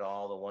help at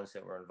all, the ones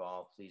that were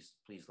involved, please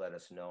let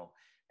us know.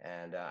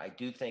 And I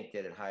do think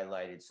that it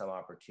highlighted some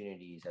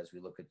opportunities as we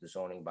look at the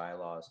zoning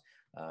bylaws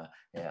on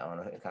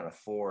a kind of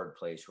forward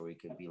place where we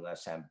could be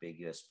less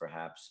ambiguous,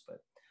 perhaps.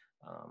 But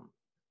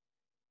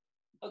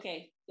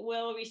okay,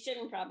 well, we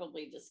shouldn't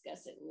probably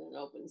discuss it in an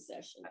open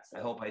session. So.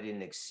 I hope I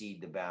didn't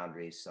exceed the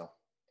boundaries. So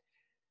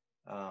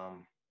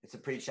it's a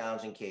pretty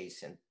challenging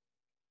case, and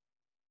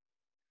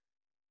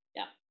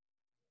yeah.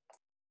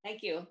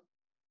 Thank you.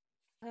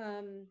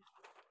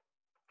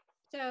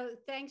 So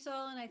thanks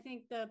all, and I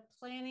think the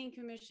planning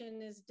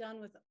commission is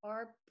done with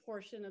our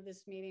portion of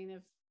this meeting.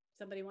 If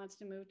somebody wants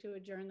to move to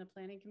adjourn the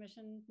planning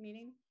commission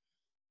meeting.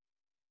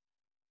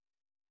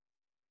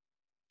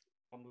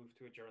 I'll move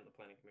to adjourn the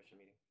planning commission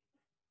meeting.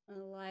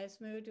 Elias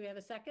moved. Do we have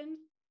a second?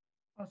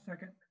 I'll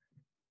second.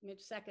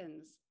 Mitch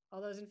seconds.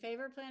 All those in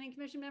favor, planning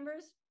commission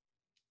members?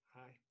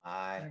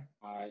 Aye.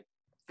 Aye.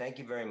 Thank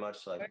you very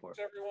much, Select Board.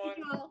 Thanks,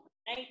 everyone.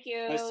 Thank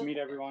you. Nice to meet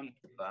everyone.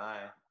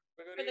 Bye.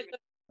 For the good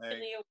in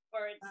the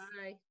awards.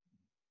 Bye.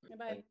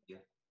 Bye. Thank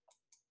you.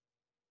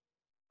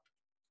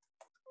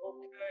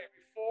 Okay,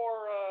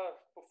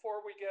 before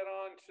we get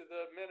on to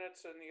the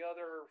minutes and the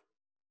other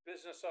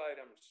business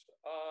items,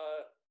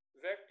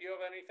 Vic, do you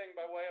have anything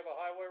by way of a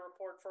highway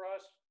report for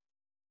us?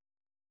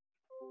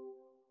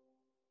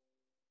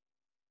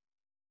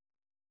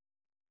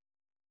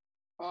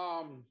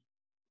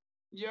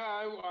 Yeah,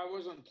 I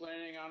wasn't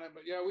planning on it,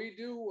 but yeah, we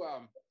do.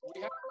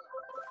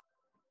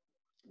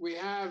 We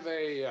have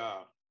a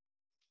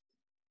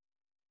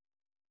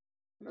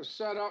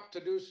set up to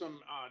do some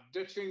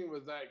ditching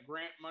with that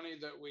grant money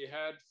that we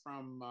had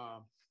from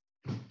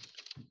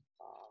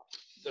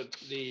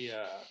the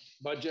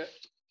budget.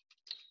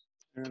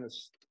 And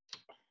it's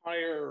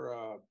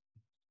hire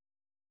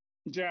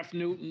Jeff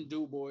Newton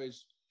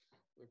DuBois,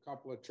 a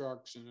couple of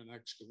trucks and an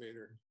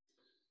excavator.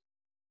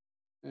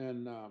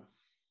 And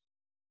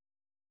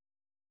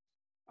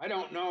I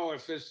don't know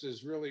if this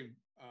is really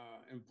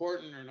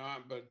important or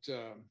not, but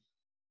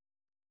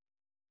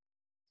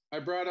I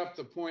brought up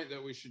the point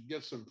that we should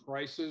get some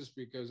prices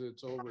because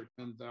it's over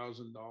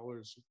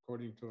 $10,000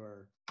 according to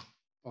our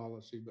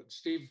policy. But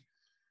Steve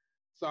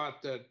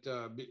thought that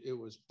it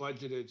was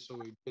budgeted, so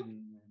we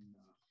didn't. And,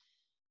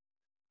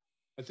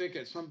 I think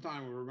at some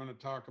time we were going to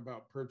talk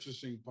about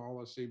purchasing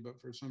policy, but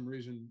for some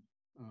reason,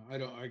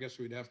 I guess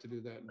we'd have to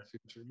do that in the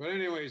future. But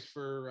anyways,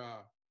 for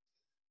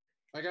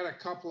I got a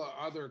couple of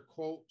other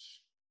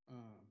quotes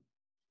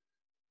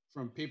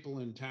from people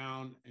in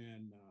town,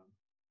 and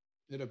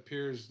it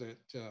appears that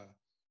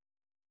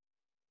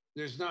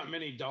there's not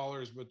many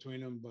dollars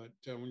between them, but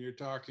when you're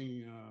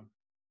talking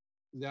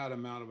that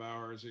amount of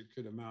hours, it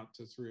could amount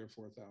to $3,000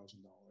 or $4,000.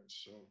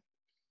 So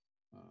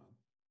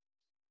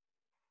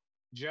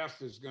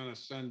Jeff is going to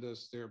send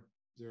us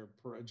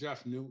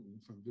Jeff Newton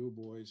from Du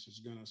Bois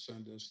is going to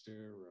send us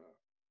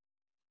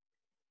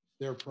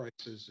their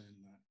prices, and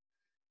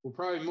we'll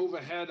probably move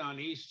ahead on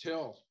East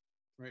Hill.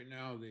 Right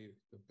now, the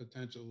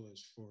potential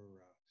is for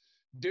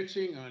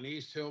ditching on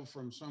East Hill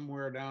from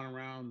somewhere down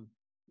around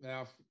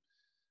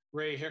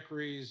Ray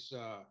Hickory's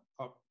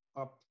up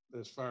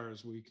as far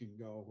as we can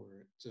go, where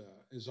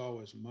it is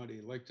always muddy.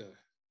 I'd like to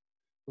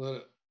let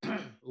it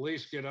at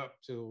least get up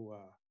to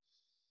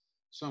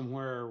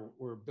somewhere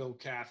where Bill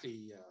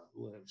Cathy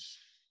lives,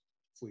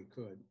 if we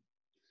could.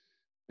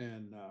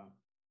 And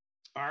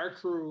our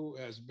crew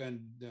has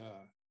been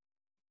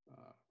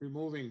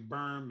removing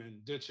berm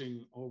and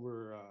ditching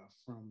over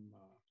from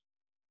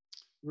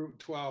Route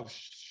 12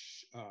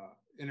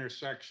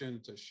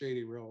 intersection to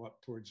Shady Rill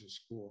up towards the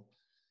school.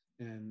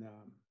 And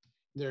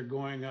they're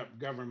going up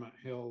Government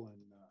Hill,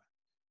 and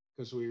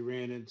because we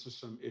ran into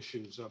some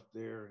issues up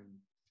there, and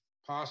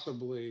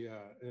possibly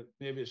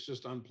maybe it's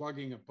just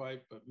unplugging a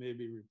pipe, but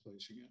maybe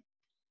replacing it.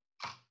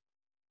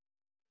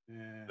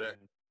 And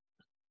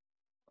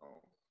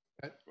go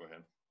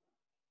ahead.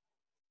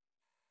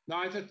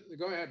 No,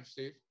 go ahead,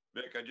 Steve.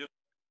 Vic,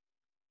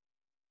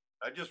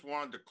 I just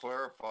wanted to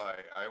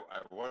clarify.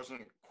 I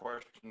wasn't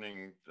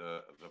questioning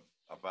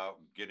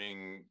about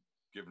getting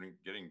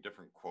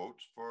different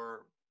quotes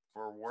for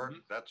work.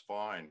 That's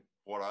fine.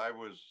 What I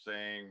was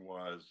saying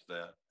was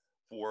that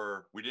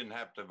we didn't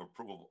have to have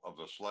approval of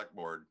the select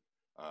board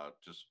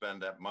to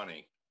spend that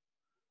money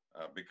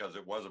because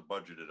it was a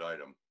budgeted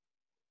item.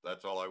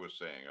 That's all I was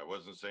saying. I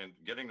wasn't saying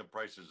getting the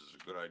prices is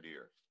a good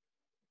idea.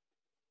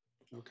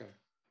 Okay.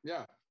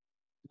 Yeah.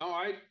 No,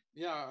 I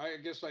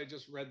guess I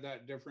just read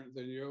that different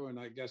than you, and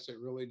I guess it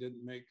really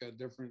didn't make a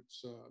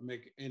difference,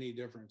 make any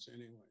difference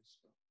anyway.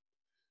 So,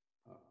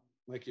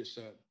 like you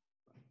said.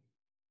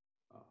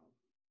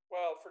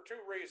 Well, for two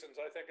reasons,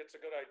 I think it's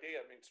a good idea.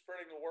 I mean,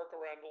 spreading the work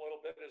around a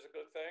little bit is a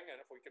good thing, and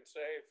if we can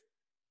save,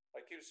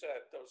 like you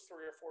said, those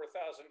 $3,000 or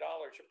 $4,000,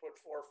 you put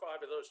 4 or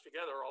 5 of those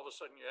together, all of a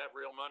sudden you have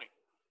real money.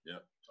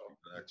 Yeah, so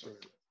exactly.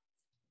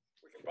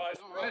 We can buy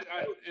some something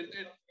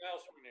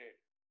else we need.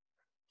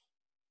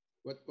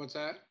 What's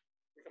that?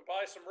 We can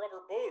buy some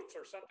rubber boots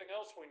or something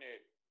else we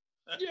need.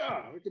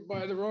 Yeah, we could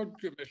buy the road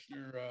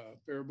commissioner a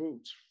pair of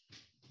boots.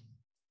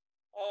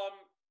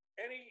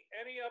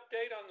 Any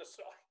update on the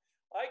site?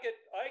 I get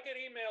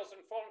emails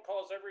and phone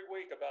calls every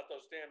week about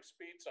those damn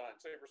speed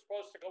signs. They were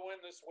supposed to go in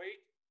this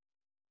week.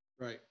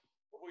 Right.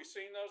 Have we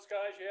seen those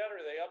guys yet?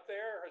 Are they up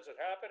there? Is it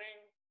happening?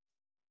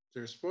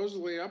 They're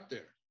supposedly up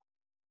there.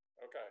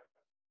 Okay.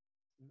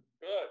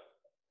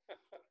 Good.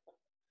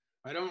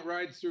 I don't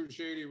ride through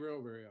Shady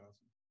Rill very often.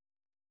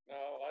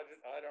 No,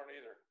 I don't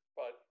either.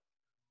 But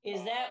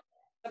is that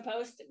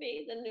supposed to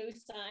be the new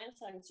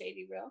signs on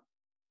Shady Rill?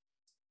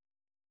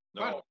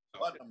 No,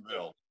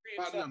 Putnamville.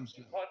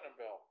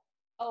 Putnamville.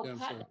 Oh,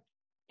 Putnam.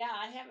 Yeah,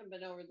 I haven't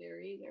been over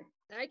there either.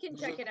 I can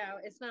check it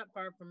out. It's not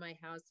far from my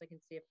house. I can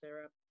see if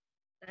they're up.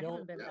 I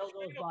haven't been up.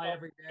 Goes by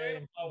every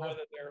day.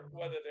 Whether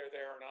they're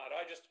there or not.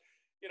 I just,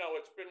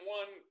 it's been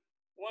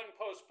one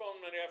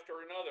postponement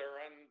after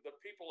another, and the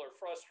people are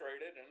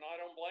frustrated, and I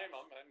don't blame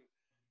them. And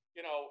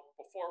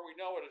before we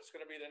know it, it's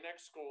going to be the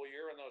next school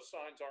year, and those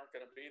signs aren't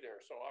going to be there.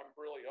 So I'm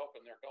really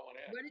hoping they're going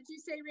in. What did you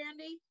say,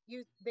 Randy?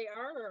 They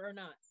are or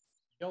not?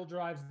 Bill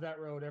drives that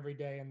road every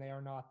day, and they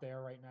are not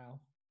there right now.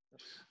 I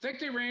think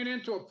they ran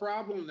into a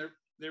problem.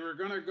 They were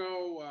going to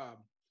go.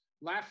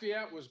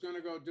 Lafayette was going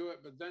to go do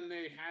it, but then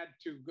they had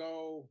to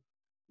go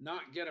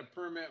not get a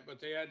permit,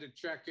 but they had to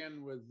check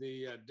in with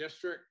the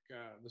district,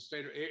 the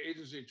state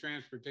agency of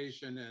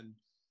transportation, and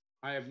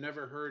I have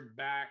never heard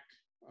back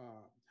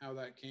how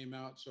that came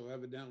out. So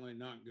evidently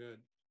not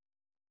good.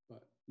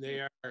 But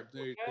they are. I thought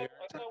we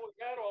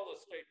had all the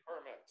state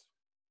permits.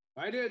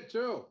 I did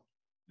too.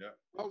 Yeah.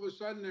 All of a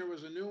sudden there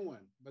was a new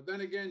one, but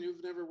then again,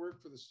 you've never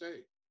worked for the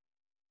state.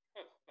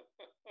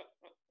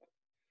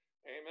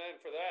 Amen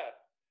for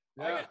that.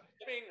 Yeah.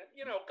 I mean,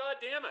 God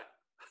damn it.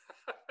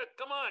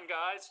 Come on,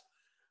 guys.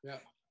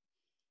 Yeah.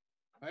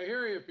 I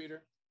hear you,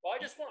 Peter. Well,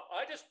 I just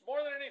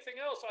more than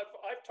anything else,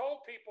 I've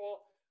told 3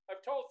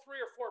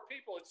 or 4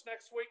 people, it's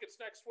next week, and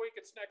next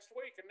week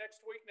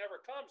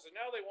never comes. And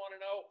now they want to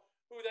know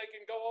who they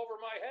can go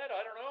over my head.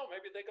 I don't know.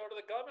 Maybe they go to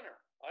the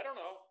governor. I don't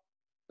know.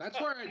 That's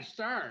where I'd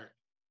start.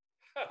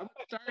 I would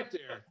start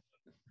there.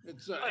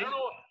 It's I don't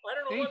know.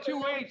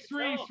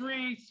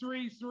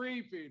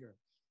 828-3333, Peter.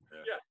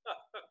 Yeah.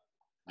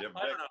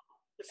 I don't know.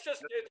 It's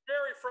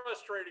very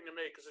frustrating to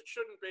me because it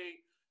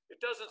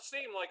doesn't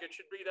seem like it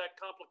should be that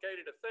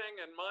complicated a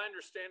thing. And my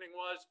understanding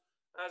was,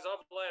 as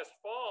of last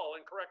fall,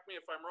 and correct me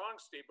if I'm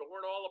wrong, Steve, but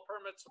weren't all the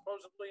permits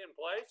supposedly in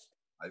place?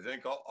 I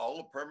think all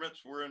the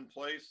permits were in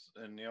place,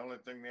 and the only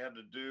thing they had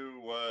to do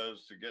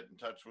was to get in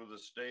touch with the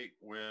state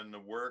when the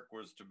work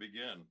was to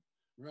begin.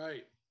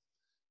 Right.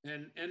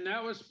 And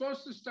that was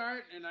supposed to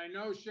start, and I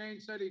know Shane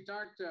said he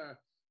talked to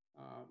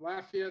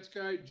Lafayette's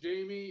guy,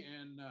 Jamie,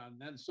 and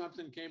then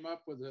something came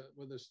up with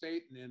the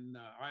state, and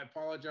I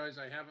apologize,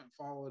 I haven't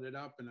followed it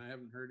up, and I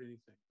haven't heard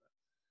anything.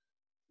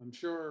 But I'm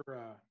sure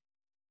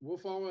we'll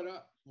follow it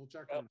up. We'll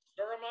check on it.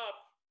 Stir them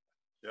up.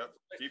 Yep.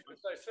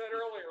 As I said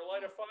earlier,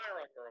 light a fire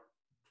under them.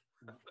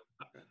 Okay.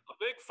 A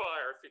big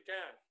fire if you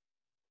can.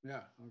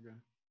 Yeah, okay.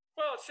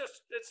 Well,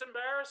 it's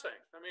embarrassing.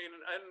 I mean,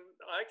 and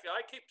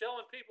I keep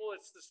telling people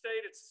it's the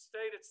state, it's the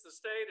state, it's the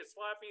state, it's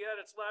Lafayette,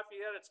 it's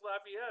Lafayette, it's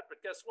Lafayette.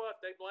 But guess what?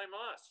 They blame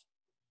us.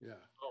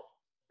 Yeah. Oh,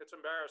 it's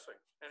embarrassing.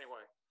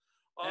 Anyway.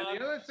 And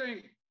the other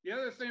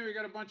thing, we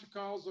got a bunch of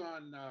calls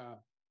on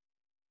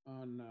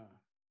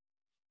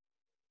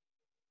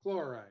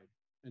chloride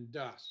and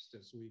dust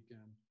this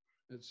weekend.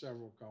 It's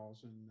several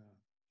calls, and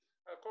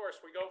of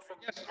course we go from.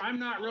 Yes, I'm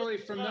not really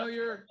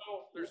familiar.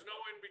 There's no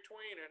in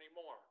between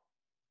anymore.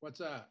 What's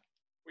that?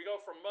 We go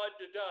from mud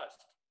to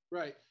dust.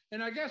 Right,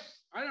 and I guess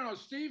I don't know.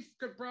 Steve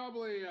could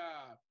probably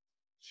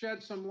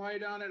shed some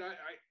light on it.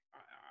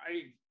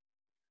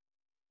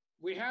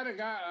 We had a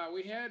guy.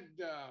 We had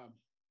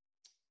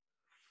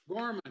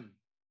Gorman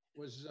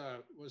was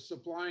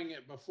supplying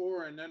it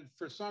before, and then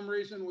for some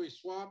reason we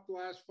swapped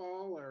last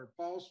fall, or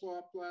Paul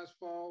swapped last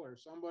fall, or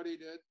somebody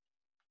did.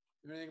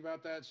 Anything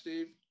about that,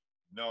 Steve?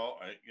 No,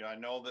 I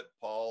know that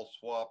Paul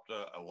swapped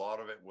a lot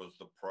of it was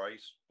the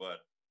price, but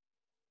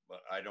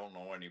I don't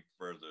know any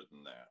further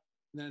than that.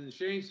 Then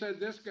Shane said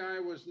this guy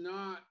was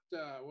not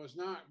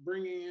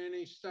bringing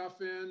any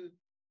stuff in,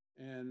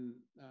 and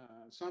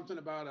something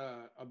about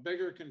a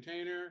bigger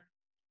container.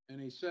 And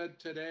he said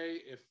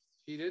today if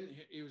he didn't,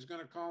 he was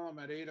going to call him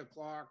at 8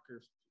 o'clock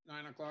or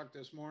 9 o'clock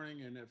this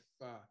morning, and if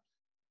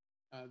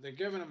they're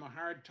giving him a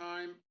hard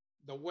time,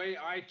 the way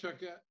I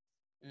took it,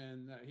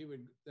 and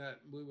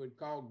we would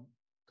call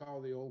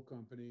the old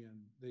company,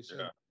 and they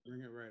said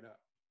bring it right up.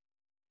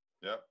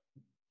 Yep.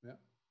 Yep.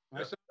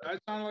 That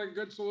sounded like a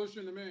good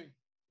solution to me.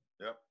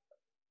 Yep.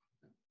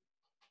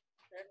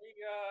 And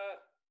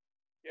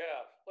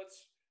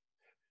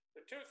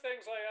the two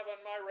things I have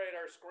on my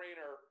radar screen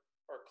are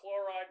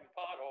chloride and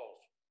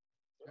potholes.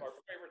 Our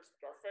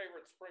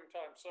favorite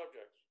springtime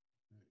subjects.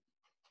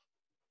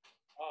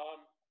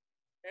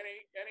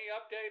 Any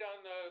update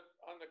on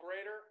the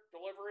grader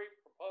delivery,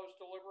 proposed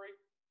delivery?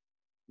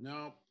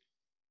 No.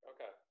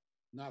 Okay.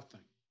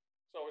 Nothing.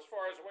 So as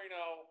far as we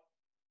know,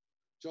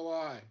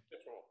 July.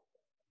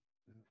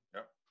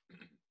 Yep.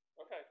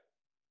 Okay.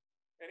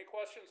 Any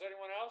questions?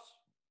 Anyone else?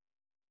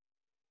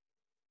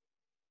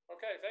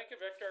 Okay. Thank you,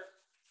 Victor.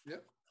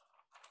 Yep.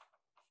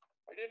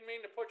 I didn't mean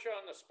to put you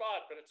on the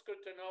spot, but it's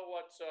good to know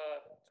what's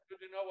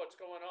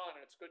going on,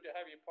 and it's good to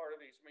have you part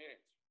of these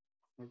meetings.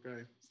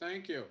 Okay.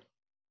 Thank you.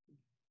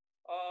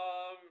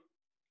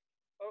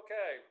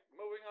 Okay,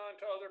 moving on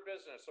to other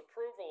business.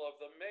 Approval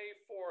of the May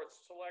 4th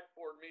Select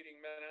Board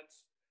meeting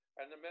minutes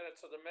and the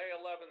minutes of the May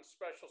 11th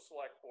Special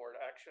Select Board.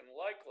 Action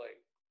likely.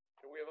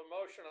 Do we have a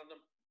motion on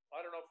them? I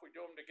don't know if we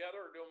do them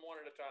together or do them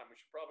one at a time. We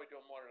should probably do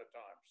them one at a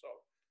time.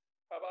 So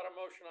how about a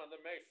motion on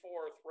the May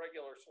 4th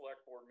regular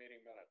Select Board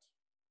meeting minutes?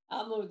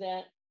 I'll move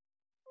that.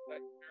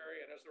 Thank you, Mary.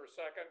 And is there a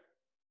second?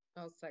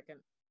 I'll second.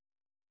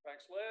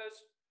 Thanks,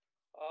 Liz.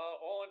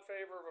 All in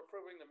favor of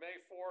approving the May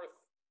 4th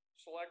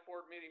Select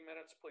Board meeting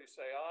minutes, please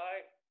say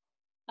aye.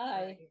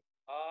 Aye.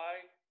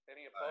 Aye.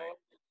 Any opposed?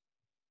 Aye.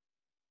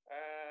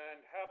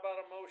 And how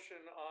about a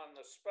motion on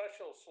the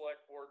special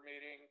Select Board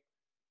meeting,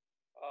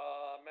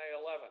 May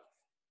 11th?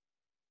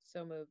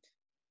 So moved.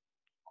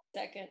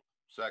 Second.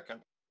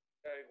 Second.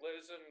 Okay,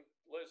 Liz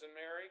and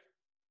Mary,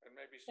 and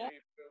maybe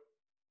Steve too.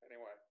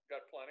 Anyway,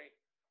 got plenty.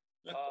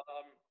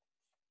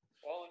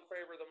 All in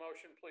favor of the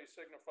motion, please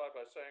signify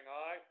by saying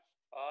aye.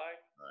 Aye.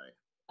 Aye.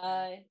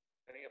 Aye.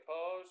 Any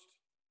opposed?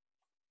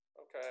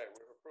 Okay,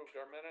 we've approved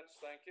our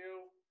minutes. Thank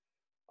you.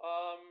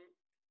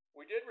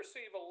 We did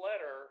receive a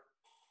letter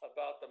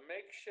about the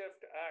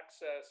makeshift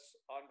access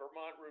on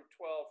Vermont Route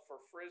 12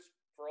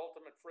 for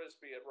Ultimate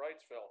Frisbee at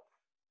Wrightsville.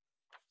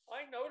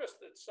 I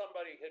noticed that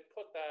somebody had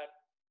put that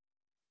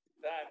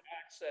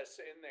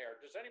access in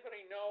there. Does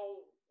anybody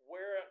know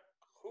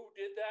who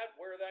did that,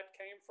 where that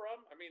came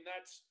from? I mean,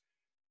 that's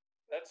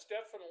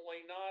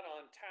definitely not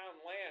on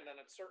town land,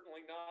 and it's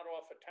certainly not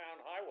off a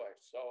town highway.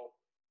 So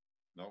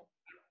no,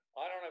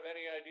 I don't have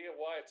any idea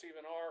why it's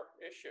even our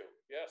issue.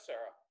 Yes,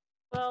 Sarah.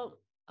 Well,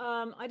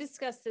 I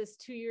discussed this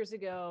 2 years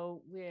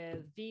ago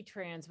with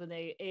VTrans when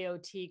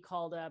AOT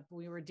called up.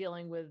 We were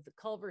dealing with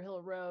Culver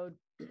Hill Road,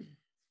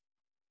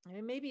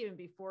 and maybe even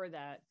before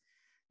that.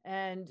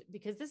 And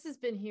because this has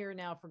been here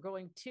now for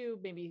going to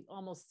maybe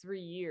almost 3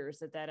 years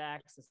that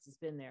access has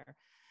been there.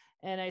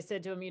 And I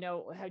said to him,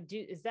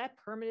 is that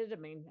permitted? I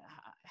mean,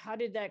 how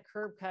did that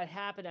curb cut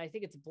happen? I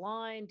think it's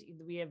blind.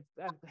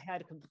 I've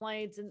had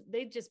complaints, and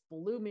they just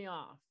blew me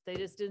off. They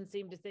just didn't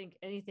seem to think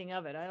anything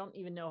of it. I don't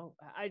even know.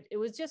 It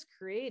was just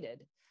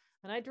created.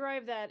 And I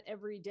drive that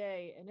every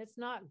day and it's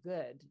not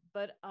good.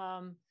 But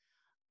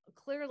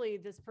clearly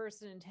this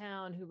person in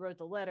town who wrote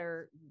the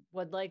letter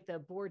would like the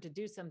board to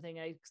do something.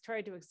 I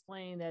tried to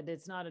explain that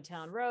it's not a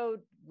town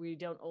road. We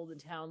don't own the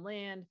town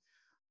land,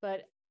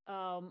 but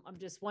I'm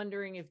just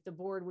wondering if the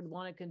board would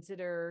want to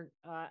consider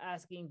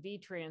asking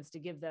VTrans to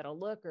give that a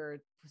look,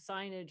 or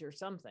signage or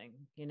something,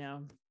 you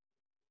know.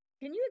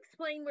 Can you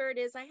explain where it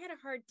is? I had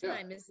a hard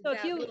time. Yeah. Is So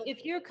that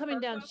if you're coming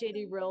down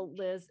Shady Rill,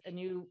 Liz, and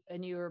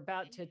you're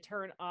about to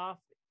turn off,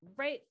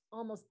 right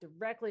almost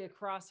directly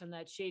across from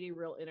that Shady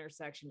Rill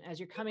intersection, as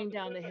you're coming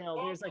down the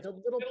hill, there's like a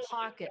little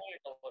pocket.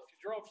 If you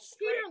drove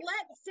Peter, straight,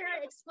 let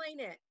Sarah explain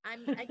it.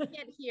 I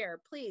can't hear.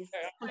 Please.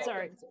 I'm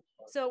sorry.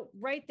 So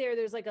right there,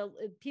 there's like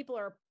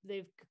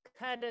they've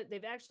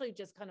actually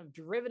just kind of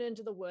driven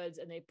into the woods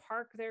and they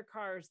park their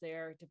cars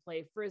there to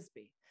play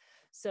Frisbee.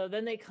 So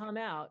then they come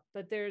out,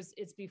 but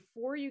it's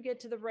before you get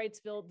to the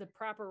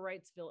proper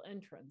Wrightsville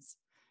entrance.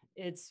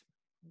 It's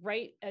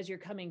right as you're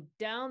coming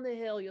down the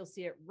hill, you'll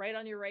see it right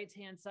on your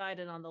right-hand side.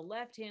 And on the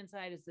left-hand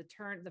side is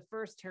the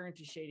first turn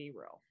to Shady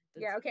Rill.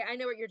 Yeah, okay, I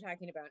know what you're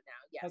talking about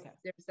now. Yes, Okay.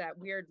 There's that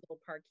weird little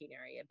parking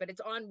area, but it's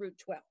on Route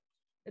 12.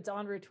 It's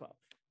on Route 12.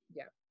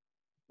 Yeah.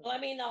 Well, I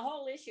mean, the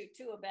whole issue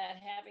too about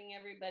having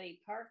everybody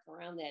park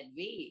around that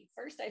V.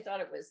 First, I thought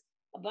it was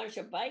a bunch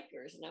of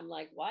bikers, and I'm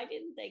like, why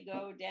didn't they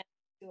go down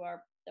to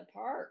the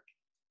park?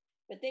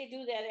 But they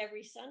do that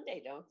every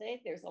Sunday, don't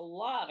they? There's a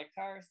lot of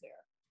cars there.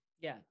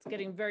 Yeah, it's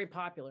getting very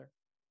popular.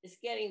 It's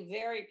getting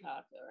very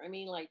popular. I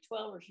mean, like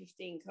 12 or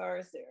 15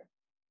 cars there.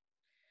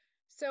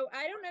 So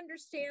I don't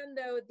understand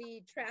though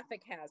the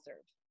traffic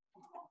hazard.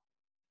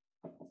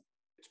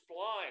 it's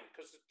blind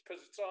because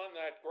it's on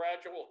that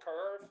gradual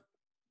curve.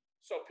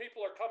 So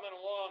people are coming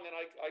along, and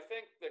I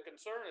think the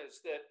concern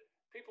is that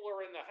people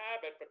are in the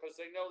habit because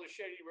they know the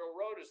Shady Rill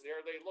Road is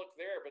there. They look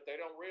there, but they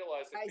don't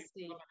realize that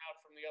people are coming out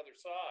from the other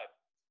side.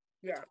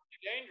 Yeah. It's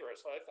pretty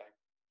dangerous, I think.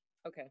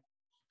 Okay.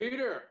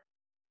 Peter.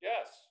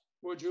 Yes.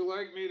 Would you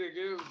like me to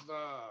give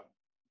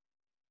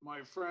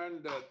my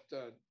friend at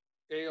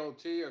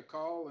ALT a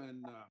call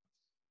and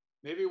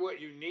maybe what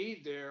you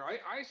need there?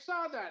 I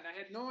saw that and I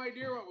had no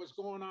idea what was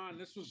going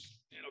on. This was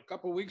a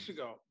couple of weeks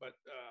ago, but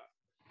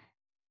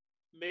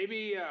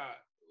maybe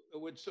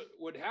it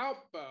would help.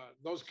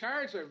 Those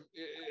cars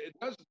it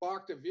does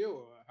block the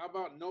view. How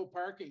about no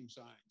parking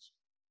signs?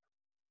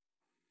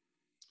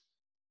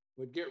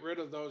 Would get rid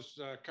of those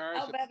cars.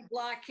 How about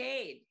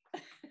blockade?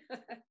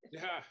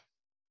 Yeah.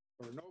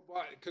 Or no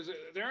block, because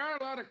there are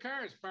a lot of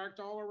cars parked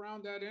all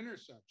around that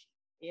intersection.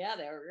 Yeah,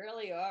 there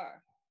really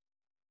are.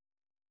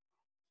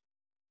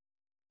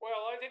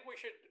 Well, I think we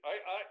should,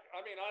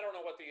 I mean, I don't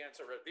know what the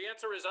answer is. The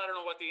answer is, I don't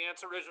know what the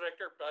answer is,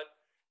 Victor, but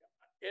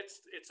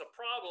it's a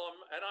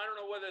problem. And I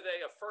don't know whether they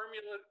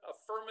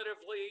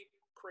affirmatively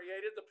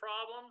created the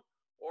problem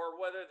or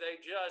whether they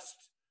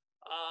just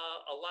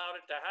allowed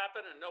it to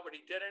happen and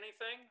nobody did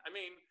anything. I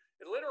mean,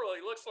 it literally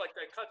looks like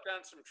they cut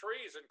down some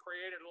trees and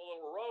created a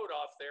little road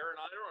off there.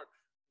 And I don't know.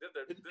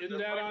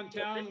 Isn't that on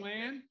town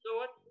land?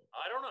 Do it?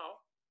 I don't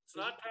know. It's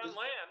not town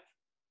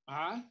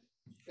land.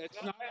 It's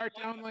not our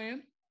town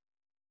land?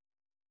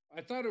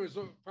 I thought it was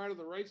a part of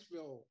the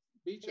Wrightsville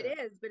Beach. It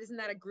is, but isn't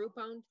that a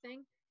group-owned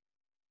thing?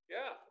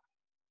 Yeah.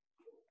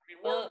 I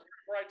mean, we're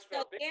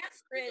Wrightsville Beach. The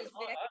answer is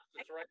Vic.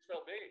 It's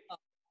Wrightsville Beach.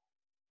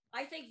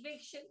 I think Vic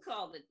should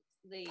call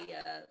the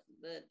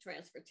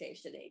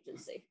transportation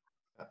agency.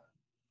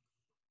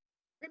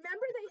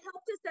 Remember, they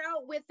helped us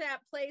out with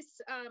that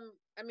place.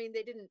 I mean,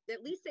 they didn't,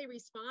 at least they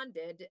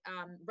responded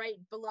right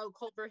below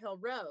Culver Hill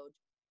Road.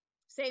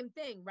 Same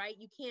thing, right?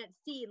 You can't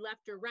see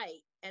left or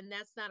right. And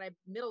that's not a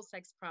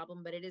Middlesex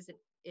problem, but it is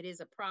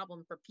a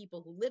problem for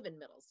people who live in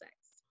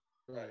Middlesex.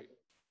 Right.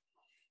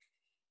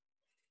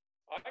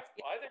 I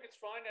think it's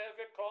fine to have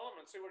Vic call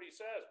him and see what he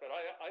says, but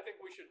I think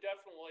we should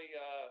definitely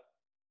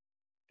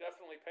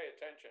pay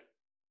attention.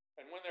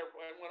 And when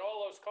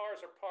all those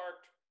cars are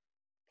parked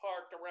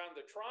around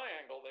the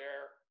triangle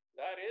there,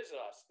 that is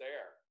us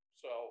there.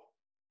 So,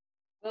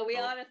 well, we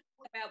ought to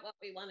think about what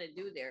we want to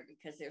do there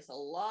because there's a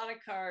lot of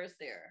cars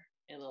there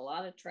and a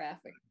lot of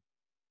traffic.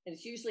 And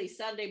it's usually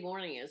Sunday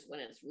morning is when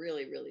it's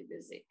really, really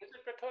busy. Is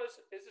it because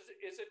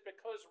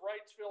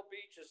Wrightsville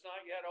Beach is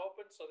not yet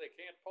open, so they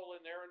can't pull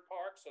in there and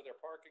park, so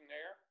they're parking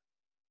there?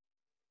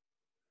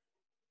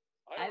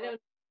 I don't know,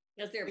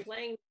 because they're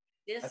playing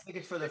this. I think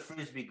it's for the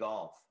Frisbee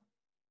golf.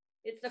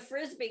 It's the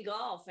Frisbee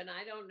golf, and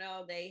I don't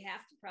know, they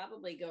have to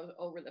probably go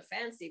over the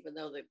fence even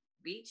though the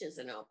beach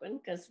isn't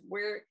open because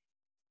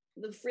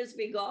the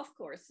Frisbee golf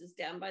course is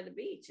down by the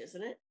beach,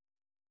 isn't it?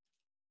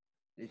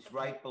 It's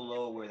right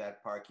below where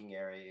that parking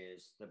area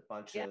is. The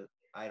bunch of,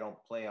 I don't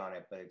play on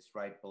it, but it's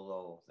right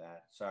below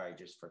that. Sorry,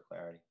 just for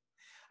clarity.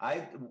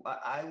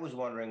 I was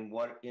wondering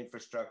what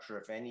infrastructure,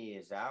 if any,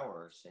 is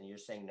ours, and you're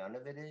saying none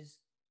of it is?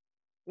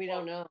 We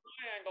don't know. The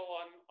triangle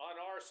on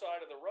our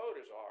side of the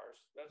road is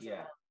ours.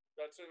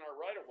 That's in our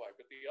right of way,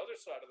 but the other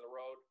side of the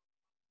road,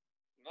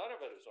 none of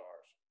it is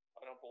ours.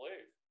 I don't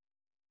believe.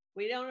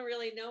 We don't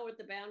really know what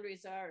the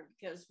boundaries are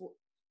because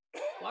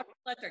Water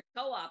Electric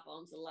Co-op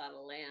owns a lot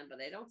of land, but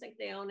I don't think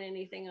they own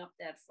anything up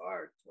that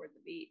far toward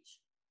the beach.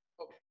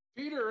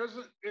 Peter,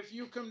 isn't, if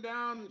you come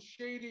down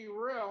Shady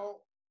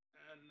Rill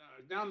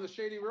and down the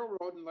Shady Rill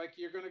Road and like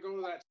you're going to go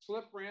to that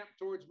slip ramp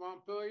towards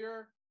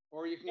Montpelier,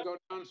 or you can go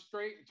down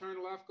straight and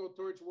turn left, go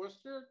towards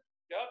Worcester.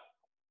 Yep.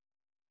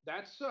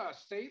 That's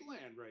state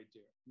land right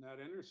there in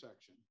that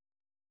intersection.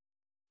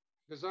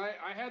 Because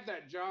I had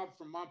that job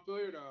from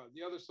Montpelier to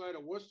the other side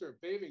of Worcester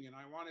paving, and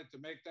I wanted to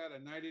make that a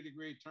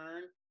 90-degree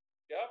turn.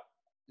 Yep.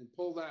 And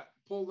pull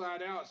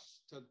that out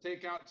to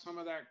take out some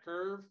of that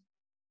curve.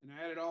 And I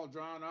had it all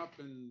drawn up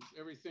and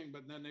everything,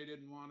 but then they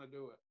didn't want to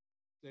do it.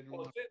 They didn't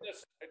want it's in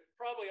this,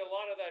 probably a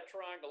lot of that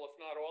triangle, if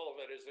not all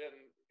of it, is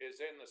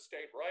in the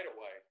state right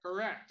away.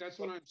 Correct. That's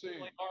what I'm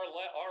saying. Like our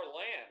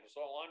land is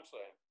all I'm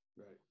saying.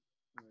 Right.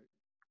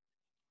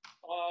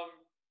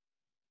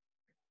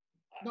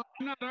 No,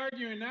 I'm not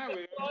arguing that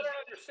way. I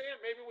don't understand.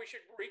 Maybe we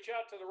should reach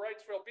out to the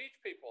Wrightsville Beach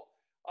people.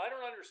 I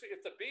don't understand.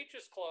 If the beach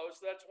is closed,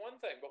 that's one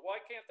thing, but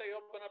why can't they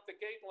open up the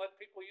gate and let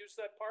people use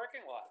that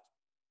parking lot?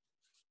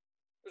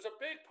 There's a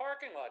big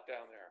parking lot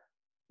down there.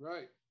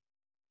 Right.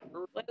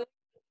 Well,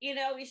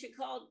 we should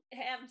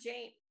have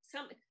Jane,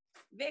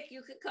 Vic,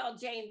 you could call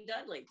Jane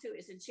Dudley too.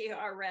 Isn't she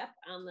our rep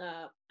on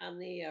the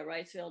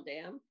Wrightsville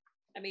Dam?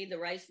 I mean, the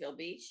Wrightsville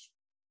Beach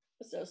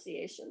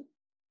Association.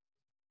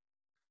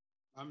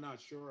 I'm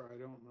not sure. I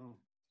don't know.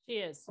 She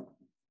is.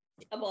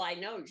 Well, I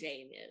know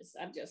Jane is.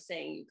 I'm just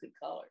saying you could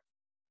call her.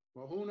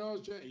 Well, who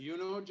knows Jane? You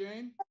know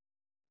Jane?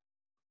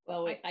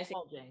 Well, I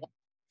think Jane.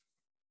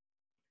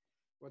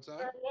 What's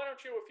that? Why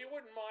don't you, if you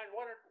wouldn't mind,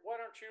 why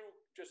don't you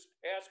just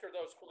ask her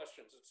those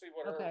questions and see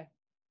what her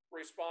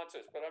response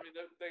is? But I mean,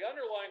 the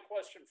underlying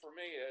question for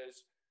me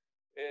is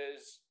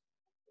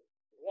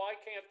why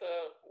can't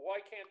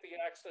the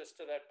access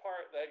to that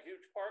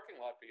huge parking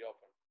lot be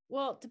open?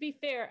 Well, to be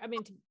fair, I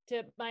mean,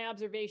 to my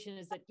observation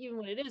is that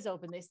even when it is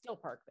open, they still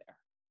park there.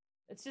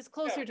 It's just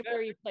closer to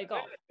where you play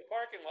golf. If the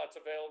parking lot's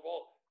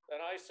available,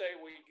 then I say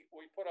we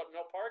put up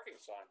no parking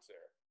signs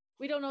there.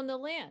 We don't own the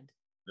land.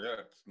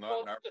 Yeah, it's not.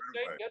 Well,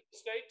 get the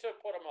state to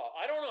put them up.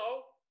 I don't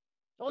know.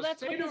 Well,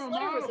 that's what this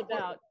letter was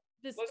about.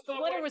 The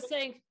letter was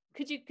saying,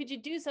 could you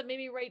do something?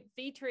 Maybe write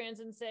VTrans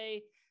and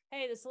say,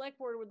 hey, the select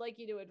board would like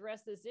you to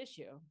address this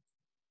issue.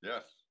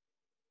 Yes.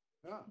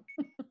 Yeah.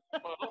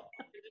 Well,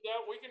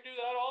 we can do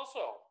that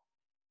also.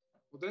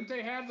 Well, didn't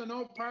they have the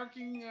no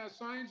parking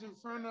signs in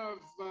front of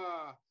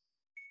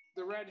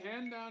the Red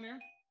Hen down here?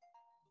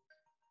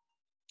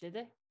 Did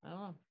they? I don't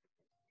know.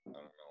 I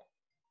don't know.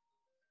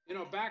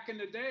 Back in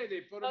the day,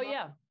 they put them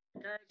up.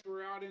 Cars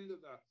were out into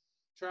the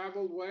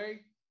traveled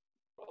way.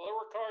 Well, there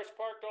were cars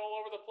parked all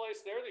over the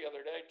place there the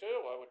other day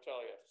too, I would tell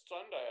you.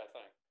 Sunday, I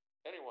think.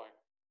 Anyway.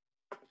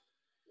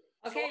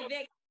 Okay, so,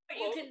 Vic,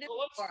 you can do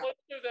let's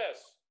do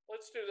this.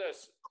 Let's do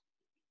this.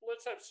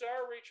 Let's have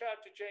Sarah reach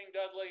out to Jane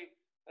Dudley,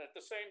 and at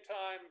the same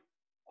time,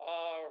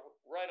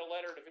 write a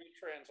letter to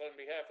VTrans on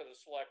behalf of the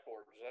select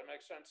board. Does that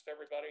make sense to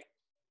everybody?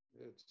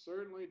 It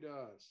certainly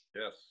does.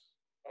 Yes.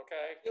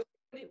 Okay.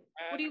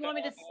 What do you want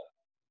me to?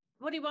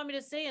 What do you want me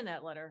to say in that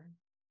letter?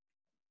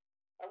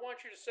 I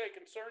want you to say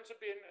concerns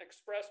have been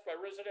expressed by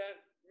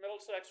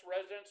Middlesex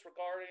residents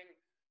regarding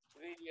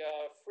the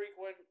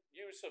frequent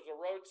use of the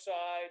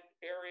roadside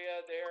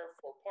area there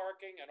for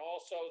parking, and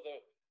also the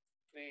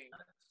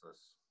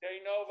de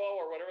novo,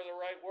 or whatever the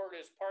right word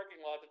is, parking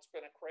lot that's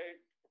been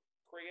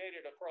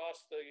created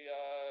across the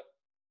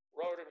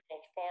road in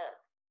Welch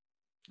Park.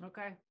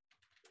 Okay.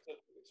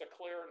 It's a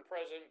clear and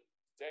present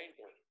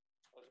danger.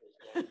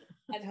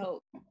 I'd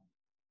hope.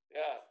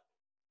 Yeah.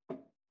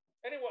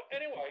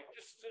 Anyway,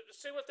 just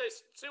see what they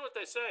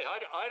say.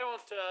 I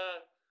don't.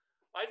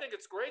 I think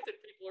it's great that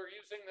people are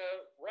using the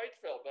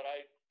Wrightsville, but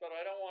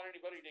I don't want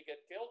anybody to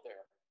get killed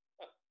there.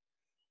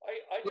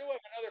 I do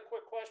have another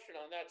quick question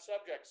on that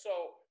subject.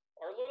 So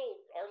our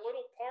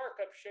little park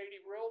up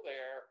Shady Rill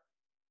there,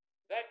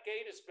 that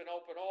gate has been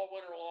open all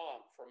winter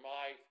long, from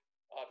my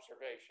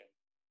observation.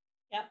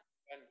 Yep.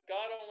 And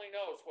God only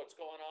knows what's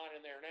going on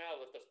in there now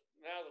that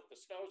the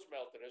snow's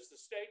melted. Has the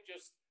state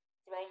just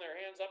thrown their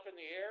hands up in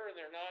the air and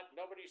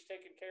nobody's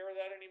taking care of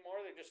that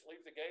anymore? They just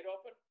leave the gate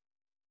open?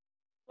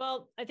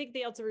 Well, I think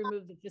they also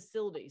removed the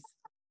facilities.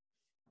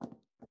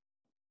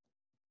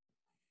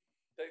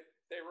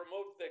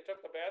 They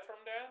took the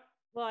bathroom down?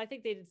 Well, I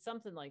think they did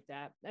something like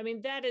that. I mean,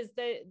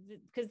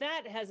 because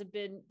that hasn't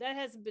been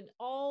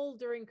all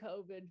during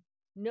COVID.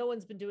 No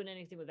one's been doing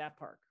anything with that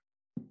park.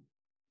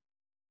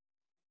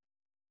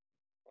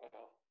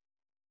 Well,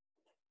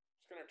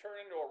 it's going to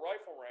turn into a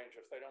rifle range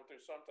if they don't do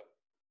something.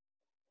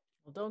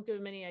 Well, don't give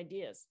them any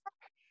ideas.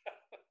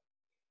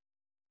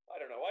 I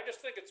don't know. I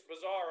just think it's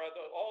bizarre.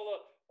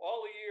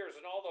 All the years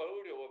and all the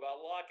hoodoo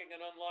about locking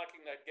and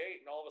unlocking that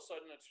gate, and all of a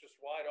sudden it's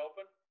just wide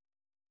open.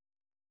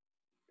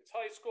 It's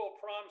high school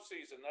prom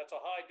season. That's a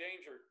high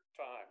danger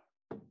time.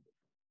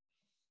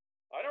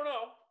 I don't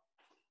know.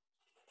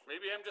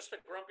 Maybe I'm just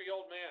a grumpy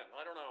old man.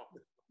 I don't know.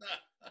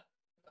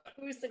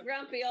 Who's the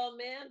grumpy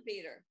old man,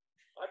 Peter?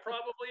 I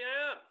probably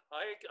am.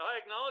 I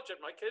acknowledge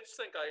it. My kids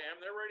think I am.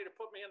 They're ready to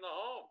put me in the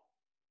home.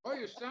 Oh,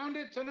 you sound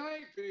it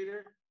tonight,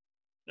 Peter.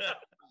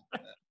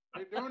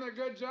 You're doing a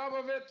good job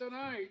of it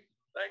tonight.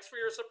 Thanks for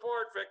your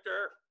support,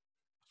 Victor.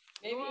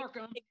 Maybe You're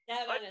welcome.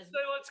 I'd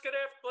say let's get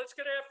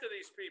after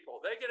these people.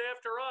 They get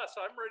after us.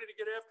 I'm ready to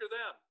get after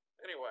them.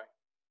 Anyway,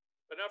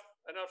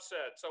 enough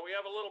said. So we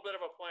have a little bit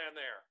of a plan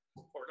there,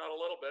 or not a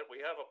little bit.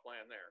 We have a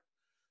plan there.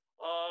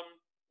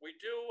 We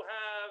do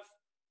have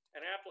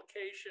an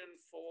application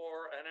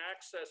for an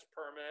access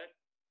permit,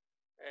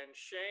 and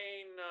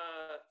Shane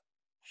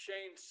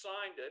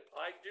signed it.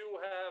 I do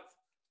have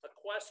a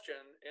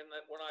question in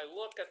that when I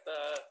look at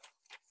the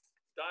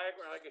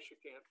diagram, I guess you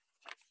can't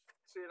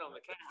see it on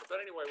the camera, but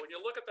anyway, when you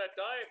look at that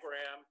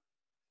diagram,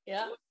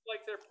 yeah, it looks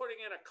like they're putting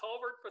in a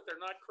culvert, but they're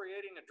not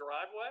creating a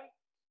driveway.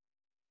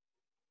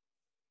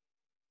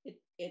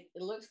 It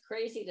looks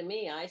crazy to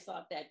me. I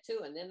thought that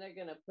too. And then they're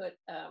going to put,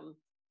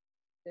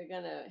 they're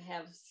going to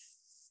have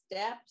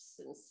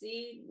steps and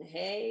seed and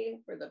hay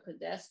for the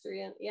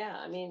pedestrian. Yeah,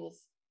 I mean,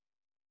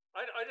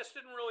 I just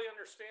didn't really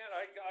understand.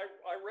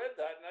 I read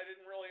that and I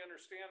didn't really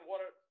understand what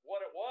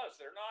it was.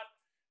 They're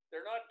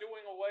not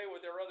doing away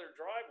with their other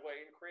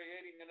driveway and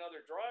creating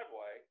another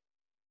driveway.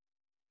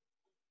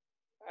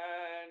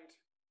 And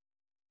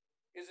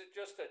is it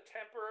just a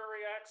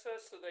temporary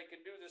access so they can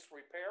do this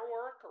repair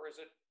work, or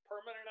is it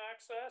permanent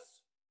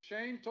access?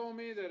 Shane told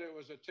me that it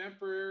was a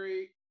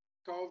temporary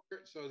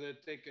culvert so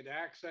that they could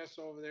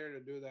access over there to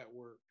do that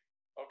work.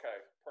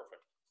 Okay,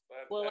 perfect.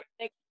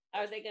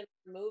 Are they going to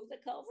remove the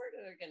culvert,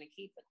 or they're going to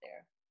keep it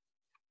there?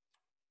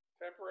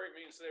 Temporary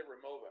means they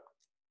remove it.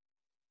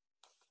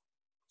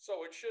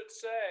 So it should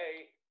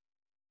say,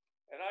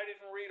 and I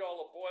didn't read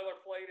all the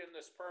boilerplate in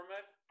this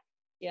permit.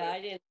 Yeah, I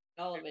didn't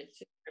read all of it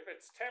too. If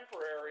it's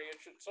temporary, it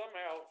should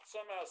somehow,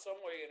 some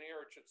way in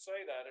here, it should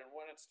say that and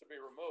when it's to be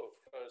removed.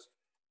 Because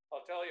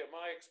I'll tell you,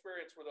 my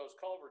experience with those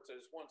culverts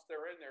is once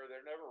they're in there,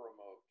 they're never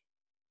removed.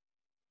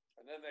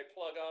 And then they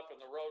plug up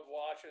and the road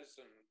washes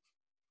and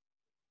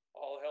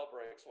all hell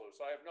breaks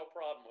loose. I have no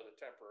problem with a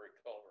temporary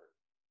culvert.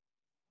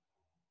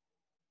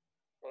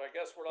 But I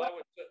guess what I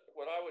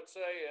would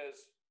say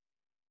is,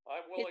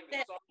 I'm willing to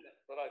sign it,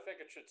 but I think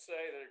it should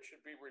say that it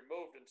should be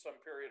removed in some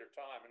period of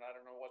time, and I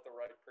don't know what the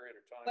right period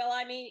of time is. Well,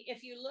 I mean,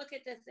 if you look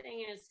at the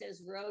thing, it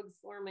says road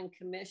foreman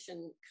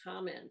commission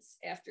comments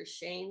after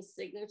Shane's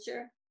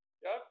signature.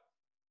 Yep.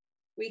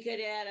 We could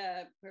add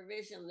a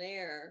provision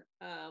there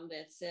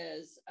that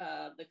says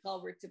the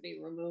culvert to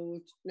be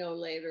removed no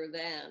later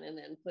than, and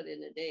then put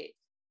in a date.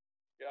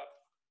 Yep.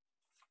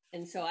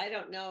 And so I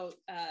don't know,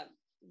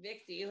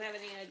 Vic, do you have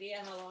any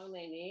idea how long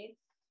they need?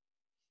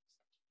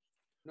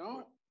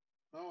 No,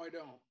 I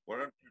don't.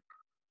 Why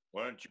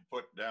don't you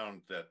put down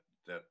that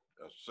a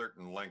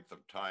certain length of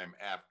time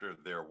after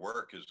their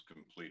work is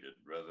completed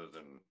rather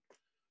than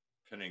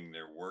pinning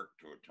their work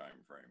to a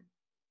time frame?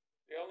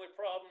 The only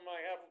problem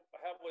I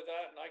have with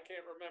that, and I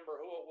can't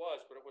remember who it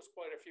was, but it was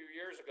quite a few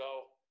years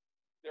ago,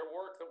 their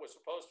work that was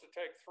supposed to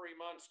take 3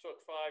 months took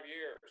 5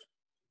 years.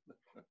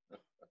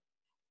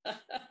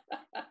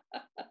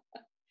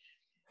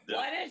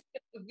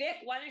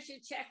 Vic, why don't you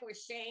check with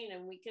Shane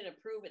and we can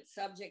approve it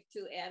subject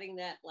to adding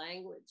that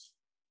language?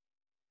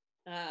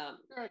 And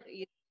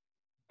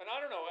I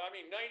don't know, I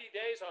mean, 90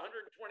 days,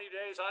 120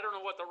 days, I don't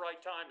know what the right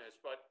time is,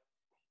 but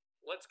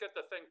let's get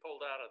the thing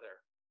pulled out of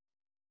there.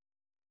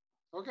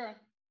 Okay.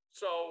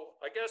 So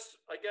I guess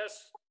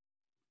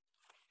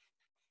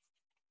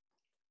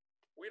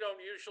we don't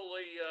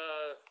usually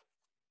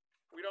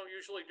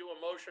do a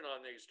motion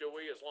on these, do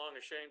we? As long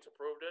as Shane's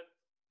approved it?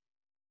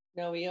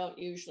 No, we don't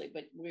usually,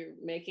 but we're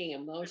making a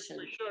motion.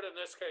 We should in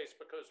this case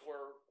because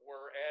we're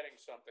adding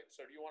something.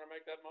 So do you want to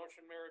make that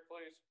motion, Mary,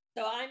 please?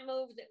 So I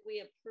move that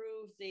we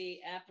approve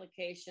the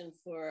application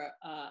for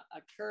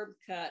a curb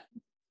cut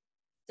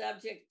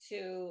subject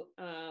to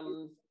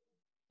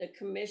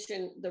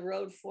the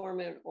road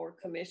foreman or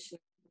commissioner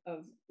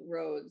of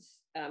roads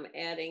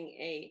adding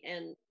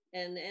an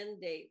end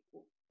date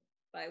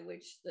by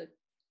which the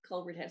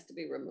culvert has to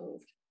be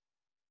removed.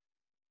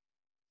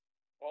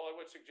 All I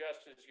would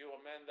suggest is you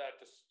amend that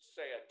to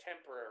say a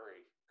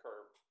temporary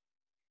curb.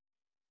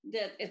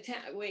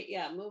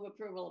 Move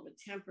approval of a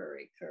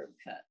temporary curb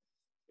cut.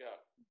 Yeah.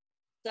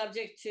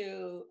 Subject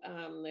to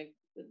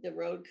the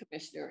road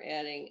commissioner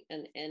adding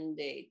an end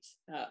date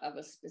of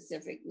a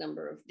specific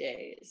number of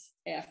days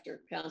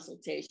after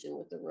consultation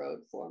with the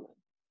road foreman.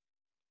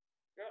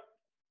 Yep.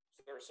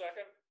 Is there a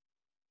second?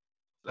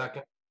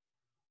 Second.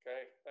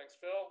 Okay, thanks,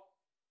 Phil.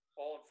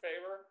 All in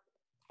favor?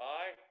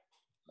 Aye.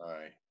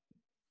 Aye.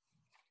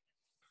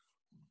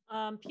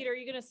 Peter, are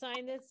you going to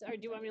sign this, or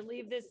do you want me to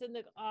leave this in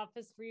the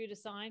office for you to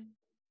sign?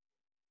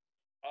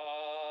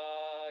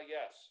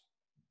 Yes,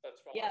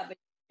 that's fine. Yeah, but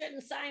you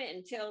shouldn't sign it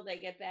until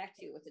they get back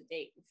to you with a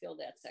date and fill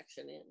that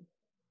section in.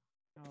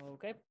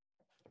 Okay.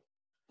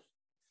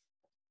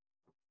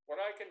 What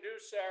I can do,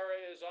 Sarah,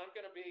 is I'm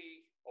going to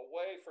be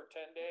away for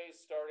 10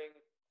 days starting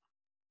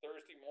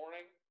Thursday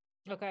morning.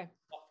 Okay.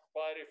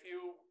 But if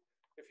you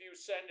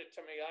send it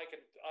to me, I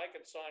can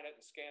sign it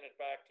and scan it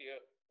back to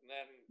you, and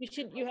then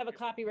You have a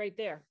copy right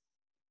there.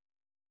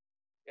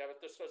 Yeah,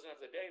 but this doesn't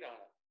have the date on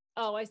it.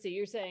 Oh, I see.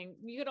 You're saying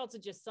you could also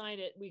just sign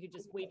it. We could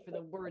just wait for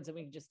the words and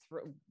we could just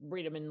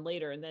read them in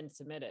later and then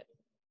submit it.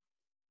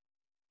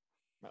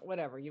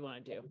 Whatever you want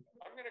to do.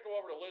 I'm gonna go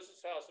over to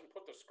Liz's house and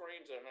put the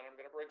screens in, and I'm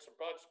gonna bring some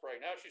bug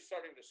spray. Now she's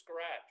starting to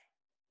scratch.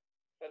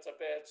 That's a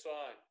bad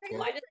sign. Hey,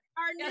 listen,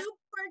 our new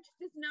porch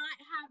does not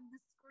have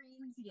the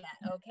screens yet,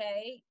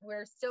 okay?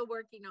 We're still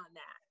working on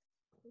that.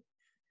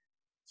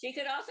 She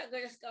could also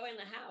just go in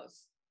the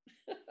house.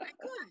 I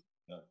could.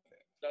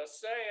 Okay. Just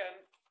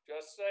saying,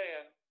 just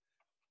saying.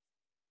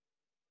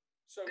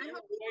 So I you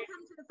hope people wait.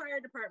 come to the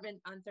fire department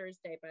on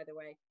Thursday, by the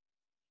way,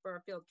 for our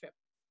field trip.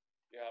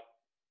 Yeah.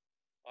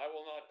 I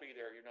will not be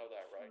there. You know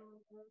that, right?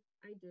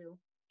 I do.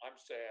 I'm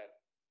sad.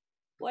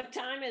 What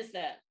time is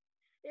that?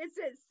 It's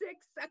at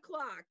 6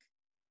 o'clock,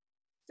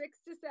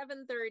 6 to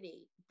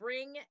 7:30.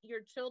 Bring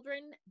your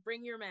children,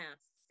 bring your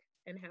masks,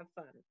 and have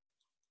fun.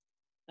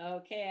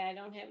 Okay, I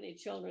don't have any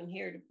children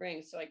here to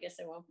bring, so I guess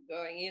I won't be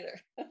going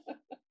either.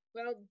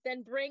 Well,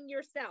 then bring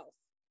yourself.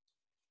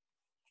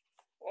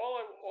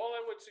 All I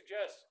would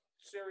suggest,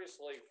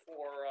 seriously,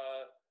 for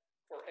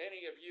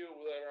any of you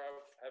that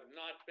have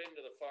not been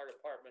to the fire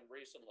department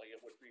recently,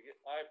 it would be,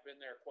 I've been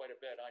there quite a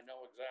bit. I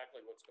know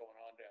exactly what's going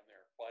on down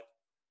there,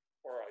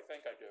 or I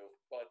think I do,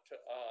 but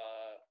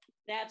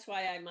That's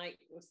why I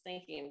was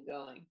thinking of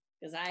going,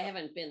 because I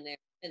haven't been there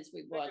since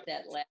we bought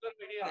that last. It's a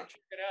good idea to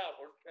check it out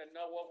and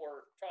know what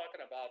we're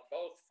talking about,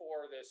 both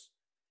for the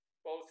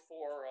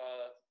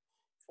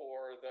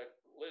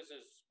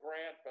Liz's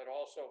grant, but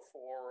also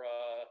for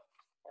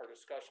our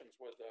discussions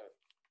with the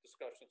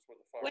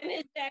fire. When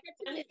is that?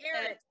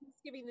 Eric,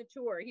 he's giving the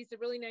tour. He's a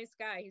really nice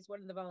guy. He's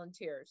one of the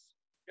volunteers.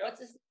 Yep.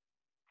 What's his?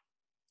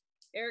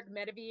 Eric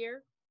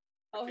Metavier.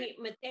 Oh,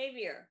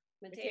 Metavier.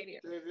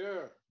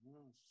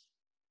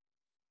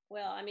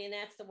 Well, I mean,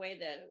 that's the way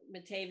that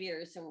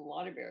Metaviers and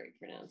Waterbury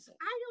pronounce it.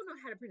 I don't know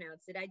how to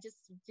pronounce it. I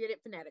just did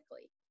it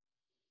phonetically.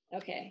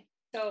 Okay.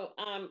 So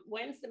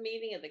when's the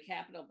meeting of the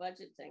capital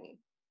budget thingy?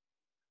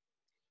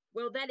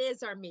 Well, that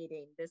is our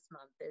meeting this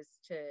month, is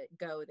to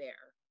go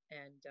there.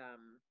 And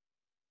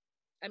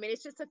I mean,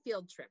 it's just a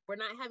field trip. We're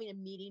not having a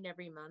meeting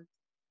every month.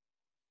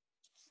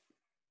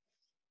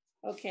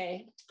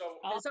 Okay. So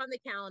it's on the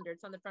calendar.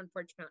 It's on the front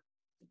porch. So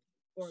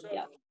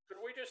could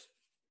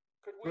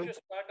we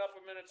just back up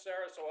a minute,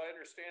 Sarah, so I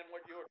understand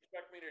what you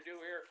expect me to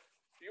do here?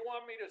 Do you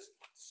want me to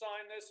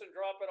sign this and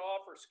drop it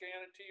off or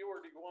scan it to you,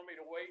 or do you want me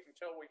to wait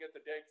until we get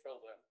the date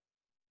filled in?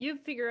 You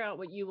figure out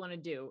what you want to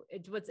do.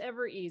 It's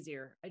whatever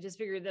easier. I just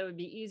figured that would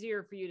be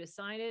easier for you to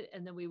sign it,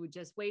 and then we would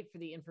just wait for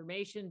the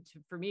information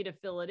for me to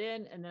fill it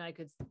in, and then I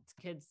could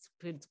give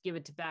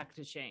it back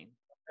to Shane.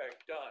 Okay,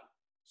 done.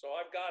 So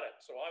I've got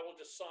it. So I will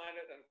just sign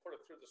it and put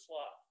it through the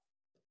slot.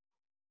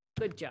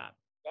 Good job.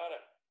 Got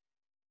it.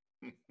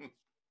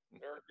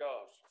 There it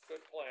goes.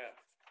 Good plan.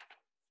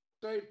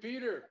 Say,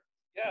 Peter.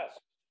 Yes.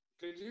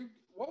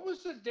 What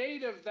was the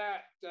date of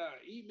that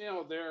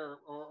email there,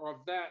 or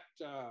of that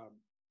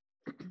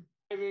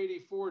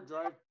 584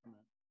 drive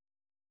permit?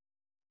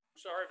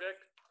 Sorry, Vic.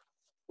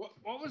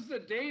 What was the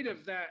date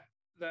of that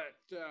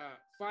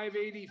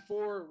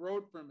 584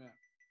 road permit?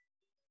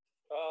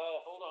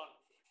 Hold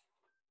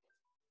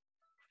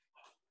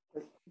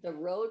on. The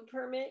road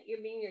permit?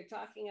 You mean you're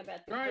talking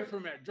about the drive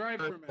permit? Sorry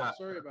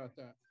about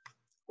that.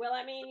 Well,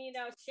 I mean,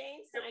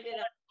 Shane signed it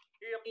up.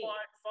 He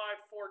applied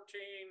 514.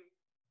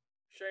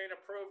 Shane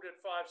approved at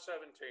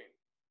 517.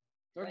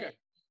 Okay, right.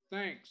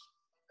 Thanks.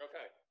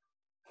 Okay.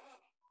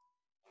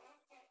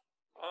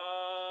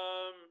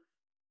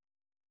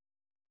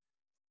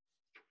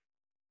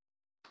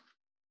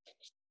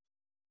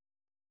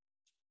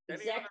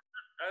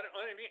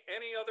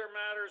 Any other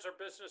matters or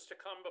business to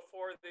come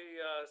before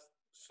the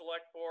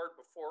select board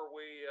before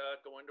we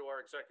go into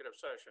our executive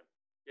session?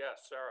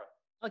 Yes, Sarah.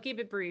 I'll keep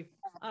it brief.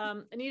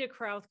 Anita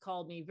Krauth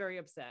called me very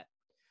upset.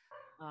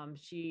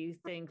 She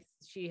thinks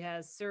she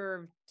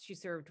served,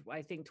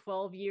 I think,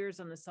 12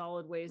 years on the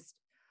solid waste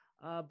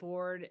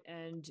board,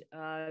 and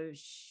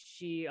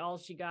all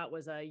she got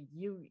was a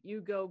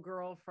you go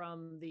girl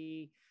from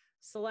the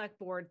select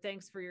board,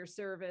 thanks for your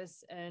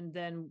service, and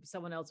then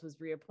someone else was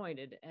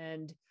reappointed.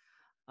 And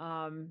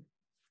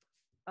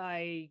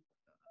I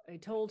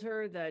told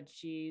her that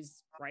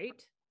she's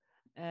right,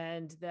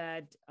 and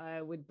that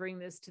I would bring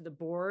this to the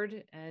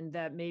board, and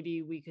that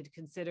maybe we could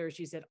consider,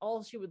 she said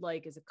all she would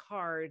like is a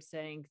card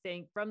saying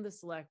from the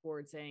select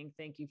board saying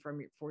thank you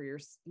for your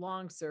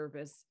long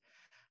service.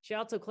 She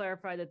also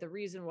clarified that the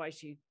reason why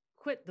she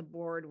quit the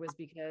board was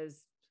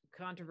because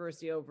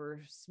controversy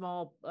over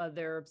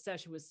their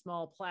obsession with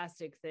small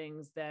plastic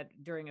things that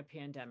during a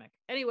pandemic.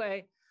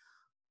 Anyway,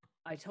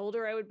 I told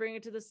her I would bring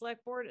it to the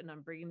select board, and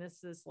I'm bringing this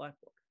to the select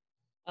board.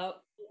 Oh,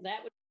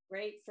 that would be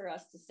great for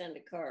us to send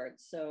a card.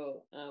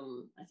 So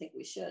I think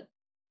we should.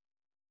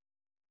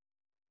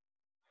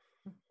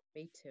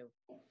 Me too.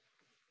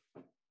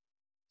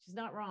 She's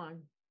not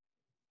wrong.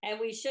 And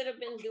we should have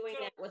been doing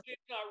that with. She's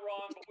not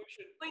wrong, but we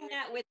should doing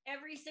that with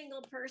every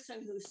single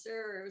person who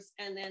serves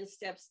and then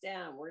steps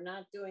down. We're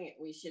not doing it.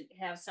 We should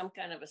have some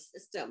kind of a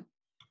system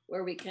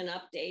where we can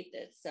update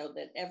this so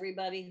that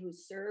everybody who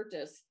served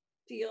us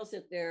feels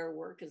that their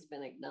work has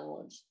been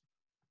acknowledged.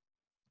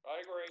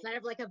 I agree. Kind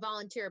of like a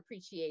volunteer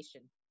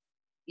appreciation.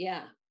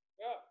 Yeah.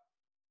 Yeah.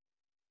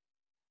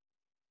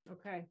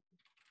 Okay.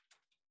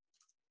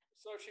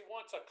 So she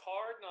wants a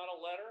card, not a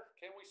letter.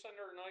 Can we send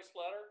her a nice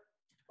letter?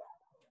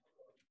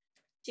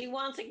 She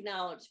wants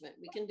acknowledgement.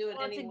 We can do it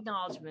Wants anyway.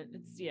 acknowledgement.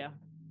 It's, yeah.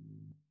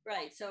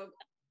 Right. So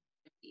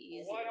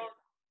easier. Why don't?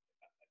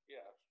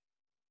 Yeah.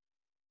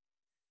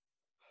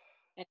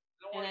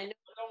 And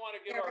I don't want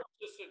to give our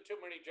assistant too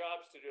many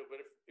jobs to do, but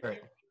if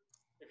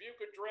you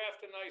could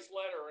draft a nice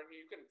letter and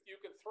you can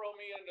throw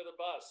me under the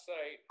bus,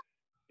 say,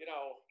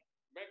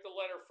 make the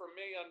letter from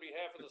me on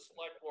behalf of the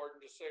select board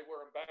and just say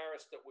we're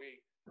embarrassed that we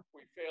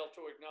failed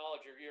to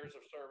acknowledge your years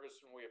of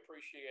service and we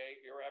appreciate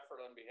your effort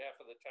on behalf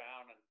of the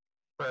town and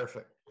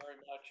Perfect.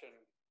 very much. And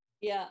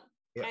yeah.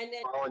 Yeah. And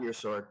then fall on your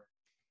sword.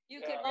 you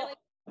could really.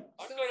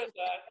 I'm good at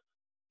that.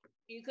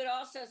 You could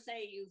also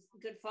say you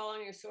could fall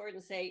on your sword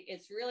and say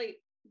it's really.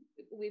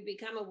 We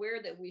become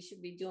aware that we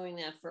should be doing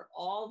that for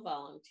all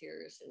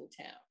volunteers in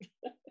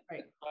town.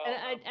 Right.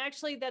 And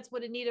actually, that's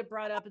what Anita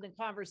brought up in the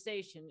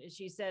conversation. Is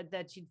she said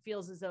that she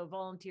feels as though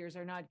volunteers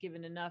are not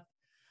given enough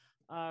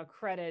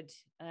credit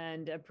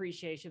and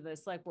appreciation of the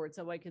select board.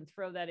 So I can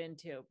throw that in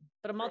too.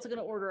 But I'm also going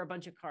to order a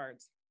bunch of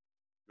cards.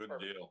 Good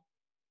deal.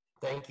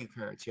 Thank you,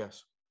 cards.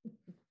 Yes.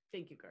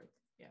 Thank you, cards.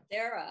 Yeah.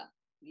 Sarah,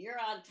 you're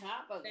on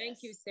top of Thank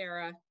this. you,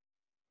 Sarah.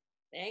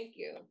 Thank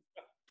you.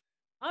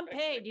 I'm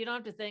paid. You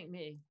don't have to thank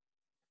me.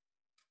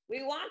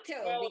 We want to.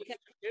 Well, because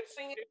it's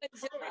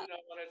proven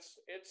though, and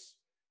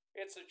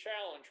it's a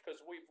challenge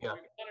because we've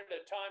done it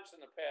at times in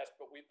the past,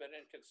 but we've been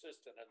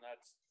inconsistent, and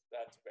that's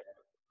bad.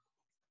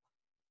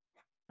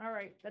 All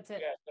right, that's it.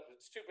 Yeah,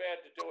 it's too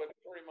bad to do it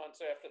 3 months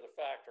after the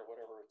fact or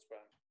whatever it's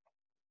been.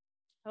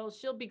 Oh,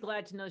 she'll be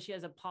glad to know she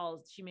has a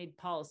policy. She made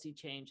policy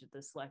change at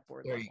the select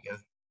board. There you go.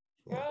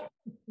 Well,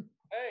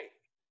 hey,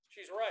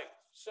 she's right.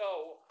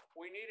 So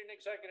we need an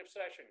executive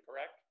session,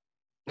 correct?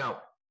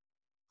 No,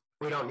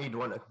 we don't need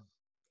one,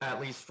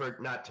 at least for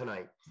not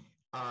tonight.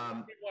 We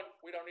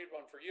don't need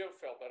one for you,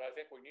 Phil, but I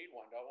think we need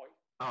one, don't we?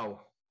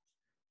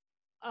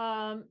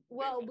 Oh.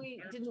 Well,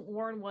 we didn't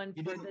warn one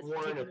You for didn't this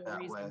warn it particular that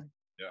reason. way.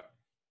 Yeah.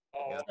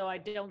 Oh, So I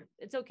don't,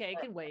 it's okay, it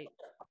can wait.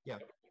 Yeah.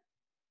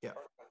 Yeah.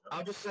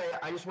 I'll just say,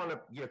 I just want to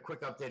give a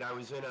quick update. I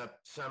was in a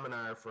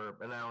seminar for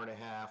an hour and a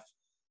half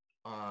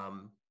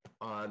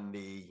on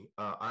the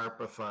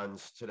ARPA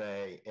funds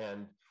today.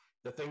 And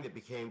the thing that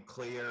became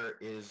clear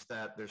is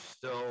that there's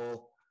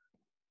still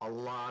a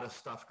lot of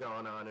stuff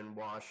going on in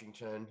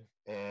Washington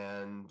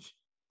and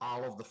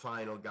all of the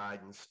final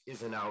guidance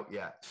isn't out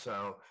yet.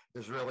 So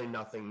there's really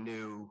nothing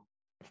new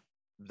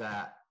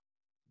that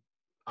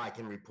I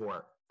can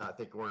report. I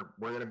think we're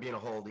going to be in a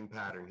holding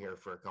pattern here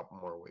for a couple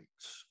more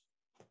weeks.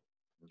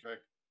 Okay.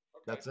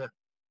 That's it.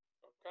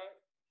 Okay.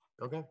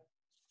 Okay.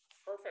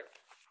 Perfect.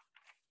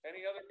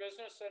 Any other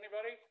business,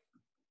 anybody?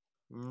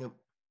 Nope.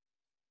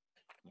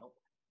 Nope.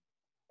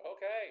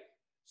 Okay.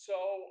 So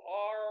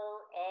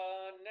our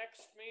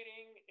next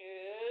meeting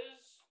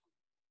is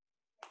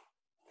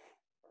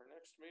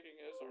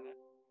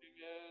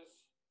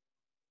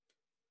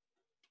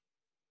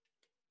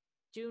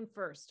June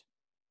 1st.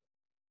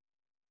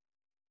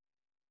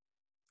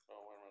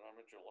 Oh, wait a minute, I'm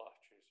in July,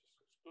 Jesus.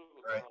 It's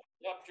Google. Right.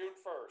 Yep, June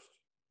 1st.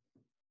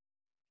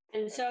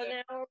 And so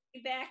now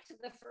we're back to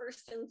the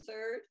first and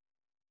third.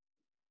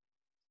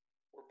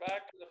 We're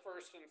back to the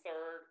first and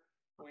third.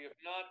 We have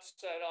not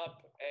set up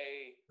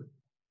a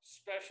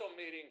special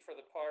meeting for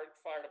the fire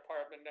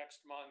department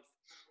next month.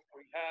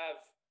 We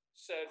have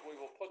said we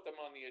will put them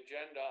on the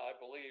agenda, I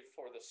believe,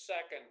 for the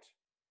second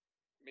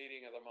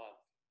meeting of the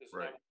month. Isn't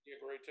that what we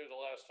agreed to the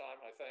last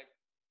time, I think?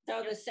 So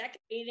the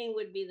second meeting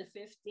would be the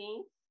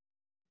 15th?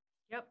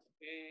 Yep.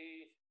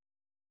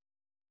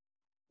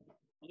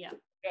 Yeah.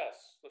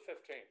 Yes, the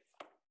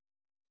 15th.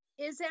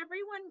 Is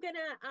everyone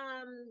gonna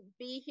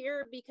be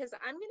here? Because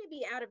I'm gonna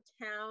be out of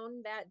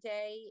town that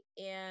day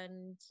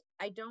and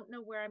I don't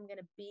know where I'm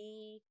gonna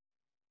be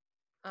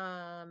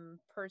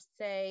per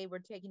se. We're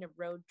taking a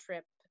road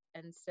trip,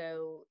 and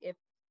so if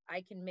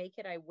I can make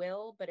it, I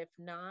will, but if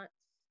not,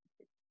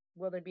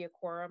 will there be a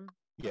quorum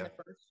on the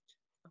first?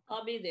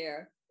 I'll be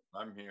there.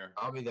 I'm here.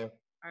 I'll be there.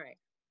 All right.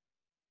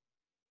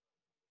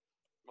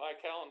 My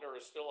calendar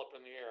is still up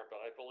in the air, but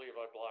I believe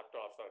I blocked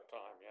off that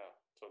time. Yeah,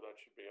 so that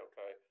should be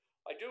okay.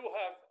 I do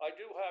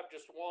have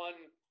just one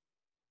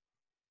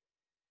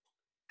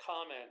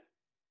comment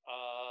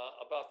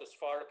about this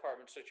fire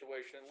department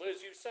situation.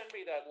 Liz, you sent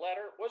me that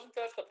letter. Wasn't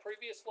that the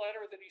previous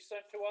letter that he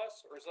sent to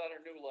us, or is that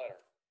a new letter?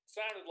 It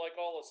sounded like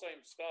all the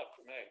same stuff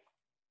to me.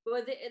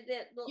 Well,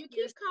 you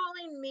keep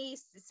calling me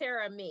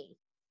Sarah, me.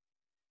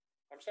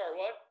 I'm sorry,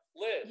 what?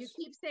 Liz. You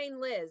keep saying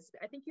Liz.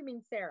 I think you mean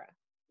Sarah.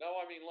 No,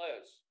 I mean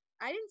Liz.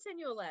 I didn't send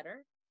you a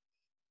letter.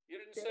 You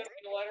didn't send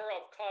me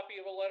a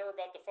copy of a letter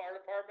about the fire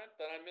department?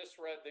 Then I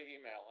misread the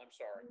email. I'm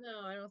sorry.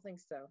 No, I don't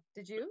think so.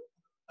 Did you,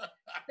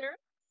 Sarah?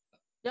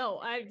 No,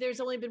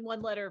 there's only been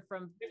one letter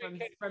from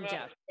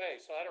Jeff.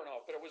 So I don't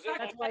know, but it was.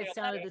 That's why it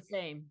sounded the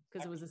same,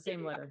 because it was the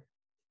same letter.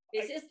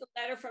 Is this the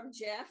letter from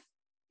Jeff?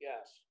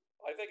 Yes.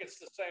 I think it's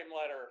the same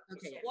letter.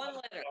 Okay. One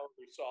letter.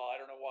 We saw. I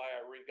don't know why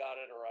I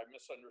re-got it or I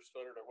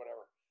misunderstood it or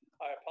whatever.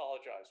 I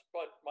apologize.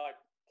 But my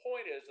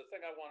point is, the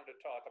thing I wanted to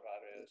talk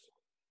about is,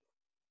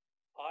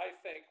 I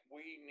think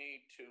we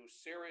need to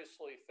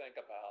seriously think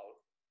about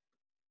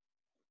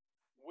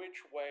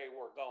which way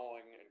we're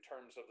going in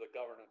terms of the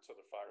governance of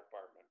the fire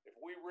department. If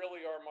we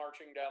really are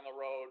marching down the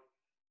road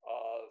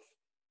of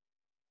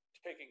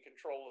taking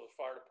control of the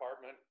fire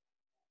department,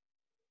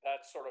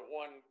 that's sort of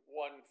one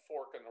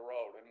fork in the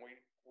road, and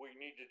we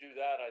need to do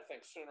that, I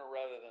think, sooner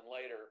rather than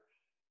later.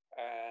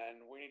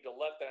 And we need to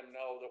let them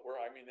know that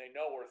they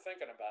know we're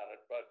thinking about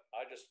it, but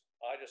I just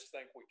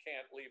think we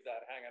can't leave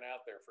that hanging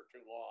out there for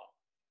too long.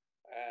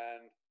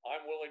 And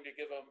I'm willing to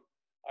give them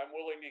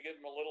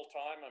a little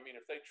time. I mean,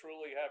 if they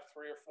truly have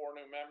 3 or 4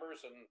 new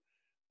members and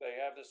they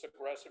have this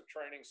aggressive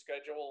training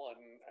schedule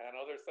and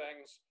other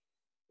things,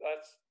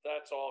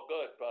 that's all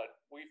good. But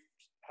we've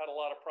had a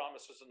lot of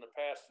promises in the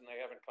past and they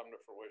haven't come to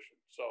fruition.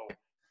 So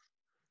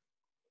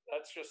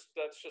that's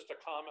just a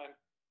comment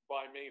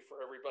by me for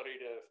everybody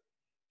to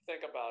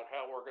think about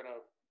how we're going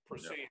to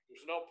proceed. Yep.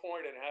 There's no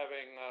point in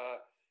having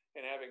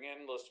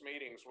endless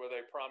meetings where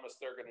they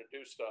promise they're going to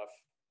do stuff.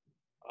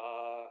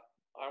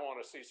 I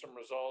want to see some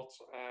results,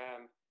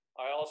 and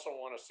I also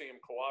want to see them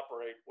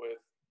cooperate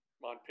with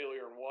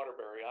Montpelier and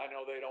Waterbury. I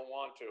know they don't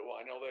want to.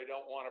 I know they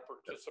don't want to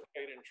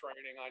participate in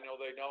training. I know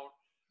they don't.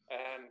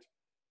 And,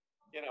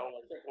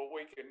 I think what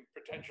we can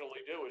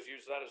potentially do is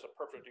use that as a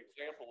perfect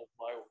example of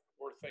why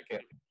we're thinking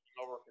of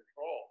over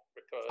control,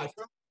 because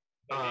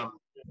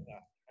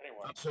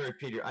anyway. I'm sorry,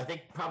 Peter. I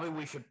think probably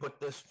we should put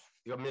this,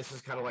 this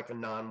is kind of like a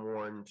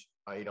non-warned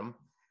item.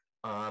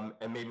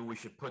 And maybe we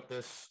should put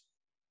this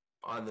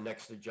on the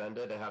next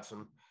agenda to have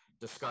some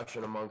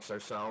discussion amongst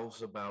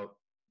ourselves about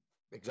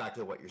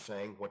exactly what you're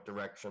saying, what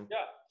direction.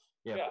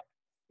 Yeah.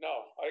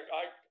 No,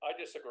 I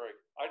disagree.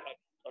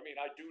 I mean,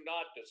 I do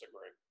not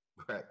disagree.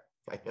 Right.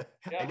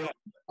 Yeah.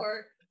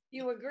 Or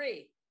you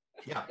agree.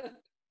 Yeah.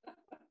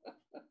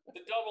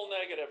 The double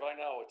negative, I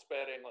know, it's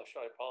bad English.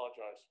 I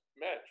apologize.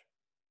 Mitch.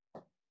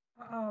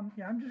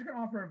 Yeah, I'm just going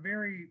to offer a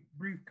very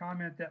brief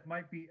comment that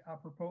might be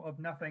apropos of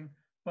nothing,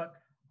 but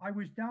I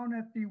was down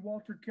at the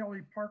Walter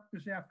Kelly Park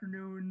this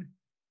afternoon,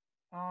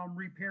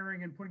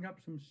 repairing and putting up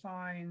some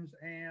signs,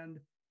 and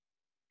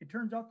it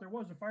turns out there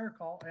was a fire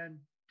call and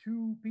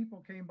 2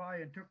 people came by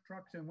and took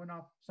trucks and went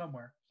off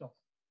somewhere. So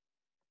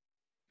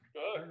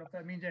good. I don't know if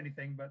that means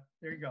anything, but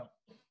there you go.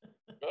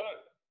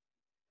 Good.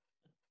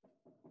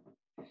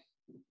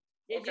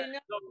 Did you know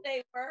who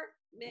they were,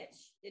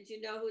 Mitch? Did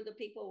you know who the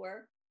people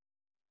were?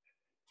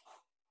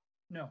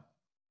 No.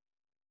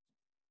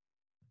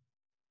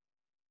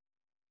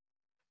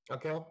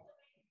 Okay.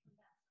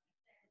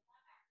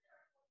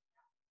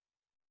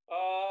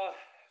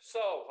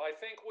 So I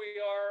think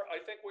we are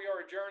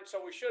adjourned. So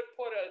we should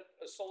put a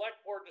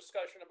select board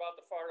discussion about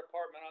the fire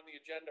department on the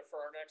agenda for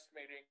our next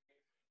meeting,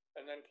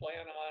 and then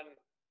plan on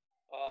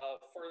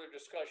further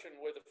discussion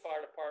with the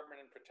fire department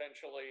and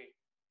potentially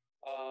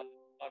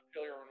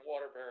Montpelier and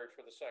Waterbury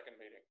for the second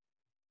meeting.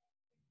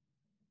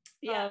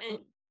 Yeah,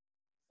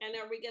 and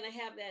are we going to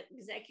have that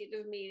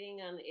executive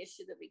meeting on the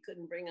issue that we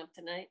couldn't bring up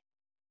tonight?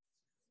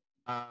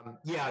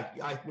 Yeah,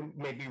 I can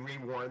maybe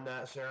rewarn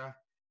that, Sarah.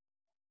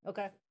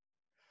 Okay.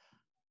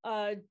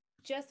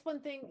 Just one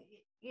thing,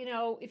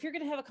 if you're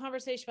going to have a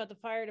conversation about the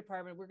fire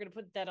department, we're going to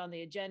put that on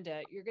the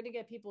agenda. You're going to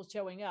get people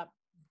showing up,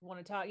 want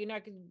to talk. You're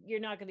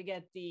not going to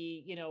get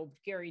the,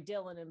 Gary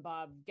Dillon and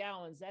Bob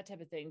Gowans, that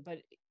type of thing, but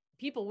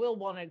people will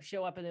want to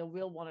show up and they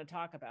will want to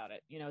talk about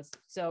it,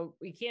 so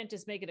we can't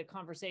just make it a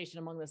conversation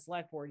among the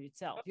select board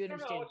itself. You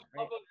understand?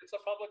 No, it's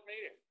a public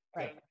meeting,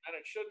 right? And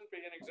it shouldn't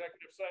be an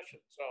executive session.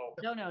 So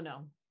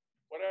no.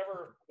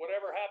 Whatever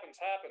happens.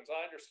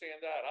 I understand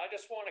that. I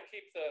just want to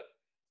keep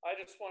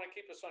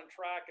us on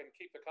track and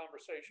keep the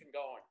conversation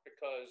going,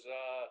 because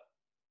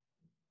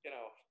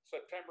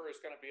September is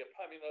going to be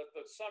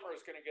the summer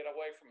is going to get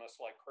away from us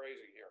like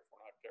crazy here if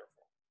we're not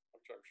careful,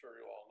 which I'm sure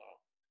you all know.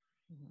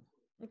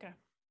 Mm-hmm. Okay.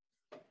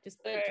 And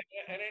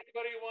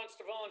anybody who wants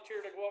to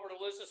volunteer to go over to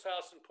Liz's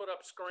house and put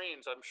up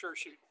screens, I'm sure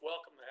she'd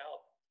welcome the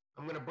help.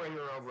 I'm going to bring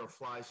her over a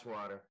fly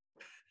swatter.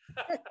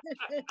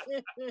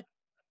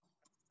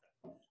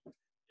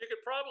 You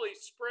could probably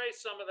spray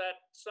some of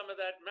that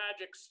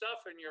magic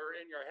stuff in your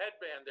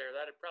headband there.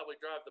 That'd probably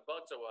drive the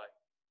bugs away.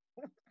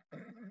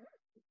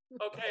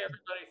 Okay,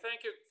 everybody.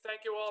 Thank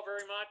you all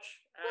very much.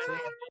 And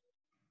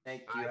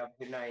thank you. Have a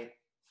good night.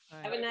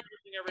 Have a nice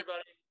evening,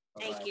 everybody.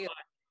 Thank you.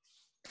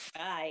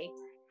 Bye.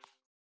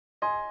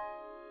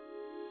 Bye.